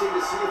interesting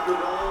to see if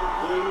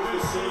Nadal brings the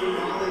same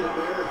volley to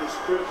bear at this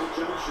critical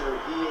juncture.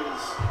 He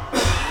has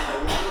had a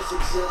lot of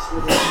success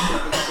with it in the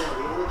second set.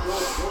 He only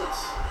tried it once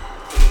in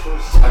the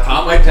first set. I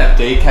can't wait to have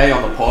DK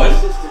on the pod,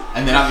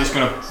 and then I'm just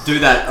gonna do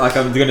that. Like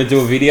I'm gonna do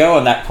a video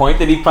on that point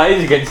that he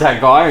plays against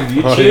that guy on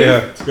YouTube. Oh,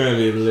 yeah. It's gonna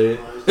be lit.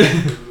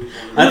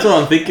 That's what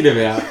I'm thinking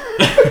about.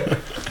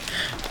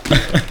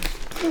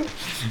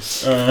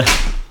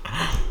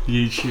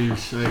 YouTube,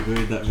 so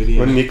good that video.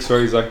 When Nick saw,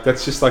 he's like,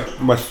 "That's just like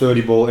my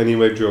 30 ball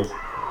anywhere drill.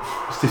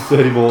 Just do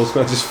 30 balls,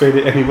 and I just feed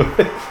it anywhere."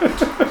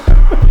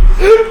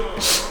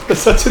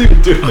 That's what he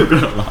would do. I'm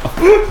gonna laugh.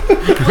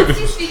 What's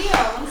this video?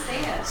 I want to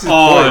see it.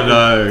 Oh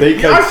no!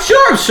 DK. I'm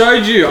sure I've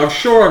showed you. I'm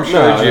sure I've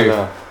showed you.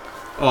 No.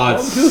 Oh,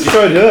 it's You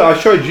showed her. I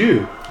showed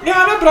you.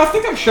 yeah, I know, but I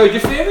think I've showed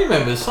your family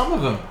members. Some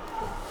of them.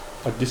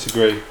 I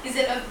disagree. Is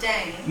it of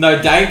Dane?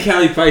 No, Dane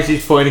Kelly plays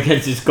his point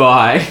against this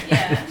guy.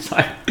 Yeah.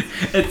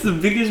 It's the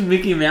biggest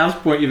Mickey Mouse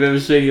point you've ever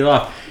seen in your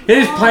life. He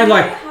just played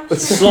like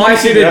It's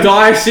slicing and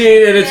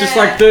dicing, and it's just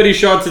like 30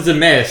 shots. It's a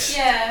mess.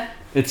 Yeah.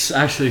 It's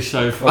actually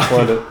so I'll funny.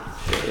 find it.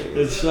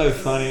 It's so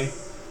funny.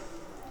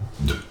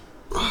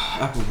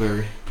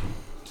 Appleberry.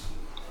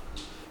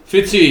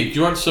 Fitzy, do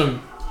you want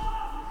some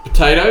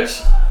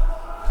potatoes?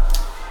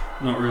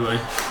 Not really.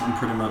 I'm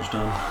pretty much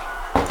done.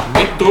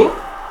 Mito?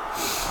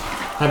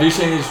 Have you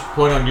seen this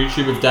point on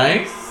YouTube of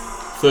Dane?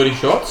 30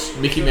 shots,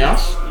 Mickey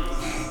Mouse.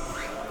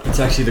 It's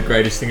actually the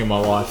greatest thing in my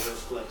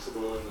life.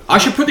 I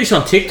should put this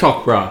on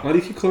TikTok, bruh. Why do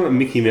you keep calling it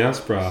Mickey Mouse,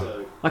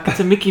 bro? Like it's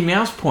a Mickey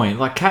Mouse point,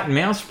 like cat and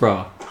mouse,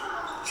 bruh.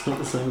 It's not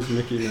the same as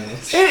Mickey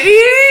Mouse. It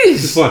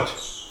is! Just watch.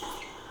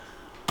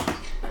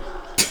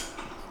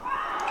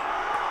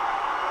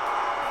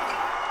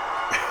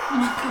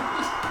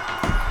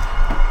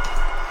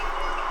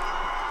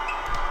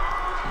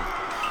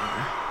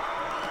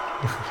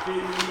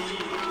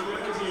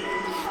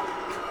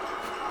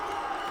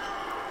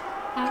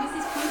 How is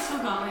this point still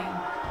going?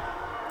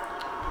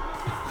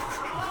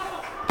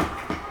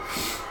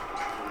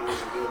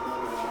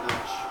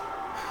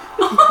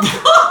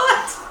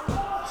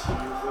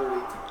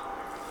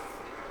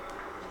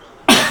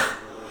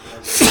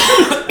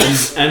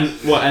 And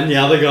what? And the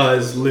other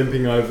guy's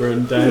limping over,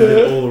 and Dane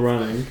did all the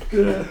running.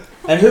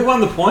 And who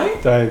won the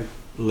point? Dane.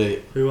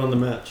 Lit. Who won the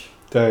match?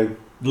 Dane.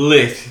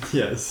 Lit.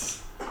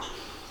 Yes.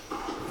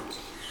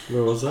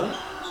 Where was that?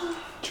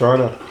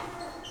 China.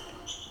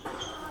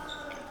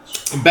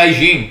 In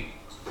Beijing.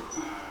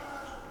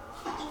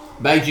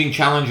 Beijing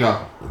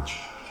Challenger.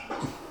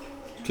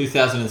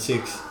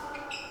 2006.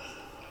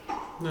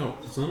 No, it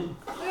wasn't.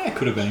 Yeah, it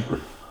could have been.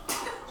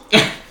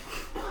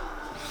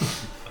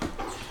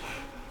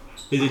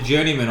 He's a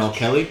journeyman, old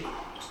Kelly.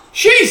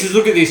 Jesus,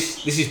 look at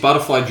this. This is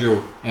butterfly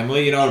drill.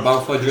 Emily, you know what a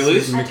butterfly drill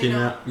This is? is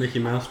Mickey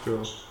Mouse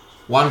drill.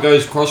 One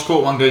goes cross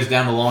court, one goes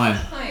down the line.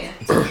 Oh yeah.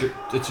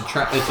 It's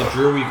a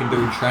drill you can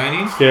do in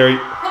training. Scary.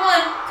 Come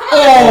on.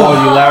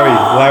 Oh, you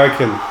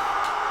larrikin.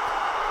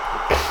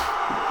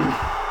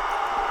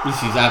 This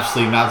is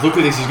absolutely nuts. Look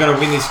at this. He's going to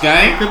win this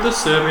game. Look at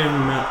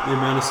the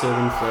amount of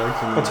Serbian flags.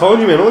 I told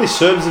you, man. All these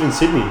Serbs live in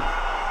Sydney.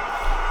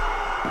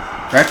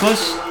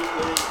 Reckless.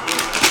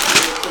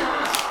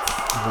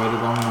 I've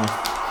waited long enough.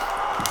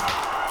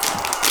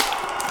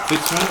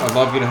 Fitzman, I'd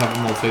love you to have a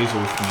Malteser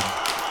with me.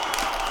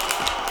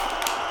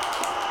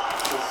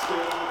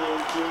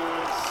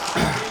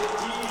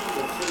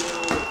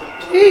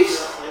 Jeez.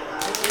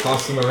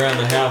 Pass them around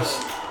the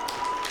house.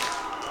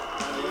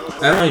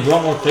 Emily, do you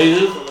want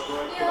Maltesers?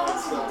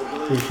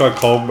 You try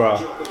cold, bro.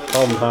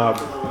 Cold and hard.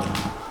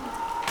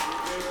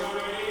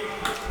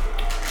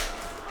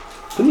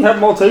 Didn't you have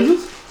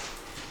Maltesers?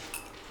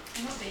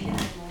 I'm not vegan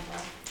anymore, bro.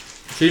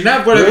 She can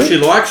have whatever she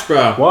likes,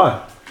 bro.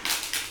 Why?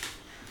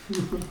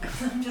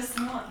 Because I'm just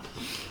not.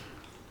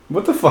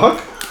 What the fuck?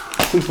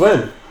 Since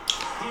when?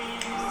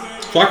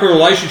 It's like a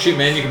relationship,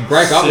 man. You can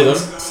break up with them.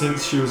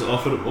 Since she was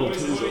offered a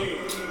Malteser.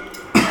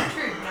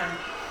 True, no.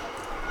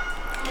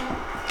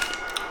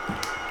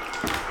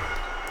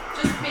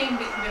 Just being a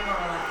bit more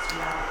relaxed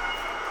about it.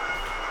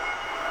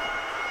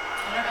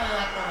 I don't really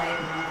like the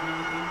label more than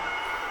anything.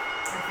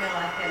 I feel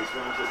like it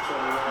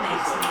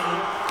makes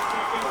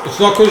me... It's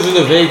not because of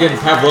the vegan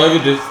pavlova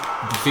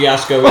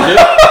fiasco, is it?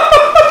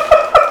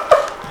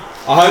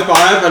 I hope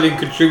I didn't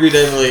contribute,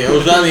 Emily. It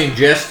was only in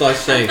jest, I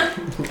see.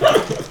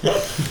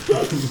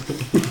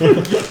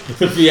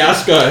 The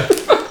fiasco.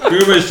 You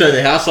almost turned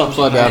the house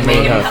upside down,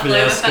 man.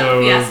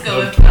 Fiasco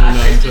of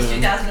Christmas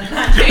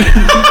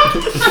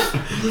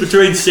 2019.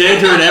 Between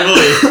Santa and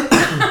Emily.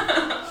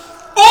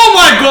 Oh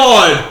my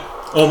god!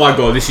 Oh my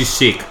god, this is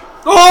sick.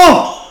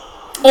 Oh!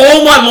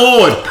 Oh my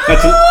lord!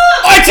 That's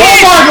oh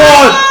my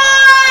god!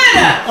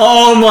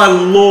 Oh my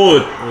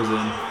lord!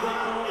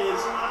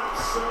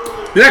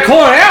 Did they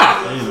call it out?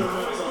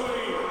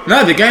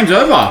 No, the game's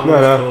over. No.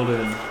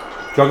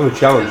 Juggling the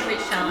challenge.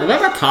 Well,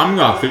 that's a calm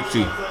guy,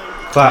 Fitzy.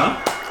 Clap.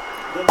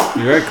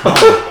 You're very calm.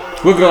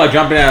 Look at like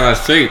jumping out of our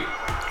seat.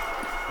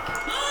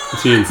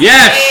 It's in.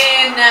 Yes!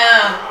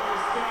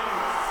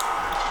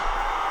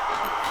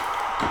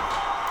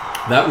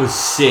 That was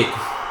sick.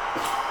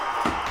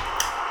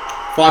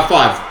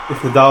 5-5. If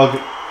Nadal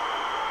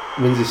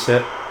wins his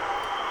set,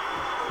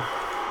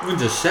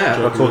 Wins a set.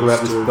 they'll talk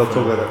about this. They'll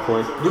talk about that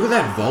point. Look at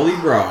that volley,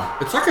 bro.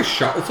 It's like a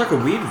shot. It's like a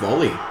weird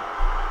volley.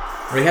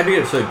 I mean, how do you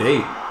get it so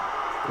deep?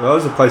 Well, that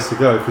was the place to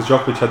go because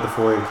Djokovic had the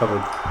forehand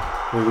covered.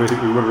 We would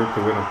have ripped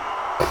the winner.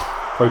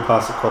 Probably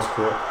pass it cross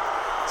court.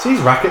 See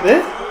his racket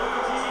there?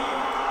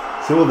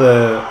 See all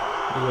the...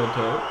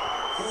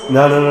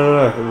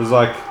 No. It was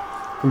like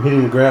from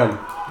hitting the ground.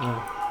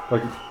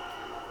 Like,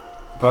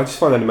 but I just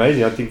find that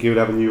amazing. I think he would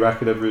have a new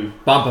racket every...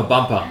 Bumper.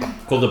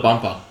 Called the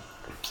bumper.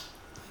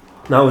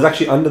 No, it was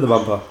actually under the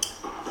bumper.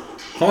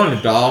 Come on,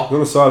 Nadal. On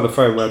the side of the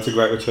frame, where it's a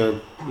great return.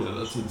 Yeah,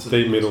 that's insane.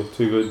 Deep middle,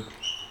 too good.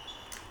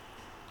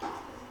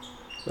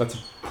 That's a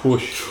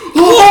push.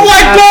 Oh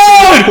my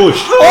god!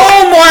 Push.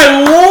 Oh my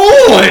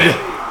lord!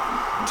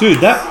 Dude,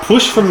 that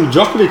push from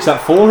Djokovic,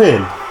 that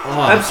forehand.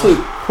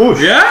 Absolute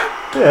push. Yeah?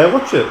 Yeah,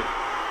 watch it.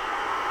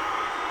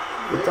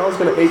 Nadal's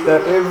going to eat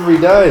that every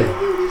day.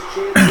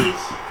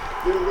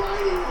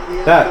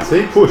 That,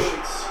 see, push.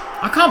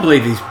 I can't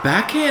believe he's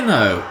backhand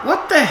though.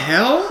 What the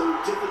hell? I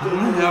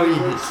don't know how he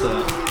hits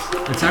that.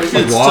 It's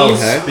actually It wild,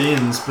 still hey?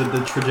 spins, but the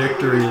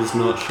trajectory is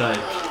not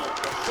shaped.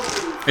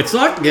 It's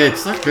like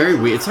very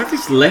weird. It's like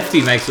this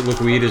lefty makes it look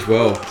weird as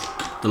well.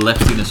 The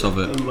leftiness of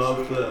I it.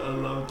 love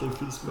the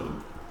fist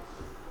bump.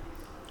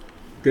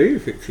 Do you,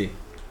 Fixie?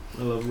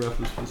 I love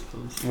Rafa's fist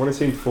bumps. I want to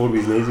see him fall to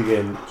his knees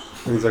again.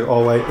 And he's like,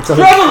 oh wait. It's Throw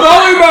the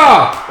volley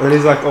bar! And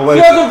he's like, oh wait.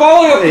 Throw the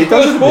volley up Yeah, he the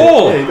does first it a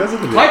ball. bit. Yeah, he does it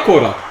a bit. Tight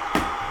quarter.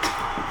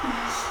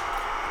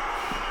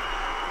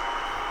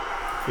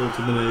 Fall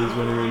to the knees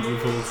when he wins the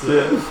full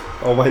set. Yeah.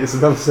 Oh wait, there's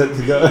another set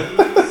to go.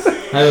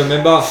 Hey,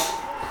 remember?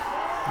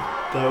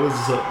 That was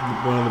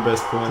one of the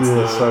best points. Yeah,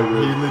 though. so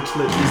good. He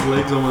literally, his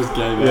legs almost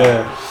gave out.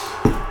 Yeah.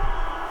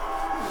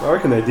 I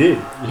reckon they did.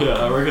 Yeah,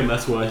 I reckon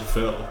that's why he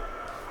fell.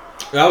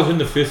 That was in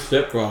the fifth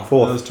set, bro. That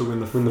Fourth. was to win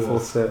the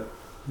fourth set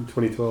in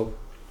 2012.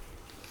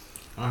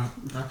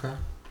 Okay.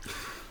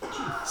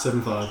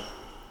 7-5.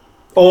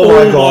 Oh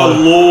my god.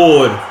 my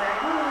lord.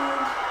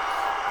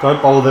 Don't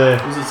bowl there.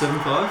 Was it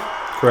 7-5?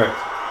 Correct.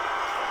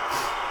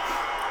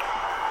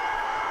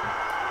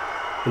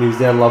 And he was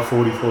down love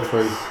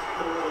 44-3.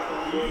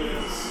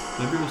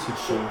 Maybe it was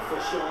 6-4.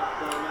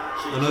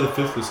 I know the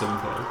fifth was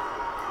 7-5.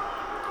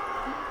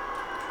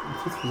 The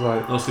fifth was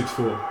like... Oh,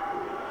 6-4.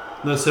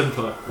 No,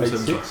 7-5.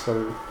 8-6.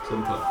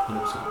 7-5,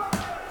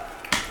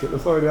 100%. Get the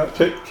phone out.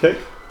 Check.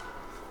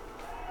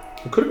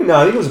 It could have been... No,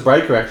 I think it was a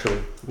breaker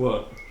actually.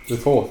 What? The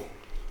fourth.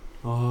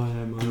 Oh,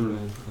 yeah, my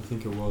man. I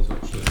think it was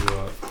actually,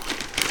 right.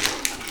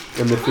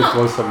 And the fifth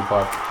was 7-5.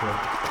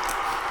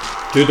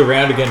 Yeah. Do the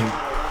round again.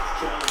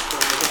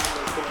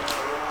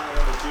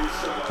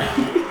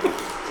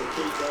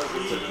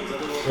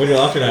 What are you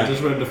laughing I at?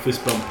 just went to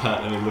fist bump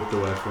Pat and he looked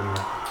away from me.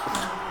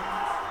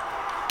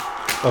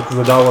 Oh,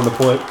 because Nadal won the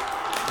point.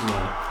 No.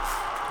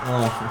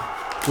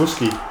 Oh.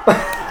 Ruski.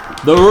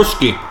 The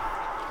Ruski.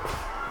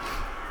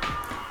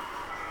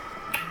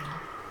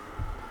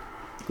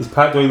 Is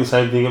Pat doing the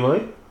same thing,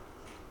 Emily?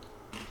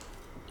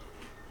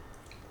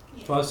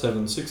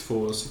 5'7",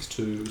 6'4",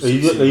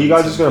 6'2". Are you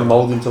guys just going to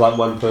mould into like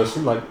one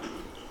person? Like,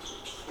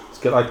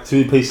 just get like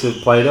two pieces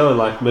of Play-Doh and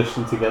like mesh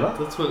them together?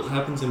 That's what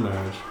happens in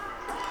marriage.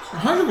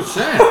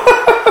 100%.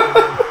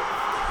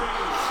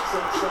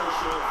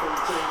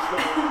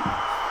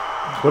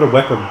 What a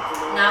weapon.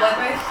 Now we're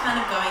both kind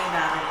of going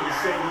about it.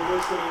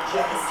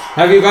 Yes.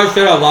 Have you guys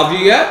said I love you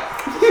yet?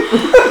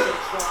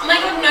 Oh my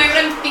god, no,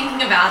 but I'm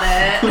thinking about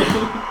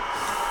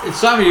it. It's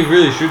something you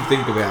really should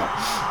think about.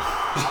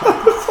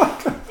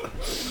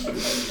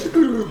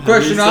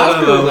 Question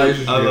after the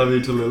relationship. I love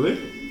you to Lily.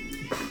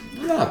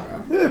 No,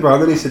 bro. Yeah, bro.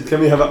 And then he said,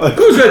 "Can we have a?"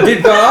 Because I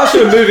did, but I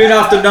should move in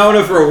after knowing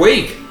her for a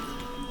week.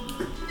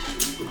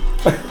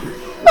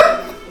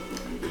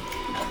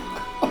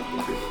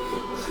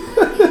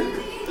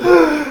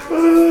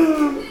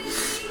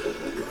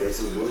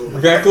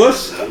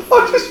 Reckless?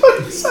 I just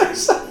wanted to say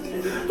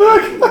something.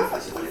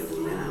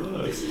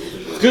 It's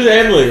because of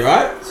Emily,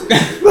 right?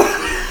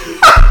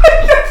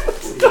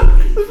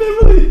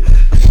 Emily,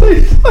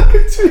 these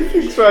fucking two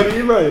things right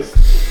here, mate.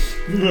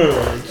 No,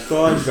 it's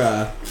fine,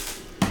 bro.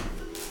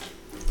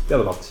 The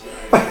other box.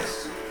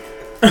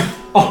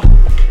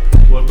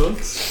 What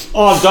box?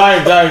 Oh,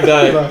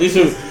 don't. This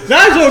is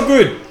that's all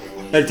good.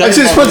 Hey, I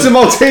just want some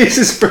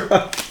Maltesers, bro.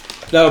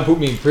 That'll put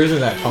me in prison.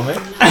 That comment.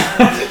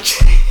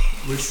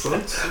 Which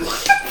box?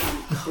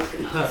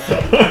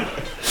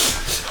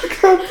 I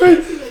can't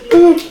breathe.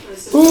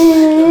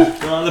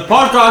 The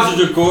podcast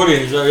is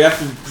recording, so we have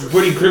to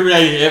put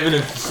incriminating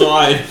evidence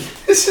aside.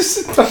 This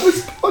is the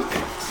dumbest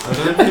podcast. I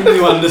don't think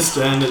you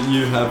understand that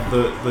you have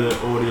the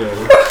audio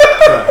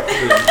track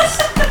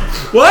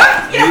things.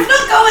 What? Yeah, it's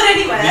not going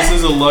anywhere. This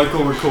is a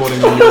local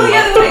recording on Oh, your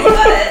yeah, the laptop.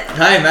 got it.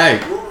 Hey,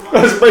 mate.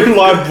 It's been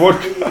live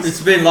broadcast.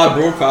 It's been live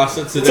broadcast.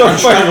 It's It's on,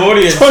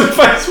 audience. it's on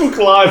Facebook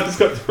Live. It's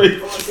got three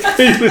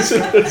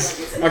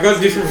listeners. I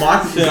got different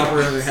mics set up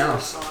around the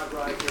house.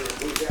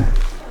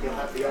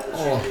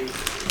 Oh.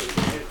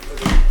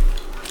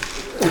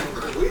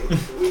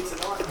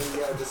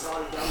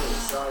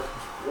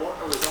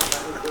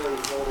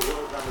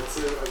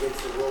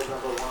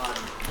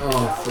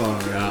 Oh,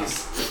 fuck yeah.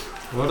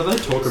 Why do they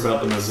talk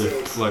about them as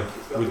if, like,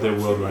 with their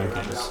world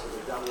rankings?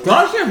 Can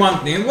I say one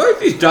thing? What if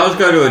this does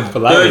go to a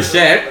third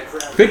set?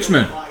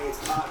 Pitchman.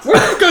 What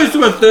if it goes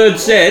to a third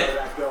set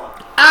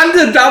and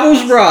the doubles,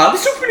 bruh?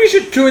 This will finish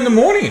at 2 in the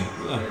morning.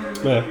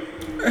 Yeah.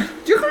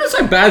 Do you want to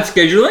say bad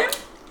scheduling?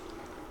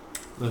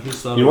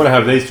 You want to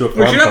have these two at We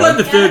prime should have like time.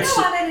 the third Yeah, I don't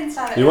know why they didn't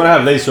start it. You want to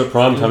have these two at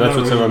prime time. That's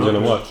what everyone's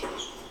going to watch.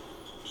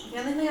 The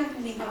only thing I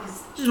can think of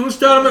is... Just want to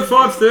start them at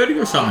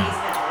 5:30 or something.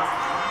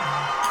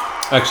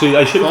 Actually,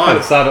 they should have had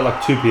it start at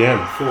like 2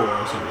 p.m. 4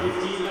 or something.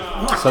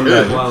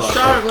 Sunday.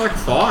 Start at like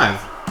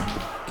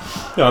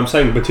 5. Yeah, I'm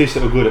saying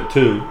Batista were good at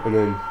 2, and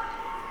then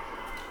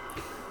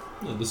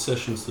No, the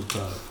sessions to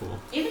start at 4.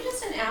 Even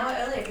just an hour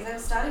earlier, because they were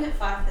starting at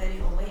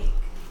 5:30 all week.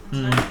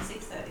 Tonight at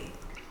 6:30.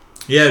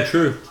 Yeah,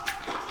 true.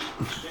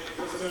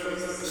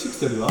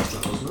 6:30 last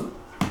night, wasn't it?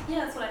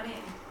 Yeah, that's what I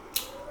mean.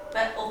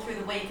 But all through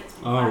the week, it's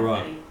Oh, 5:30.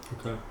 right.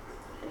 Okay.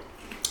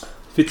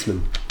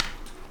 Fitzman.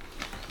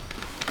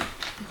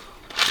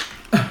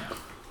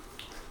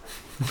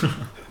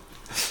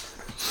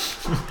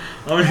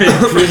 I'm going to be in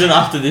prison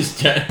after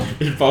this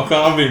podcast.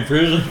 I'll be in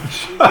prison.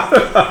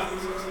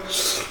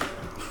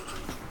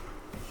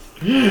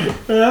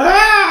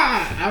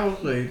 Apple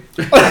seed.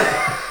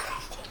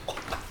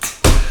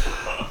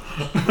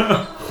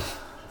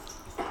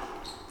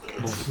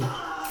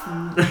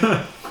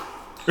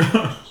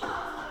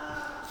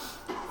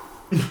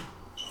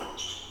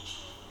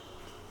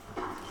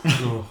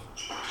 Oh.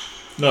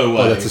 No way.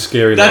 Oh, that's a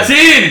scary That's leg.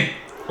 in!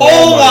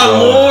 Oh, my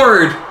God.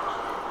 lord!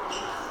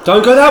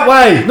 Don't go that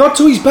way! Not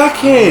to his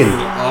backhand!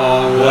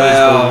 Oh,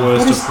 That wow. is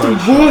That the is worst the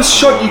approach. worst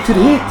shot you could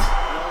hit.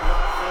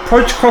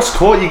 Approach cross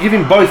court, you give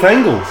him both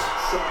angles.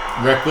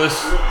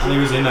 Reckless. And he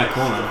was in that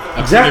corner.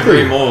 I Exactly.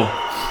 couldn't agree more.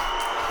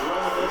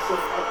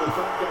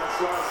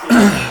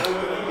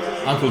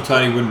 Uncle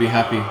Tony wouldn't be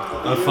happy.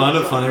 I find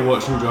it funny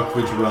watching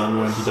Djokovic run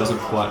when he doesn't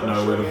quite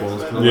know where the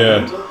ball's going. Yeah.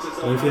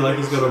 Don't you feel like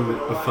he's got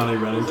a funny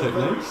running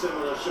technique?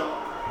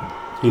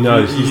 He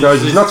knows. He He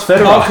knows. He's not Oh,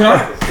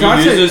 Federer. can I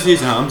He say, uses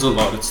his arms a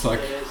lot. It's like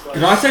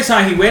can I say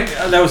something? He went,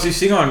 there was this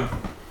thing on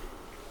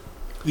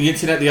the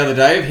internet the other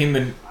day of him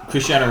and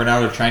Cristiano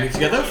Ronaldo training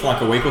together for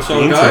like a week or so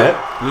The ago. internet.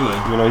 really.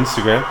 You went on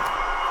Instagram.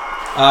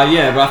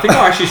 Yeah, but I think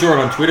I actually saw it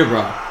on Twitter,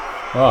 bro.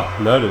 Oh,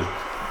 noted.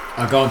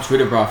 I go on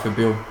Twitter, bro, for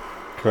Bill.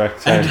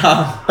 Correct. And, Same.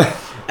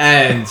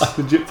 and I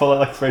legit follow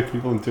like 3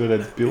 people on Twitter.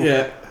 It's Bill.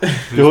 yeah.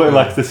 Bill and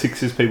like the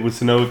Sixers people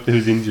to know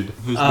who's injured.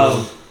 Who's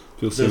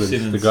Bill Simmons,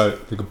 Simmons. the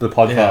goat, the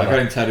podfather. Yeah, I got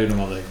him tattooed on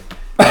my leg.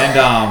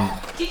 And,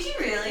 Did you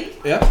really?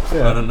 yeah,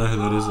 I don't know who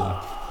that is though.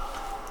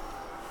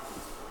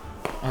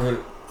 I got it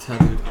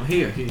tattooed. Oh,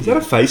 here. Is that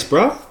a face,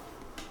 bro? Is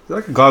that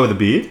like a guy with a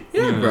beard?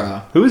 Yeah, Yeah.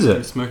 bro. Who is He's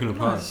it? smoking a Oh,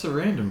 pipe. it's so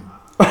random.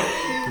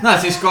 No,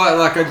 it's this guy.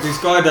 This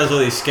guy does all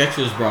these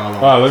sketches, bro.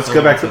 Like, Alright, let's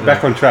go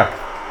back on track.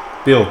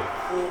 Bill.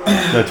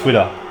 No,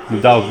 Twitter.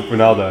 Nadal,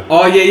 Ronaldo.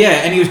 Oh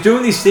yeah, and he was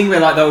doing this thing where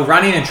like they were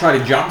running and trying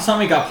to jump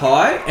something up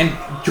high, and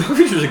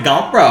Djokovic was a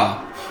gump, bro.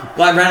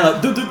 Like ran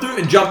like do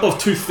and jumped off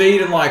 2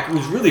 feet, and like it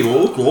was really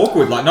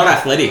awkward, like not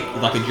athletic,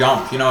 like a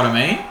jump. You know what I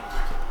mean?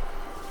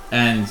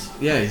 And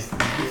yeah, it's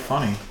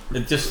funny.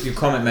 It just your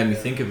comment made me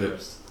think of it,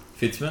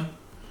 Fitzman.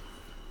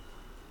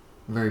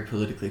 Very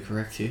politically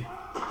correct here.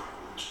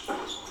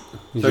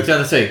 So it's down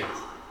to see.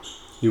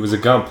 He was a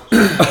gump.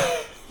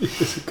 He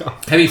was a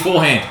gump. Heavy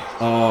forehand.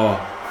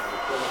 Oh.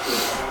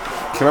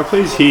 Can I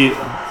please hear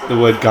the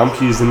word gump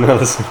used in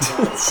another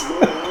sentence?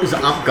 It's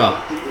an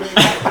umka.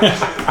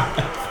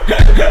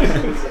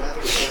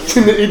 It's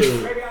in the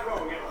intro.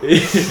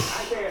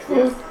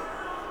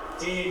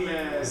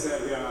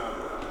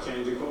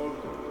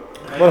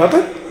 What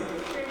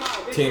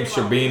happened? Team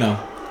Sherbina.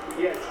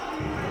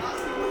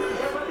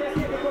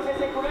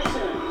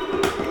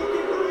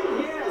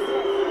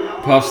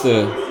 Pass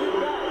the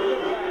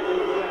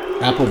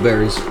apple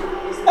berries.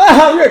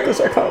 Ah, reckless!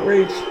 I can't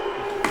reach.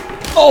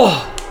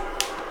 Oh.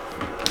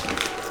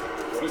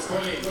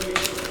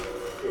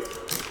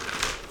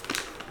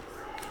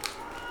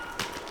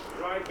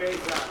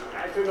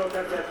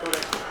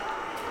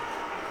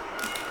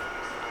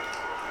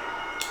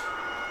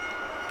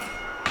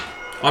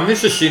 I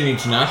miss the Sydney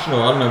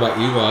International. I don't know about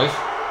you guys.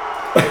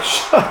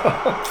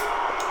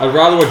 I'd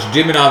rather watch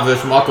Dimina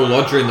versus Michael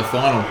Lodger in the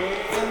final.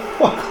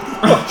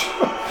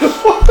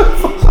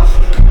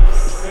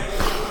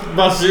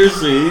 But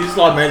seriously, he's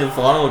like made the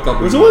final a couple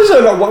It was of always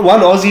like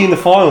one Aussie in the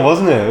final,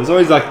 wasn't it? It was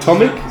always like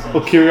Tomic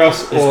or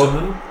Kyrgios or...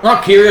 No,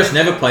 Kyrgios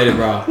never played it,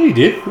 bro. Yeah, he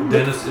did.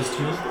 Dennis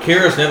Istman.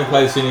 Kyrgios never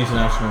played the Sydney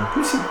International.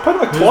 He played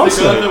like Who's twice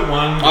the guy though. that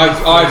won?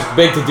 I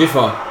beg to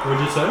differ. What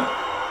did you say?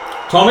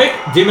 Tomic,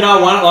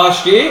 Dimina won it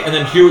last year, and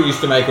then Hewitt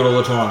used to make it all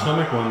the time.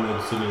 Tomic won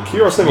the Sydney.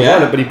 Kyrgios never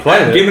won it, but he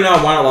played and it.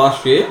 Dimina won it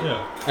last year,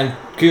 Yeah. and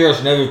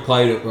Kyrgios never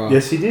played it, bro.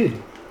 Yes, he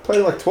did. Played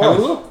it like Have twice.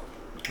 a look.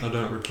 I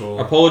don't recall.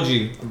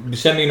 Apology.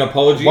 Send me an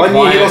apology 1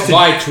 year he lost to-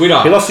 via Twitter.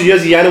 He lost to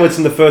Jerzy Janowicz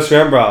in the first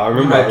round, bro. I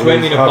remember. Right,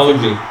 tweet me an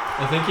apology.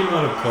 I think he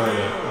might have played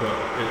it, but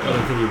I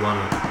don't think he won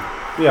it.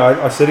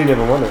 Yeah, I said he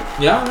never won it.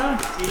 Yeah, I know.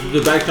 The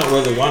debate's not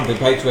where they won. The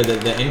debate's where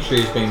the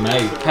entry has been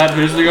made. Pat,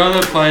 who's the guy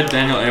that played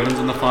Daniel Evans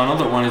in the final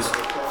that won his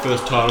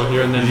first title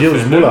here and then Gilles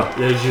defended? Muller.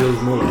 Yeah,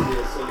 Gilles Muller.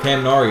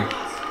 Cam Norrie.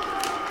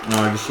 No,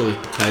 I just saw his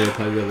potato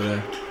play the other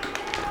day.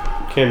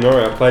 Cam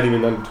Norrie, I played him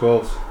in under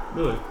 12s.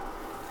 Really?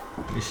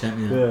 You sent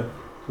me that. Yeah,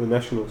 for the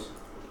Nationals.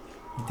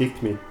 He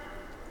dicked me.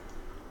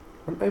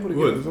 I'm able to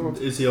get What? it. on.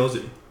 Is he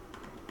Aussie?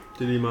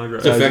 Did he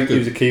migrate? It's effective. He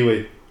was a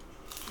Kiwi.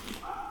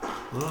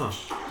 Ah.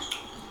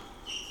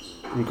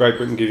 And Great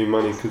Britain give him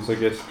money because I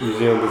guess New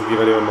Zealand doesn't give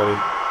anyone money.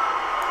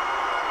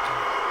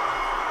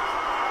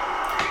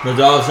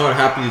 Nadal's not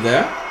happy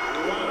there.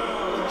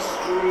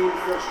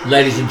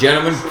 Ladies and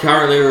gentlemen,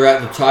 currently we're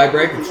at the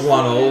tiebreak. It's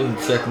 1-1 in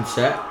the second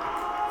set.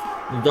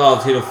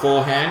 Nadal's hit a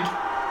forehand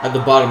at the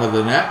bottom of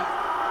the net.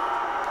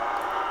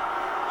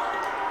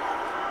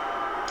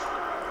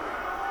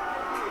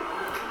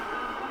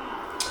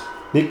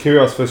 Nick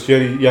Kyrgios versus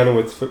Jerzy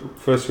Janowicz,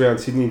 first round,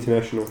 Sydney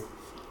International.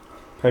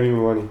 Pay me my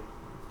money.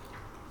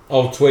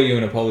 I'll tweet you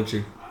an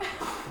apology.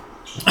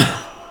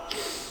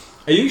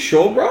 Are you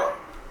sure, bro?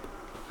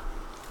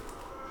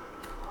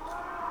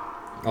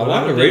 I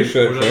want to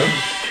research, bro.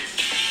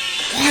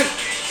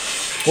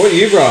 What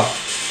year, bro?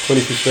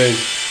 2015.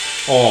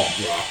 Oh,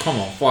 bro, come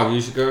on, 5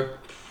 years ago.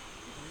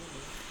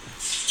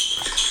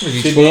 Was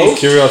he Sydney 12?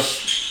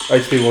 Kyrgios,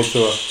 HP World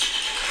Tour.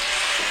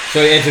 So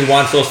he entered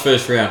once, lost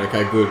first round.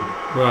 Okay, good.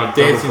 Right,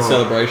 Dancing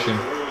celebration.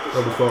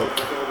 Double fault.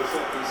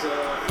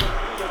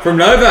 From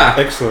Novak.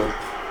 Excellent.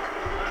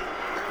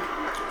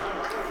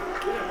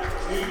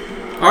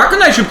 I reckon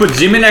they should put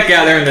Zimmerneck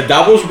out there in the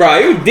doubles, bro.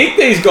 He would dick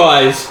these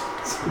guys.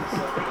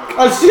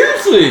 Oh,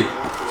 seriously.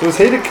 So was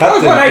he the captain? That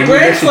was like 8 when you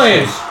Grand messaged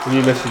Slams. him? When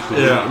you messaged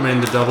him? Yeah, I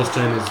mean the doubles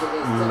team is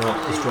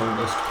not the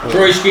strongest.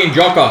 Troitsky and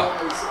Joker.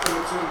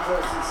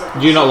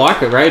 Do you not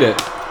like it? Rate it.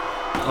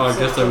 Oh, I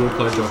guess they will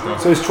play Joker.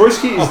 So is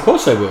Troitsky... Of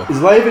course they will. Is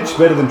Lajovic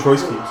better than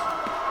Troitsky?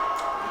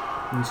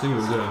 In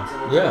singles,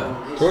 yeah.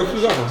 Yeah.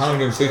 Troitsky's like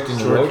 150 in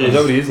the world. Is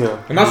that what he is now?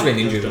 He must have been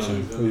injured or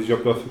something. He's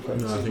dropped off. Okay.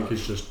 No, I think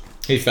he's just...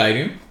 He's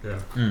fading. Yeah.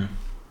 Mm.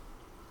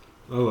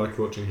 I like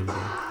watching him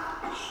play.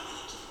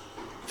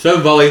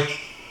 Serve volley.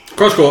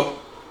 Cross court.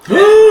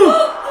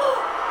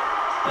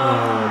 Oh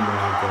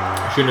my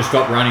god. Shouldn't have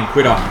stopped running.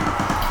 Quitter.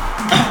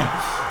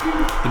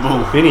 The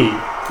ball. Vinny,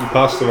 he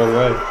passed the wrong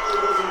way.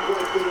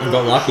 And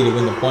got lucky to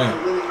win the point.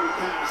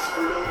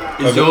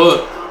 Is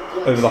your...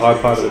 Over the high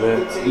part of the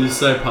net. You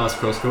say pass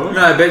cross court?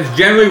 No, but it's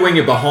generally when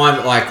you're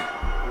behind, like...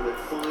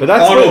 But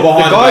that's on where or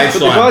behind the guys, the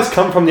but the baseline. guys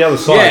come from the other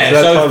side. Yeah,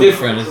 that's so kind it's of-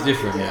 different. It's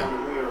different, yeah.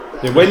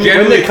 Yeah, when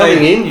Generally they're coming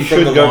played in, you from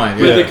should the go. line,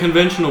 But Yeah. the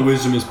conventional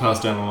wisdom is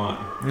pass down the line.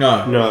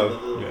 No.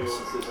 No. Yes.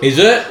 Is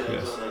it?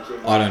 Yes.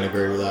 I don't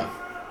agree with that.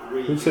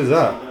 Who says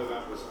that?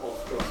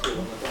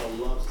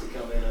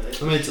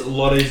 I mean, it's a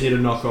lot easier to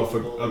knock off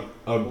a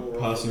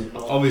passing...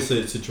 Obviously,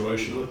 it's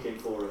situational.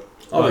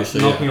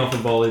 Obviously, knocking off a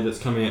volley that's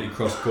coming at you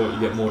cross court, you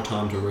get more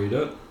time to read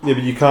it. Yeah,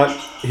 but you can't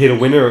hit a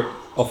winner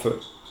off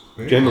it.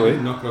 Generally,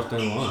 knock it off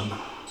down the line.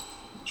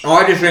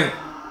 I just think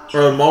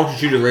for a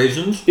multitude of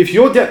reasons. If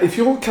you're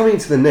coming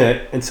into the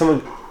net and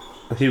someone,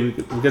 here we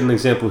get an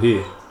example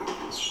here.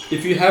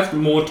 If you have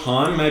more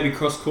time, maybe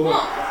cross court.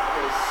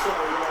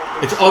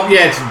 It's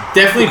it's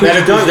definitely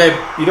better because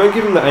you don't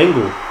give them the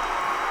angle.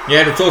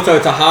 Yeah, and it's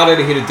a harder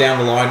to hit a down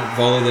the line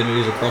volley than it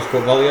is a cross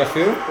court volley. I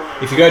feel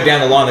if you go down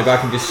the line, the guy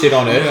can just sit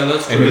on it Yeah,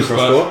 that's and true. hit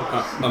cross court.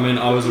 I mean,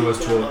 I was always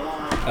taught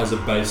as a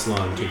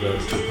baseline to go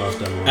to pass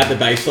down the line. At the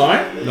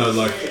baseline? No,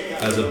 like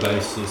as a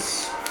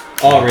basis.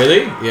 Oh,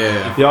 really?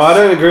 Yeah. Yeah, I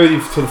don't agree with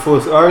you to the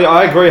fullest.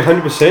 I agree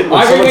 100%.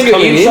 I reckon when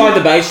you're inside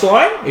the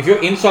baseline, if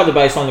you're inside the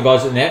baseline, the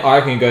guys at the net, I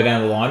reckon you go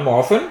down the line more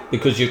often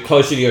because you're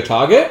closer to your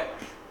target.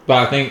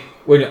 But I think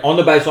when you're on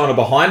the baseline or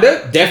behind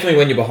it, definitely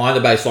when you're behind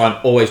the baseline,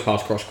 always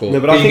pass cross court.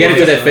 No, but you get it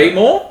to their feet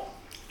more.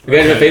 You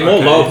get it to their feet more,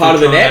 lower part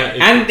of the net,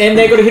 and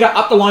they've got to hit it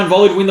up the line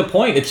volley to win the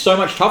point. It's so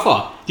much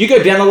tougher. You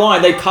go down the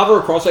line, they cover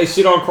across, they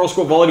sit on cross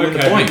court volley to win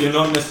the point. But you're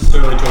not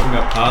necessarily talking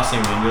about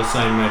passing then, you're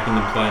saying making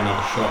them play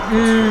another shot.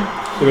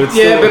 But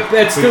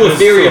it's still a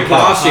theory of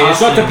passing.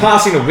 It's not to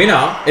passing a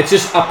winner, it's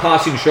just a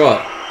passing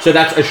shot. So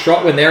that's a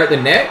shot when they're at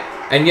the net,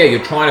 and yeah,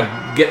 you're trying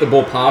to get the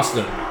ball past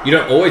them. You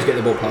don't always get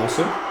the ball past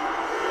them,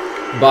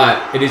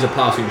 but it is a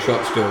passing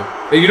shot still.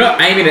 You're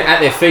not aiming it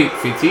at their feet,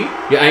 Fitzy.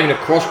 You're aiming it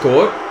cross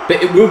court,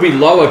 but it will be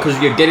lower because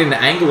you're getting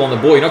the angle on the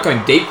ball. You're not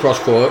going deep cross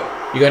court.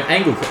 You're going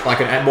angle,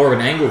 more of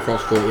an angle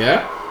cross court,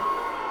 yeah?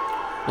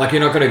 Like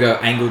you're not going to go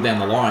angle down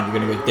the line. You're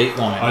going to go deep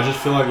line. I just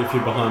feel like if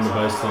you're behind the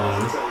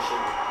baseline,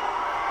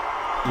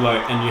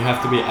 and you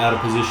have to be out of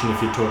position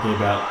if you're talking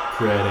about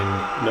creating.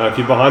 No, if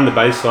you're behind the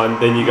baseline,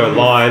 then you go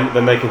line,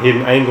 then they can hit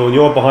an angle, and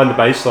you're behind the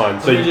baseline.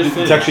 So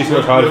it's actually so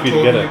much harder for you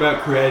to get it. You're talking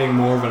about creating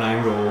more of an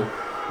angle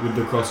with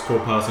the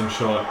cross-court passing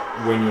shot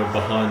when you're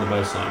behind the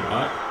baseline,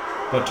 right?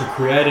 But to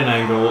create an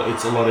angle,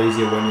 it's a lot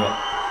easier when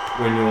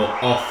you're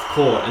off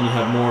court and you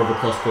have more of a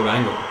cross-court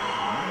angle.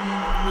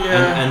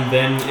 Yeah. And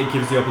then it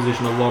gives the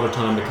opposition a lot of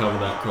time to cover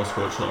that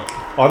cross-court shot.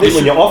 I think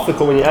when you're off the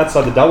court, when you're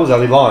outside the doubles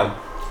alley line.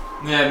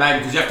 Yeah, maybe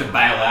because you have to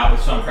bail out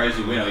with some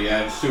crazy winner.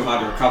 Yeah, it's too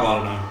hard to recover. I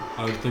don't know.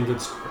 I think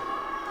it's.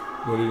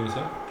 What are you gonna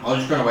say? I was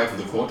just going to wait for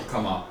the court to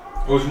come up.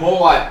 It was more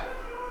like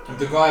if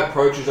the guy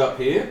approaches up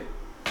here,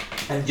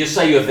 and just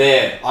say you're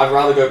there. I'd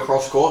rather go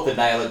cross court than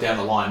nail it down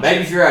the line.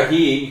 Maybe if you're out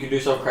here, you can do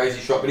some crazy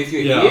shot. But if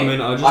you're here,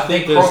 I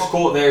think cross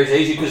court there is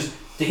easy because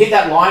to hit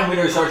that line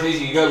winner is so much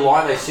easier. You go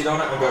line, they sit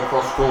on it and go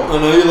cross court. I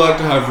know you like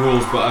to have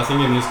rules, but I think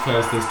in this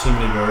case there's too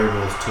many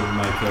variables to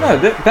make it. No,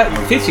 that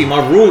Fitzy, my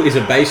rule is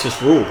a basis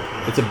rule.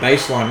 It's a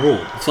baseline rule.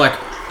 It's like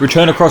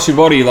return across your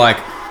body, like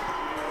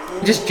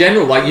just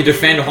general. Like you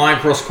defend high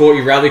and cross court,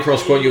 you rally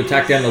cross court, you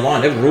attack down the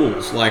line. They're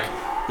rules. Like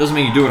doesn't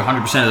mean you do it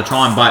 100% of the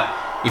time, but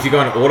if you're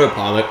going to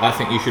autopilot, I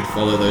think you should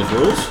follow those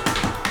rules.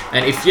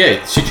 And if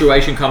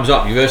situation comes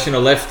up, you're versing a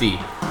lefty,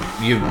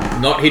 you're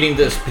not hitting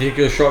this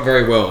particular shot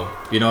very well.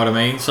 You know what I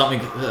mean? Some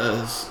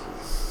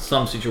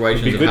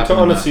situations. It'd be good to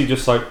honestly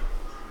just like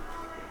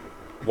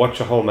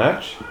watch a whole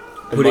match,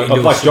 Put it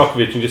like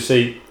Djokovic, and just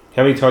see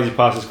how many times he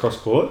passes cross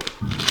court.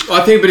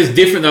 I think, but it's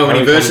different though when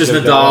he versus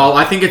Nadal.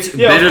 I think it's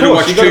better to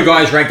watch two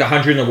guys ranked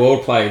 100 in the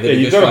world play. Yeah,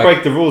 you've got to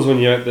break the rules when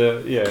you're at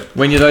the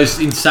when you're those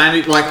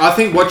insanity. Like I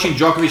think watching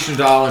Djokovic,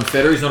 Nadal, and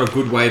Federer is not a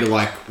good way to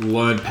like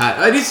learn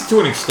It is to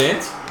an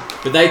extent,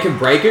 but they can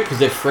break it because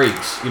they're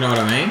freaks. You know what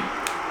I mean?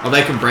 Or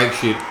they can break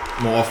shit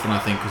more often, I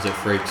think, because they're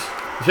freaks.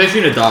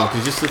 Especially Nadal, because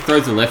he just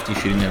throws the lefty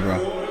shit in there, bro.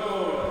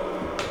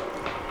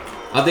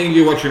 I think if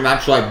you watch a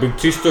match like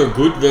Bautista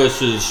Agut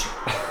versus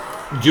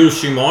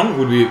Gilles Simon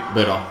would be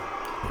better.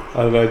 I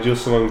don't know,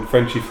 Gilles Simon,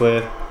 Frenchy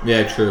flair.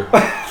 Yeah, true.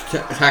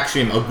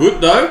 Taksim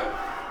Agut though,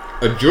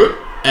 Agut,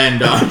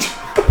 and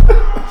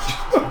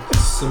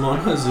Simon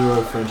has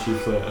zero Frenchy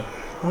flair.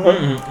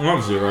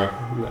 Not zero.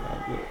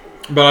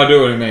 But I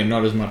do what I mean,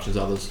 not as much as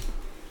others.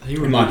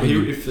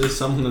 If there's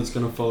someone that's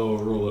going to follow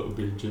a rule, it would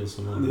be Gilles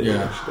Simon.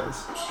 Yeah, she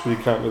does. You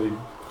can't really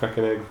crack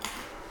an egg.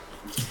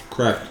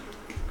 Correct.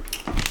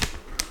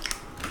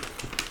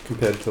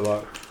 Compared to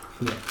like...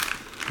 Yeah.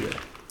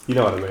 You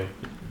know what I mean.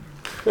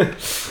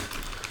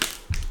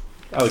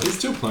 He's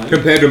still playing.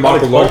 Compared to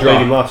Michael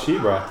Lodra. Last year,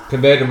 bro.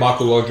 Compared to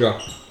Michael Lodra.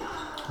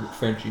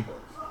 Frenchie.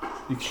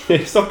 You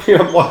can't stop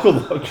bringing up Michael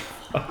Lodra.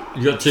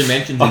 You got two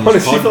mentions in I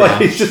honestly feel like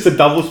he's just a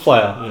doubles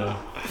player. Yeah.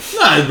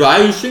 No,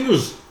 bro, he's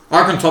singles. I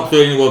reckon top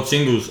 30 in the world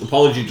singles.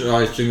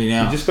 Apologise to me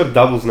now. You just got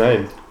doubles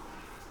named.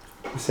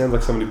 It sounds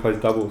like somebody who plays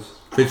doubles.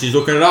 Fitzy's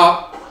looking it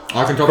up.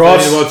 I reckon top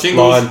 30 in the world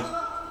singles. Line.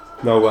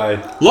 No way.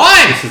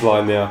 Line! This is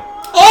line now.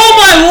 Oh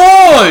my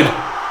lord!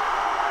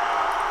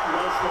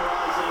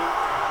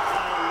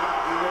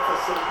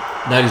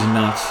 That is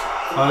nuts.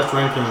 Highest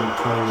ranking 21.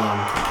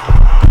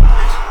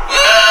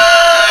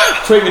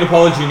 Tweet me an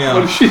apology now.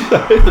 What did she say?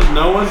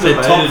 No one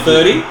said top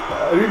 30.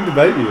 I didn't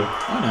debate you.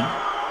 I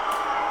know.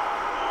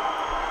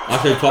 I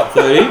said top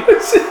 30.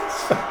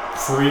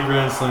 3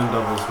 Grand Slam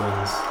doubles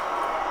wins.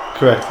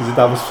 Correct, he's a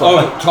doubles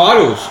player. Oh,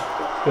 titles.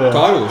 Yeah.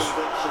 Titles.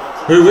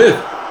 Who with?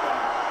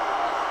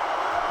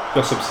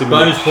 Josip Simovic.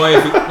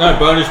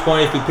 Bonus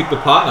point if you pick the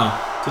partner.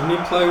 Didn't he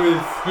play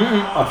with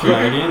I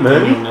Canadian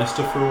Daniel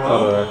Nesta for a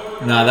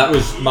while? No, that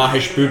was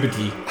Mahesh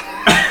Bhupathi.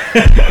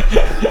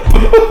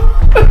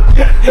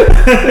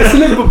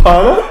 Isn't it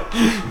Bapana?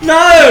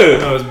 No!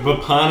 No, it's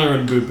Bapana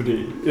and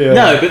Bhupathi. Yeah.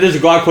 No, but there's a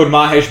guy called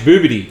Mahesh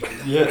Bhupathi.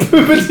 Yeah.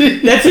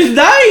 That's his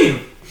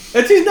name!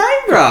 That's his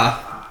name,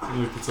 bruh!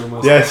 Look, it's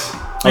almost Yes.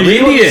 He's He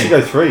Indian.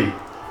 go 3.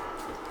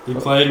 He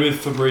played with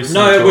Fabrice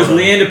No, it was Santoro.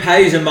 Leander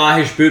Paes and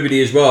Mahesh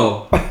Bhupathi as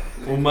well.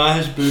 Well,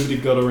 Mahesh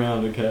Bhupathi got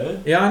around,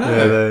 okay? Yeah, I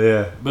know.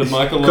 Yeah. But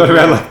Michael Got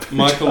around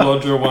like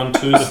Lodra won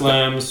 2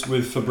 slams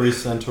with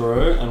Fabrice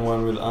Santoro and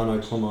one with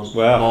Arnaud Clement.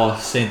 Wow. Oh,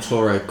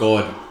 Santoro,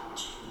 God.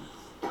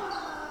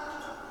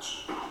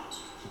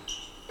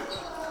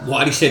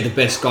 Whitey said the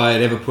best guy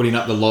had ever putting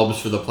up the lobs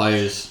for the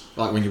players,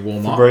 like when you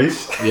warm up.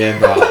 Fabrice? Yeah,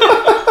 bro.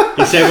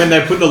 He said when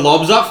they put the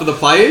lobs up for the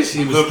players,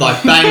 he was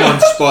like bang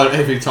on spot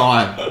every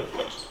time.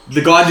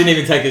 The guy didn't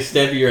even take a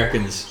step, he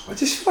reckons. I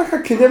just feel like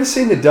I can never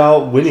see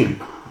Nadal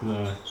winning.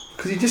 No.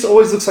 Because he just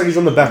always looks like he's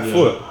on the back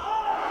foot.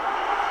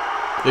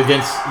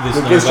 Against this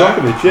Against Novak?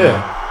 Djokovic,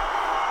 yeah.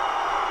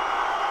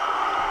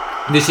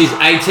 This is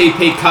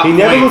ATP Cup He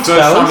never point, looks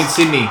first time in balanced.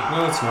 Sydney.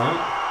 No, it's not.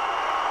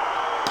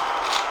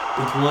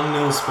 It's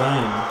 1-0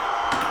 Spain.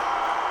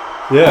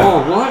 Yeah.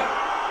 Oh, what?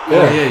 Yeah.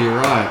 Oh, yeah, you're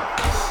right.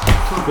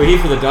 Fuck, we're here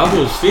for the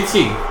doubles.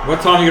 Fitzy,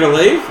 what time are you going to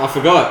leave? I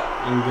forgot.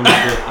 I'm gonna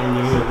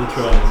get the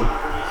train.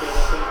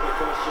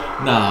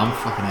 Nah, I'm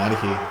fucking out of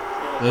here.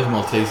 Those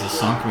Maltesers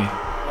sunk me.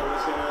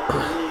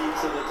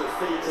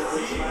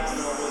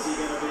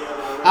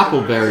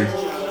 Appleberry.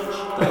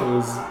 That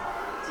was...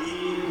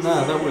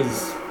 Nah, that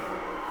was...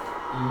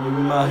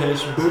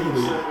 Mahesh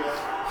Bhupathi.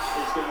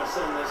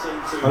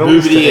 I don't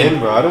want this to Boobity end,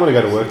 bro. I don't want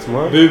to go to work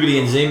tomorrow. Boobity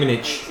and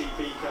Zemanich.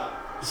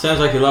 Sounds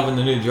like you're loving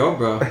the new job,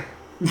 bro.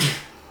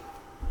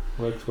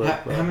 Work,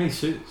 How many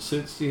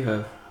suits do you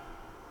have?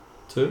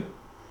 2?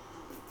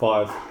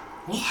 5.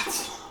 What?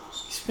 You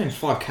spend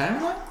 5k on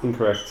that?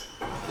 Incorrect.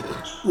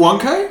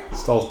 1k?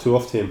 Stole 2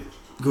 off Tim.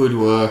 Good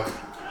work.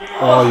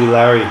 Oh, you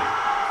Larry.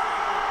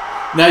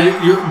 Now,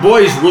 you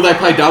boys, will they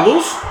play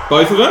doubles?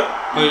 Both of them?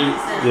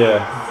 Yeah.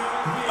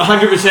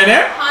 100%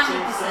 out?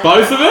 100%.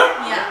 Both of them?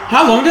 Yeah.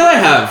 How long do they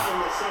have?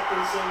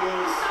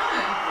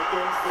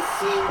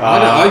 I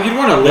don't know. You'd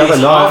want to The leave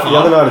other half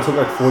night it took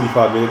like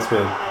 45 minutes,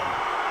 man.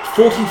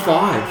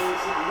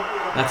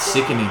 45. That's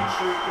sickening.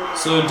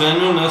 So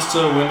Daniel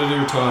Nesta, when did he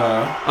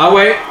retire? Oh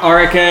wait, I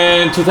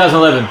reckon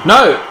 2011.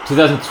 No,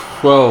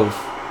 2012.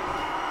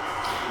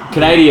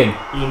 Canadian.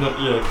 You're not,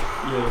 yeah,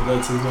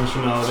 that's his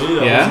nationality.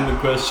 That Yeah. wasn't the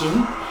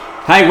question.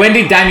 Hey, when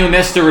did Daniel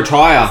Nesta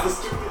retire?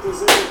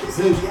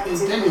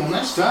 Is Daniel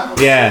Nesta?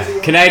 Yeah,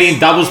 Canadian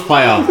doubles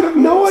player. I have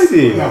no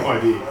idea. No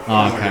idea.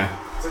 Oh, okay.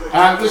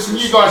 Listen,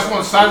 you guys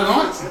want to stay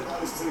tonight?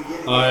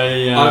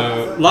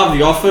 I love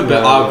the offer,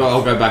 but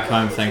I'll go back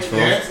home. Thanks for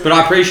it. But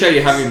I appreciate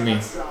you having me.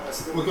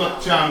 We've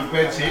got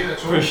beds here,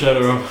 that's all. appreciate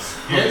it, Rob.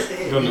 Yes?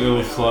 Got an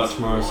early flight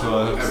tomorrow, so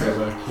I have to go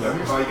back.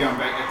 Oh, you're going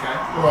back, okay.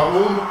 Alright,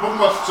 well, we'll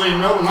watch see you in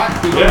Melbourne, mate.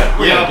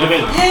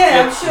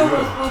 Yeah, I'm sure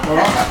we'll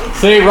catch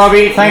See you,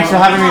 Robbie. Thanks for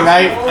having me,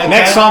 mate.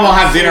 Next time I'll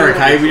have dinner,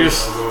 okay? We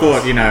just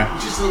thought, you know.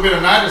 Just a little bit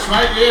of notice,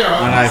 mate, yeah.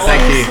 I know,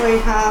 thank you.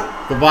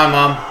 Sweetheart, Goodbye,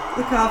 Mum.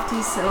 look after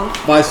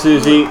yourself. Bye,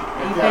 Susie.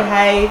 And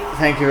behave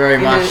Thank you very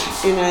much.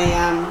 in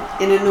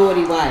a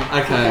naughty way. Okay.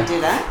 You can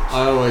do that.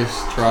 I always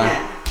try.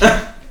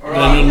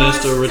 Daniel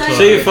Nesta retired.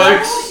 See you,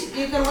 folks.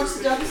 You're gonna watch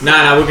the doubles?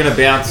 No, we're gonna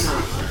bounce.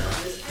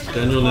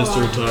 Daniel Nesta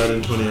retired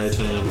in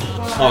 2018.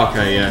 Oh,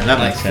 okay, yeah, that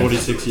makes sense.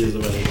 46 years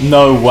of age.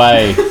 No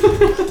way.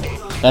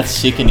 That's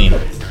sickening.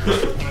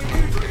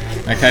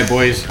 Okay,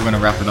 boys, we're gonna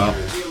wrap it up.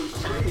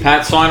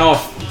 Pat, sign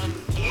off.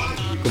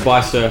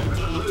 Goodbye, sir.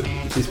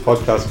 This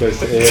podcast goes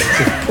to air.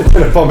 It's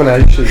an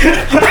abomination.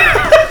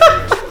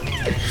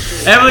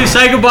 Emily,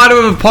 say goodbye to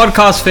the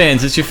podcast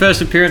fans. It's your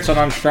first appearance on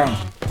Unstrung.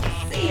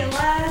 See you,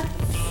 lads.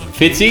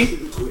 Fitzy?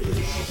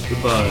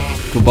 Goodbye.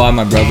 Goodbye,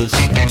 my brothers.